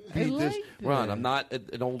 don't I beat this. liked Ron, it. I'm not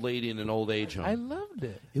an old lady in an old age home. I loved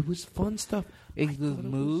it. It was fun stuff. It was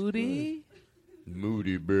moody.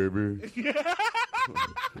 Moody, baby.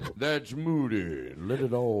 That's Moody. Let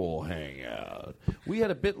it all hang out. We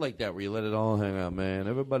had a bit like that where you let it all hang out, man.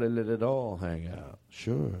 Everybody let it all hang out.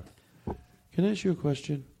 Sure. Can I ask you a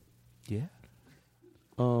question? Yeah.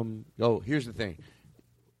 Here's the thing.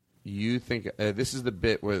 You think this is the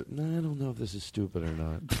bit where I don't know if this is stupid or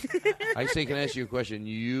not. I say, can I ask you a question?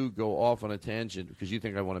 You go off on a tangent because you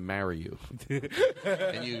think I want to marry you,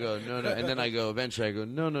 and you go no, and then I go eventually I go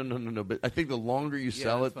no. But I think the longer you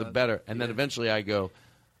sell it, the better. And then eventually I go,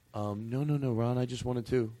 no, Ron, I just wanted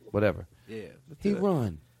to whatever. Yeah. Hey,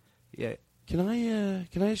 Ron. Yeah. Can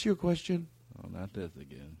I ask you a question? Oh, not this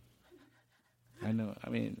again. I know. I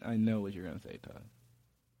mean, I know what you're gonna say, Todd.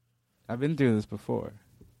 I've been through this before.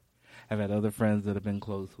 I've had other friends that I've been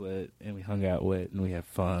close with, and we hung out with, and we had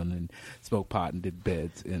fun, and smoked pot and did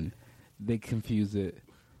beds, and they confuse it.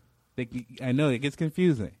 I know it gets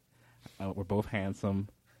confusing. We're both handsome.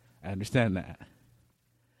 I understand that.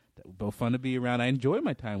 We're both fun to be around. I enjoy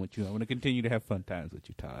my time with you. I want to continue to have fun times with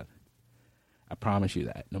you, Todd. I promise you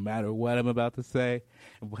that. No matter what I'm about to say,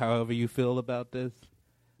 however you feel about this,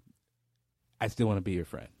 I still want to be your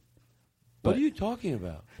friend. What are you talking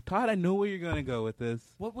about? Todd, I know where you're going to go with this.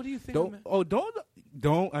 What do you think?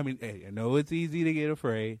 Don't. I mean, hey, I know it's easy to get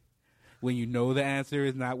afraid when you know the answer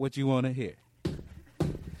is not what you want to hear.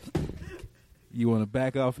 You want to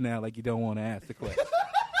back off now like you don't want to ask the question.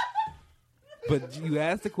 But you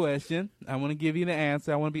asked the question. I want to give you the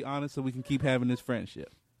answer. I want to be honest so we can keep having this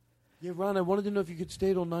friendship. Yeah, Ron, I wanted to know if you could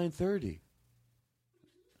stay till 9:30.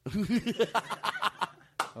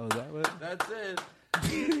 Oh, is that what? That's it.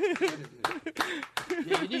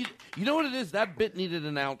 Yeah, you know what it is? That bit needed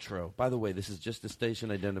an outro. By the way, this is just a station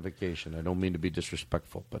identification. I don't mean to be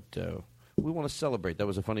disrespectful, but we want to celebrate. That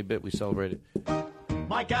was a funny bit. We celebrated.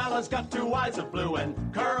 My gal has got 2 eyes of blue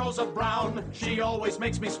and curls of brown. She always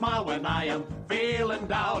makes me smile when I am feeling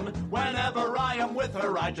down. Whenever I am with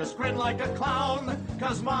her, I just grin like a clown.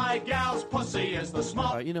 'Cause my gal's pussy is the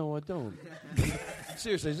small... You know what? Don't.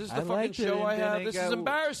 Seriously, is this the I fucking liked it, show and I then have? it This got- is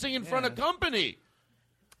embarrassing in front of company.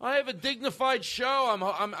 I have a dignified show.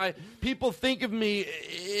 People think of me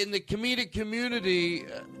in the comedic community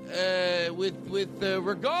with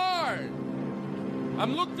regard.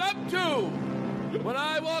 I'm looked up to when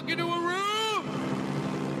I walk into a room.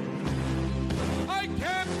 I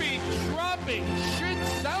can't be dropping shit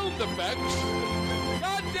sound effects.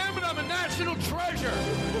 God damn it, I'm a national treasure.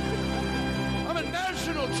 I'm a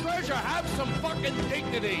national treasure. Have some fucking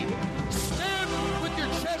dignity. Stand with your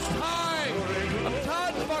chest high. I'm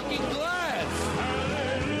Todd fucking Glass.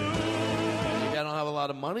 I don't have a lot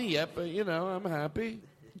of money yet, but, I'm happy.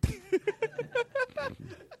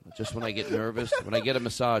 Just when I get nervous, when I get a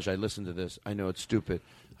massage, I listen to this. I know it's stupid.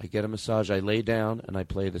 I get a massage, I lay down, and I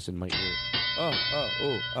play this in my ear.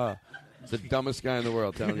 The dumbest guy in the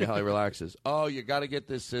world telling you how he relaxes. Oh, you got to get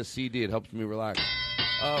this CD. It helps me relax.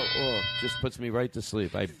 Just puts me right to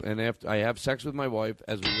sleep. After I have sex with my wife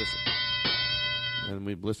as we listen, and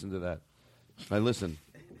we listen to that. I listen.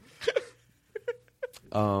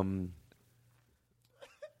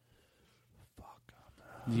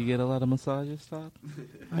 You get a lot of massages, Todd?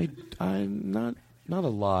 I'm not a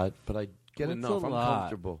lot, but I get What's enough. a I'm lot?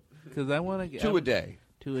 comfortable. Because I want to get 2 a day.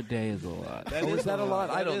 2 a day is a lot. Is that a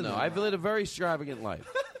lot? I don't know. I've led a very extravagant life.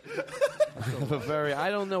 I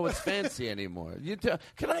don't know what's fancy anymore.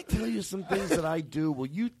 Can I tell you some things that I do? Will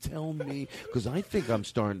you tell me? Because I think I'm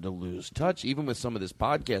starting to lose touch, even with some of this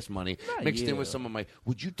podcast money mixed in with some of my.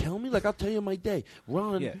 Would you tell me? Like, I'll tell you my day.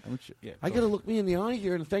 Ron, I got to look me in the eye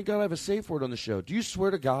here, and thank God I have a safe word on the show. Do you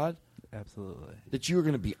swear to God? Absolutely. That you are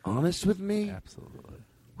going to be honest with me? Absolutely.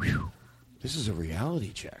 Whew. This is a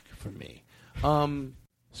reality check for me.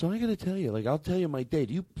 So I got to tell you, I'll tell you my day.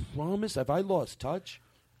 Do you promise? Have I lost touch?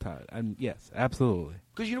 Todd, yes, absolutely.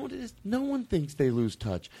 Because you know what it is? No one thinks they lose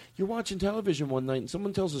touch. You're watching television one night and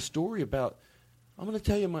someone tells a story about, I'm going to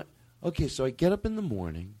tell you my, okay, so I get up in the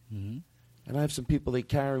morning and I have some people, they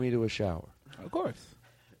carry me to a shower. Of course.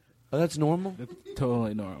 Oh, that's normal? It's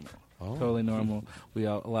totally normal. Oh. Totally normal. A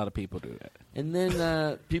lot of people do that. And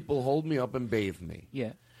then people hold me up and bathe me.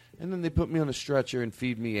 Yeah. And then they put me on a stretcher and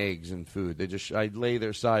feed me eggs and food. I lay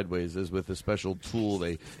there sideways as with a special tool.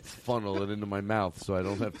 They funnel it into my mouth so I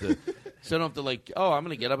don't have to So I don't have to I'm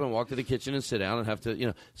going to get up and walk to the kitchen and sit down and have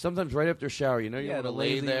to, sometimes right after a shower, you want to the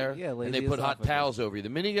lay lazy- there yeah, and lazy they put hot esophagus. towels over you. The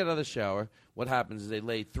minute you get out of the shower, what happens is they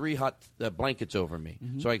lay 3 hot blankets over me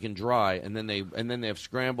Mhm. so I can dry, and then they have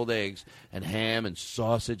scrambled eggs and ham and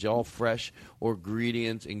sausage, all fresh or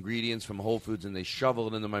ingredients from Whole Foods, and they shovel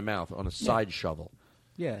it into my mouth on a side shovel.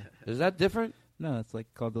 Yeah. Is that different? No, it's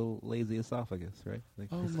like called the lazy esophagus, right? Like,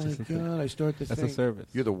 Oh it's my just a thing. God! I start to That's think a service.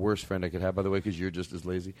 You're the worst friend I could have, by the way, because you're just as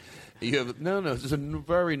lazy. You have no. It's a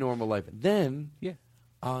very normal life. Then, yeah,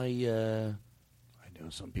 I know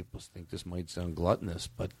some people think this might sound gluttonous,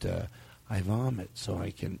 but I vomit so I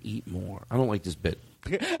can eat more. I don't like this bit.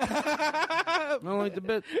 I don't like the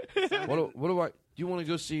bit. What do I? Do you want to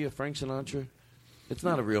go see Frank Sinatra? It's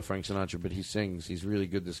not a real Frank Sinatra, but he sings. He's really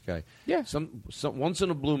good, this guy. Yeah. Some once in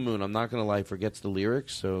a blue moon, I'm not going to lie, forgets the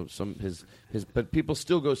lyrics. So but people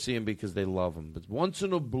still go see him because they love him. But once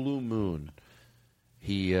in a blue moon,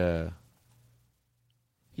 he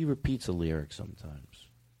repeats a lyric sometimes,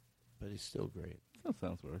 but he's still great. That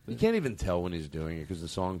sounds worth You it. can't even tell when he's doing it because the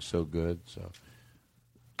song's so good. So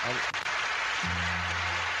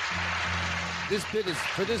this bit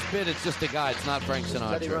it's just a guy. It's not Frank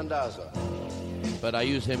Teddy Sinatra. Randazzo. But I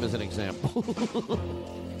use him as an example.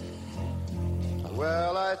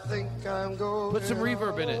 Well, I think I'm going. Put some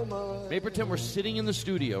reverb in it. Maybe pretend we're sitting in the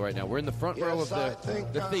studio right now. We're in the front row of the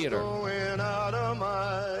theater. Going out of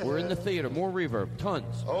my We're in the theater. More reverb.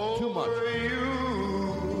 Tons. Too much.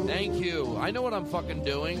 Thank you. I know what I'm fucking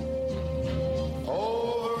doing.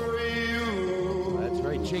 Over you. That's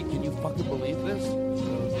right. Jake, can you fucking believe this?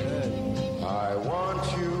 I want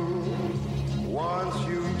you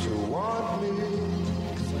to want me.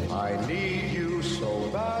 I need you so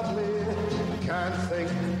badly. Can't think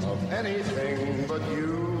of anything but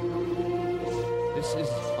you. This is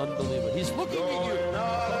unbelievable. He's looking at you.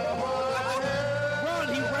 Ron,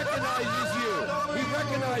 he recognizes you. He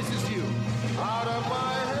recognizes you. Out of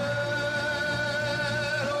my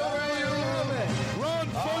head, over you. Ron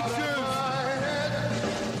Funches.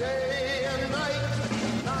 Day and night,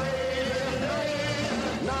 night and day,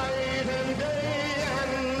 night and day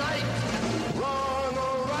and night. Wrong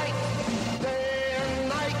or right, day and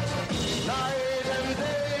night, night and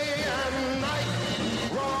day and night.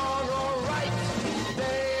 Wrong or right,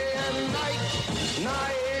 day and night,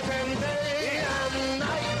 night and day and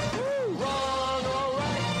night. Wrong or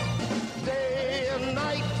right, day and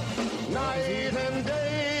night, night and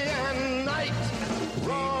day and night.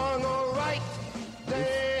 Wrong or right,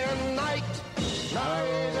 day and night,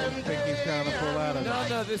 night and day.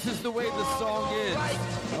 No, this is the way the song is.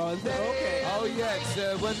 Oh, is it? Okay. Oh, yeah, it's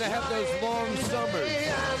when they have those long summers.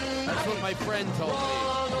 That's what my friend told me.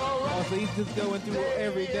 Oh, so he's just going through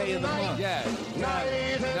every day of the month. Yeah.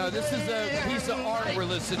 No, this is a piece of art we're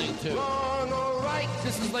listening to.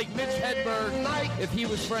 This is like Mitch Hedberg if he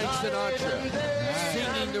was Frank Sinatra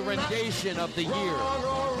singing the rendition of the year.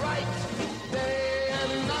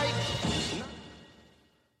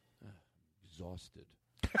 Exhausted.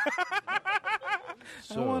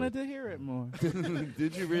 I wanted to hear it more.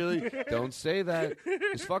 Did you really? Don't say that.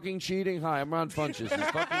 He's fucking cheating. Hi, I'm Ron Funches. He's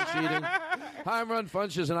fucking cheating. Hi, I'm Ron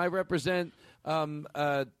Funches, and I represent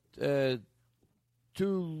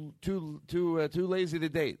too lazy to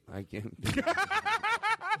date. I can't.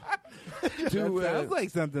 That sounds like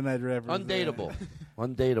something I'd represent. Undateable.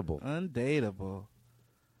 Undateable. Undateable.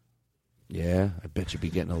 Yeah, I bet you'd be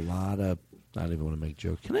getting a lot of. I don't even want to make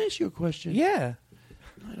jokes. Can I ask you a question? Yeah.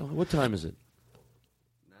 I don't. What time is it?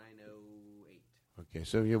 9:08. Okay,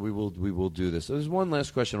 so yeah, we will do this. So there's one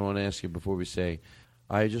last question I want to ask you before we say.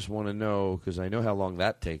 I just want to know because I know how long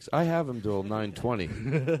that takes. I have them till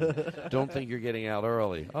 9:20. Don't think you're getting out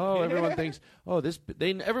early. Oh, everyone thinks. Oh,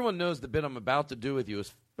 everyone knows the bit I'm about to do with you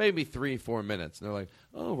is maybe 3-4 minutes. And they're like,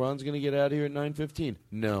 oh, Ron's going to get out of here at 9:15.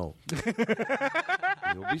 No.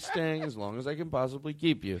 You'll be staying as long as I can possibly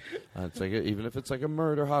keep you. It's like even if it's like a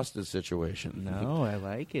murder hostage situation. No, I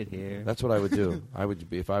like it here. That's what I would do. I would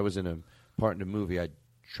be if I was in a part in a movie. I'd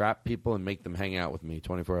trap people and make them hang out with me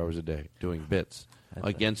 24 hours a day, doing bits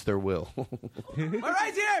against their will. My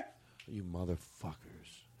ride's here! You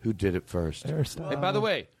motherfuckers! Who did it first? Aristotle. Hey, by the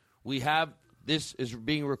way, we have this is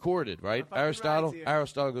being recorded, right? Aristotle.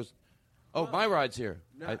 Aristotle goes. Oh, my ride's here.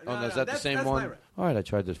 Is that the same one? All right, I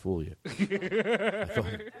tried to fool you.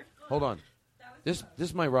 Hold on. This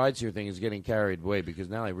my rides here thing is getting carried away because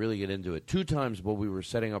now I really get into it. 2 times while we were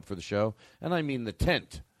setting up for the show, and I mean the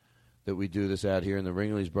tent that we do this out here in the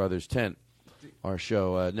Ringley's Brothers tent, our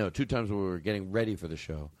show. 2 times when we were getting ready for the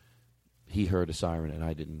show, he heard a siren, and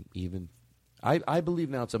I didn't even. I believe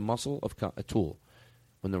now it's a muscle of a tool.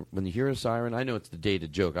 when you hear a siren, I know it's the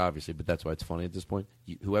dated joke, obviously, but that's why it's funny at this point.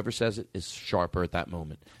 Whoever says it is sharper at that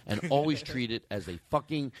moment. And always treat it as a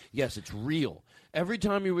fucking, yes, it's real. Every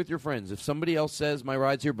time you're with your friends, if somebody else says, my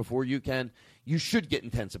ride's here before you can, you should get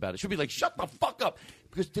intense about it. Should be like, shut the fuck up.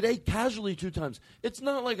 Because today, casually 2 times, it's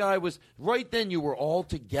not like I was, right then you were all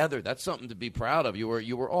together. That's something to be proud of. You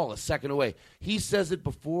were all a second away. He says it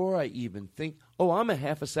before I even think, oh, I'm a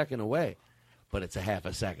half a second away. But it's a half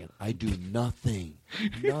a second. I do nothing.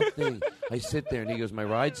 Nothing. I sit there, and he goes, my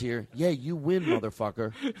ride's here. Yeah, you win,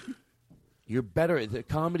 motherfucker. You're better. The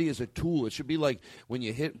comedy is a tool. It should be like when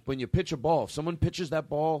you pitch a ball. If someone pitches that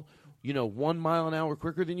ball, 1 mile an hour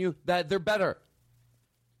quicker than you, that they're better.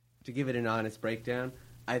 To give it an honest breakdown,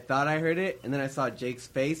 I thought I heard it, and then I saw Jake's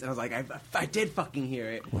face, and I was like, I did fucking hear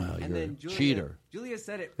it. Wow, and you're then a cheater. Julia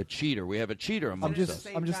said it. A cheater. We have a cheater amongst us.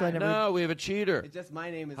 I'm just letting everybody. No, we have a cheater. It's just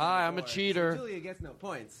my name is. Hi, I'm a cheater. So Julia gets no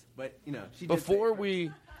points, but she. Before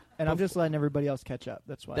we. And I'm just letting everybody else catch up.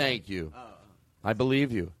 That's why. Thank you. I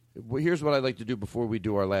believe you. Well, here's what I'd like to do before we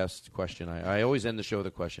do our last question. I always end the show with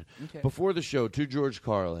a question. Okay. Before the show, to George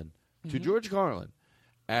Carlin.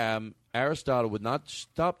 Aristotle would not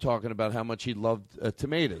stop talking about how much he loved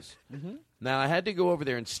tomatoes. Mm-hmm. Now, I had to go over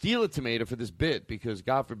there and steal a tomato for this bit because,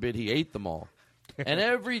 God forbid, he ate them all. And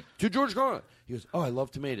to George Carlin, he goes, oh, I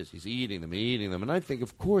love tomatoes. He's eating them. And I think,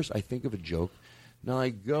 of course, I think of a joke. Now I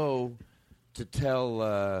go to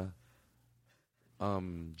tell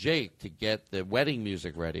Jake to get the wedding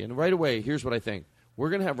music ready. And right away, here's what I think. We're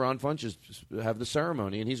going to have Ron Funches have the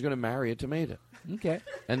ceremony, and he's going to marry a tomato. Okay.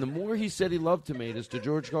 And the more he said he loved tomatoes to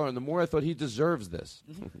George Carlin, the more I thought he deserves this.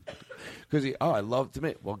 Because I love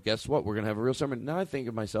tomatoes. Well, guess what? We're going to have a real ceremony. Now I think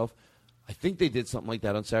of myself, I think they did something like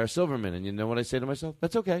that on Sarah Silverman. And you know what I say to myself?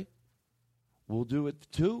 That's okay. We'll do it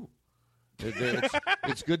too.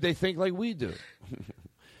 It's good they think like we do.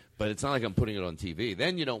 But it's not like I'm putting it on TV.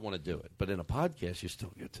 Then you don't want to do it. But in a podcast, you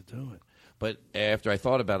still get to do it. But after I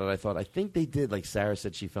thought about it, I think they did. Like Sarah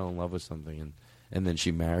said she fell in love with something, and then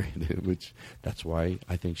she married it, which that's why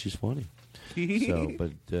I think she's funny. So,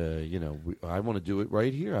 but, I want to do it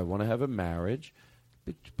right here. I want to have a marriage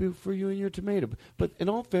for you and your tomato. But in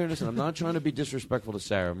all fairness, and I'm not trying to be disrespectful to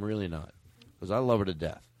Sarah. I'm really not. Because I love her to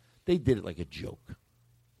death. They did it like a joke.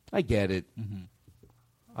 I get it. Mm-hmm.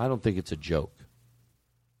 I don't think it's a joke.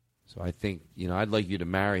 So I think, I'd like you to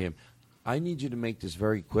marry him. I need you to make this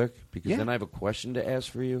very quick because then I have a question to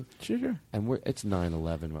ask for you. Sure. And it's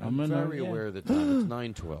 9:11. I'm very aware of the time. It's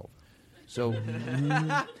 9:12. So,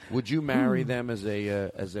 would you marry them as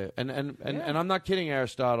a and I'm not kidding,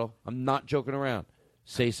 Aristotle. I'm not joking around.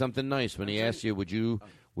 Say something nice when he asks you. Would you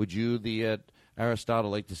the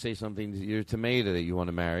Aristotle like to say something to your tomato that you want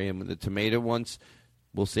to marry? And when the tomato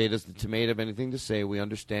we'll say, does the tomato have anything to say? We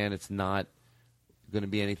understand it's not going to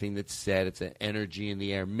be anything that's said. It's an energy in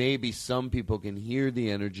the air. Maybe some people can hear the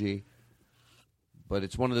energy, but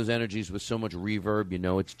it's one of those energies with so much reverb,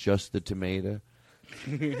 it's just the tomato.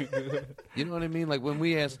 You know what I mean? Like when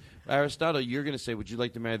we ask Aristotle, you're going to say, would you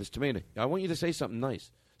like to marry this tomato? I want you to say something nice.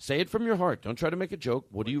 Say it from your heart. Don't try to make a joke.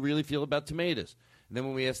 What do you really feel about tomatoes? And then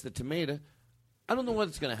when we ask the tomato, I don't know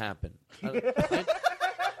what's going to happen.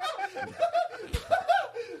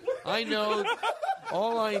 I know,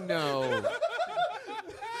 all I know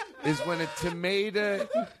is when a tomato,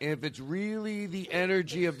 if it's really the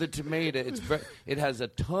energy of the tomato, it has a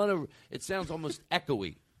ton of, it sounds almost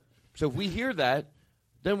echoey. So if we hear that,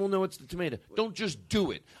 then we'll know it's the tomato. Don't just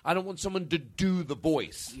do it. I don't want someone to do the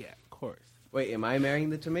voice. Yeah, of course. Wait, am I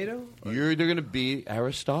marrying the tomato? They're going to be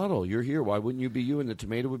Aristotle. You're here. Why wouldn't you be you and the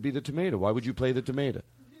tomato would be the tomato? Why would you play the tomato?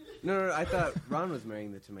 No, I thought Ron was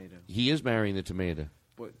marrying the tomato. He is marrying the tomato.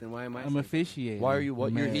 But then why am I? I'm officiating. Why are you?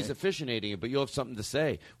 He's officiating it, but you'll have something to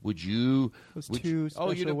say. Would you?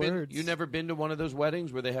 You've never been to one of those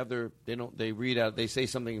weddings where they read out, they say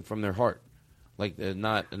something from their heart, like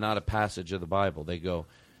not a passage of the Bible. They go,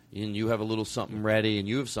 and you have a little something ready, and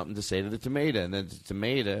you have something to say to the tomato, and then the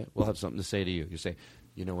tomato will have something to say to you. You say,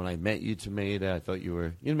 when I met you, tomato, I thought you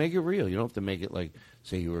were. Make it real. You don't have to make it like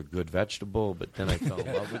say you were a good vegetable, but then I fell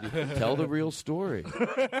in love with you. Tell the real story.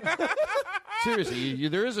 Seriously,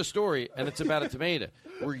 there is a story, and it's about a tomato.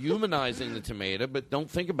 We're humanizing the tomato, but don't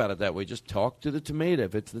think about it that way. Just talk to the tomato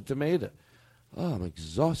if it's the tomato. Oh, I'm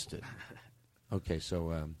exhausted. Okay,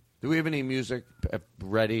 so do we have any music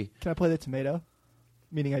ready? Can I play the tomato?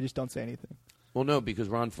 Meaning I just don't say anything. Well, no, because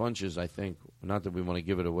Ron Funches, I think, not that we want to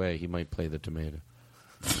give it away, he might play the tomato.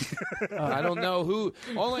 I don't know who.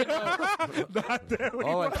 All I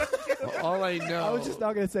know. I was just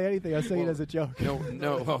not going to say anything. I was saying it as a joke.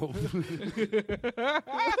 No. All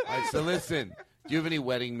right, so listen. Do you have any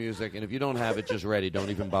wedding music? And if you don't have it, just ready. Don't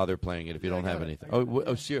even bother playing it if you don't have anything.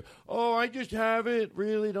 Oh, I just have it.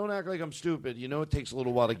 Really? Don't act like I'm stupid. You know, it takes a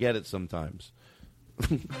little while to get it sometimes.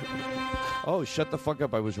 Oh, shut the fuck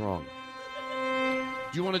up. I was wrong.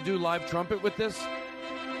 Do you want to do live trumpet with this?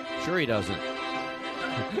 Sure he doesn't.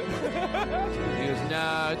 He goes,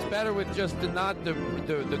 nah, it's better with just the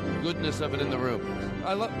goodness of it in the room.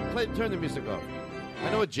 Turn the music off. I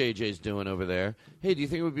know what JJ's doing over there. Hey, do you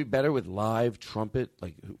think it would be better with live trumpet?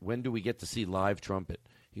 Like, when do we get to see live trumpet?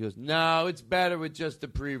 He goes, no, it's better with just the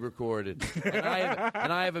pre-recorded. And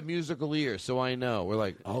I have a musical ear, so I know. We're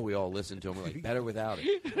like, oh, we all listen to him. We're like, better without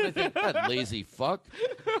it. And I think, that lazy fuck.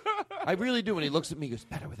 I really do. When he looks at me, he goes,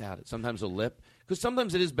 better without it. Sometimes he'll lip. Because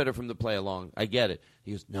sometimes it is better from the play along. I get it. He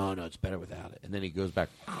goes, no, it's better without it. And then he goes back.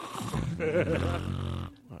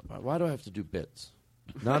 Why do I have to do bits?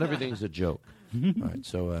 Not everything's a joke. All right,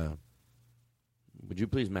 so would you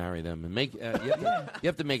please marry them and make? You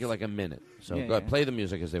have to make it like a minute. So go ahead, play the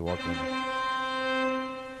music as they walk in.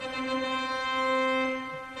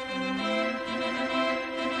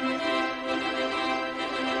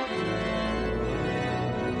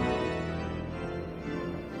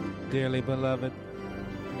 Dearly beloved,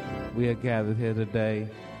 we are gathered here today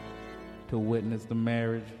to witness the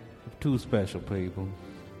marriage of two special people.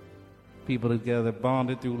 People together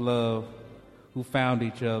bonded through love, who found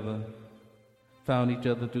each other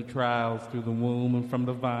through trials, through the womb and from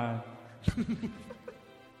the vine,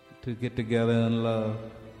 to get together in love.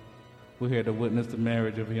 We're here to witness the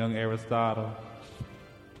marriage of young Aristotle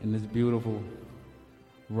and this beautiful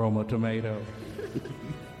Roma tomato.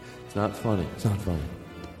 It's not funny. It's not funny.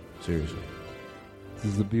 Seriously. This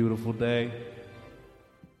is a beautiful day,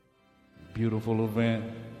 beautiful event,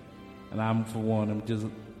 and I'm, for one, I'm just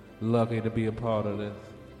lucky to be a part of this.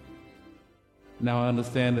 Now I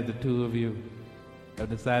understand that the two of you have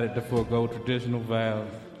decided to forego traditional vows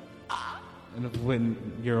and have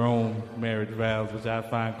written your own marriage vows, which I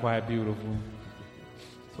find quite beautiful.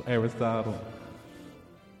 So Aristotle,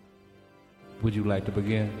 would you like to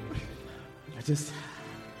begin? I just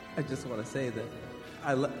want to say that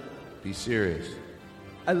Be serious.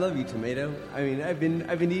 I love you, Tomato. I mean, I've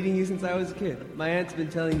been eating you since I was a kid. My aunt's been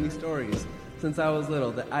telling me stories since I was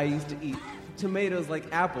little that I used to eat tomatoes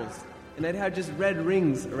like apples, and I'd have just red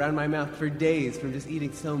rings around my mouth for days from just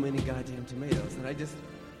eating so many goddamn tomatoes. And I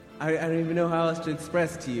don't even know how else to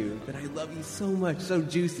express to you that I love you so much, so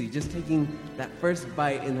juicy, just taking that first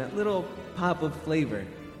bite and that little pop of flavor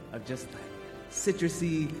of just that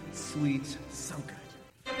citrusy, sweet, so good.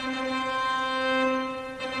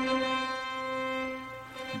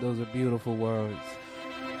 Those are beautiful words,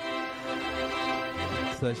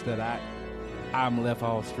 such that I'm left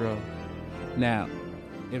awestruck. Now,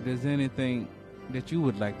 if there's anything that you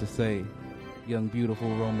would like to say, young beautiful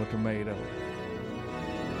Roma tomato.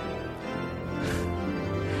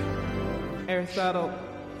 Aristotle.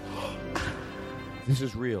 This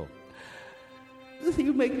is real.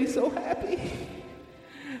 You make me so happy.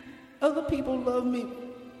 Other people love me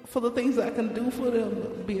for the things I can do for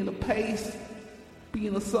them, being a paste,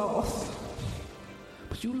 being a sauce.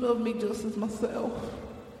 But you love me just as myself.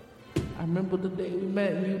 I remember the day we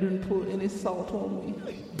met and you didn't put any salt on me.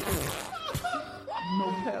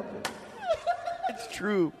 No pepper. It's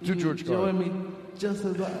true. To You George enjoy Carlin. me just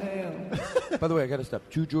as I am. By the way, I got to stop.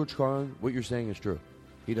 To George Carlin, what you're saying is true.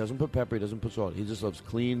 He doesn't put pepper. He doesn't put salt. He just loves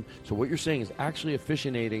clean. So what you're saying is actually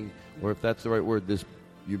officinating, or if that's the right word, the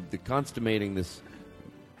consummating this.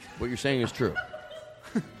 What you're saying is true.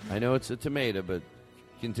 I know it's a tomato, but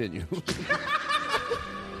continue.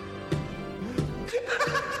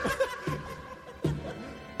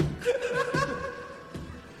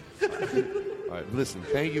 All right, listen.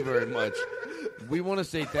 Thank you very much. We want to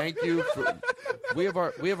say thank you for. By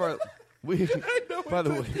the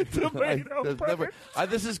way,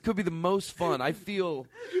 this could be the most fun. I feel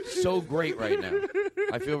so great right now.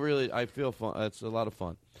 I feel fun. It's a lot of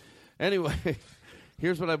fun. Anyway,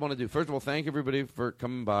 here's what I want to do. First of all, thank everybody for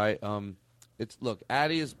coming by.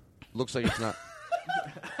 Addie looks like it's not.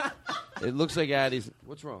 It looks like Addie's.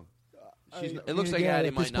 What's wrong? It looks like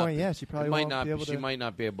Addie might not. Yeah, she probably might won't not. be able She to. might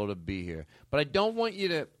not be able to be here. But I don't want you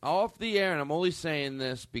to off the air. And I'm only saying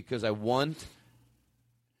this because I want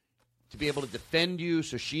to be able to defend you,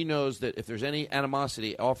 so she knows that if there's any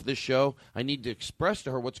animosity off this show, I need to express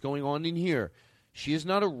to her what's going on in here. She is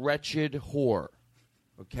not a wretched whore.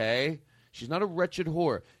 Okay, she's not a wretched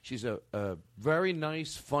whore. She's a very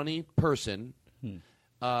nice, funny person.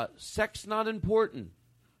 Sex not important.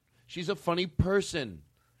 She's a funny person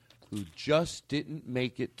who just didn't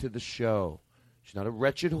make it to the show. She's not a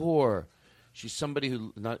wretched whore. She's somebody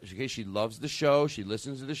who she loves the show. She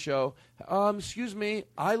listens to the show. Excuse me,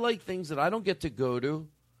 I like things that I don't get to go to.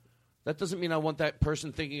 That doesn't mean I want that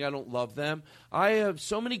person thinking I don't love them. I have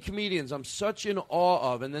so many comedians I'm such in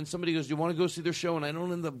awe of, and then somebody goes, do you want to go see their show? And I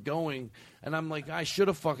don't end up going. And I'm like, I should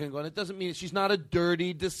have fucking gone. It doesn't mean she's not a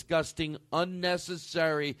dirty, disgusting,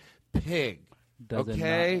 unnecessary pig.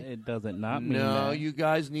 Okay? It doesn't not mean No, that. you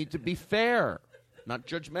guys need to be fair, not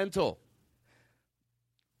judgmental.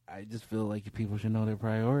 I just feel like people should know their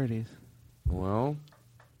priorities. Well,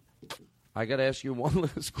 I got to ask you one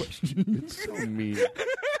last question. It's so mean.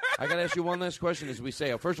 I got to ask you one last question as we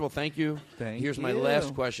say. First of all, thank you. Here's my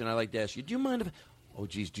last question I'd like to ask you. Do you mind if... Oh,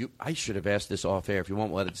 geez. I should have asked this off air. If you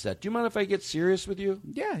won't let it set. Do you mind if I get serious with you?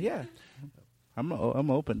 Yeah. I'm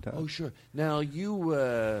open to it. Oh, sure. Now,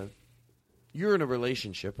 you're in a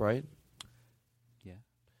relationship, right? Yeah.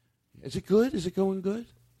 Is it good? Is it going good?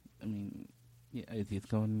 I mean, yeah, it's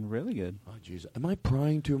going really good. Oh, jeez. Am I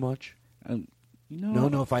prying too much? No.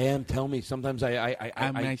 No, if I am, tell me. Sometimes I'm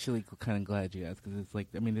actually kind of glad you asked because it's like,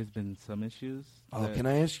 I mean, there's been some issues. Oh, can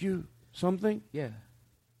I ask you something? Yeah.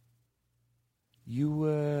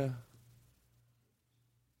 You,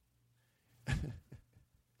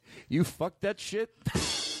 you fucked that shit?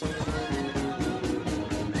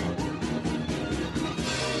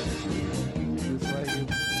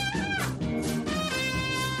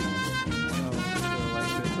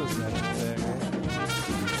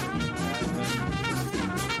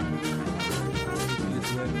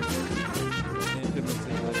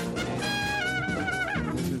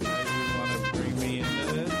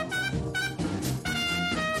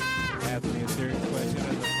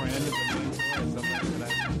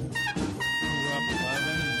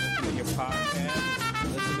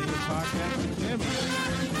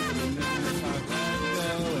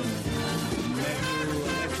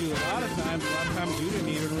 You didn't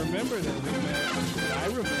even remember that we met. I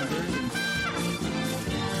remember.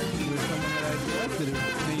 You were someone that I trusted, whose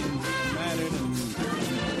opinions mattered, and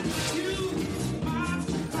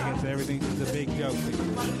I guess everything's just a big joke.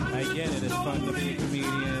 I get it. It's fun to be a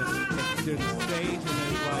comedian. There's a stage and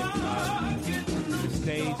there's life. There's a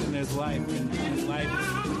stage and there's life. And in life,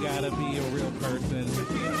 you gotta be a real person.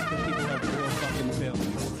 People have real fucking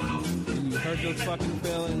feelings. And you hurt those fucking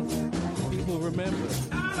feelings, people remember.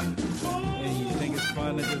 And you think it's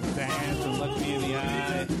fun to just dance and look me in the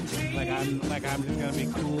eye, like I'm just gonna be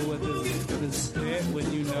cool with this shit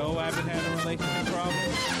when you know I've been having relationship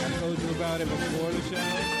problems. I told you about it before the show.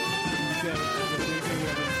 You said the thing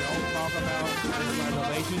that we don't talk about is my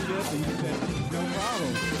relationship, and you said no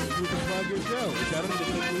problem. You can plug your show. Tell them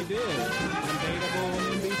just like we did. I'm Dateable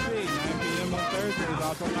on NBC, 9 p.m. on Thursdays,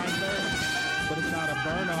 also 9:30. But it's not a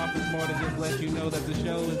burn off, it's more to just let you know that the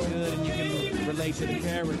show is good and you can relate to the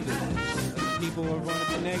characters. People are going to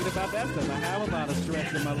be negative about that stuff. I have a lot of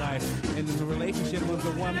stress in my life, and the relationship was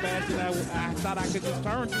the one bastion I thought I could just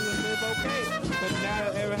turn to and live okay. But now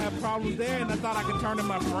I ever have problems there, and I thought I could turn to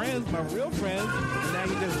my friends, my real friends, and now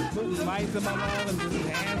you're just putting lights in my mouth and just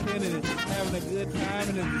dancing and having a good time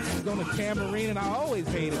and just going to Tambourine, and I always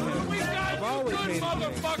hated him. I've always hated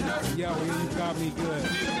him. Yo, you got me good.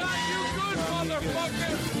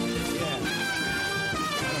 Motherfucker! Yeah.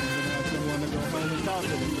 I don't even have someone to go home and talk to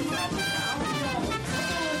me.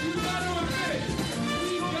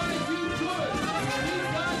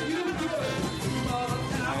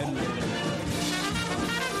 I admit it.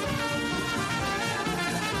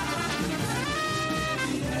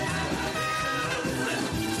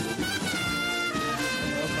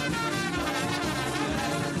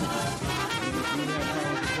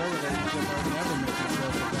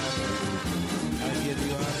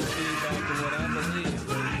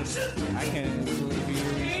 I can't believe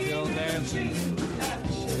you're still dancing.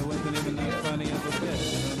 It wasn't even that funny as a bit.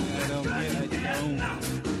 I don't get it.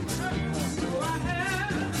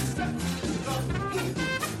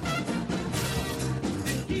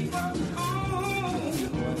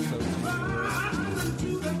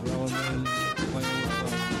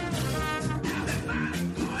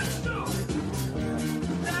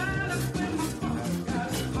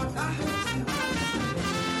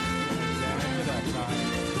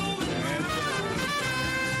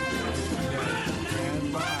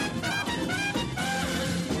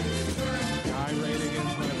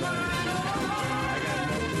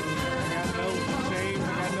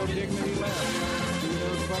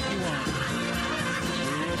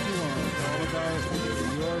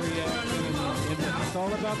 It's all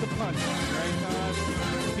about the punch, right, Todd?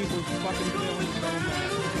 People's fucking feelings don't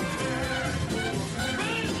matter.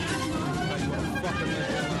 Like, what fucking is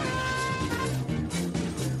your life?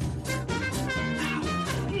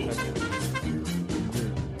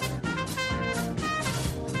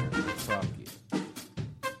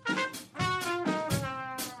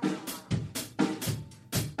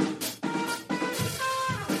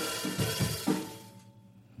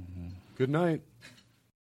 Good night.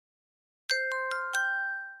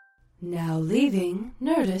 Now leaving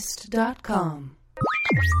Nerdist.com.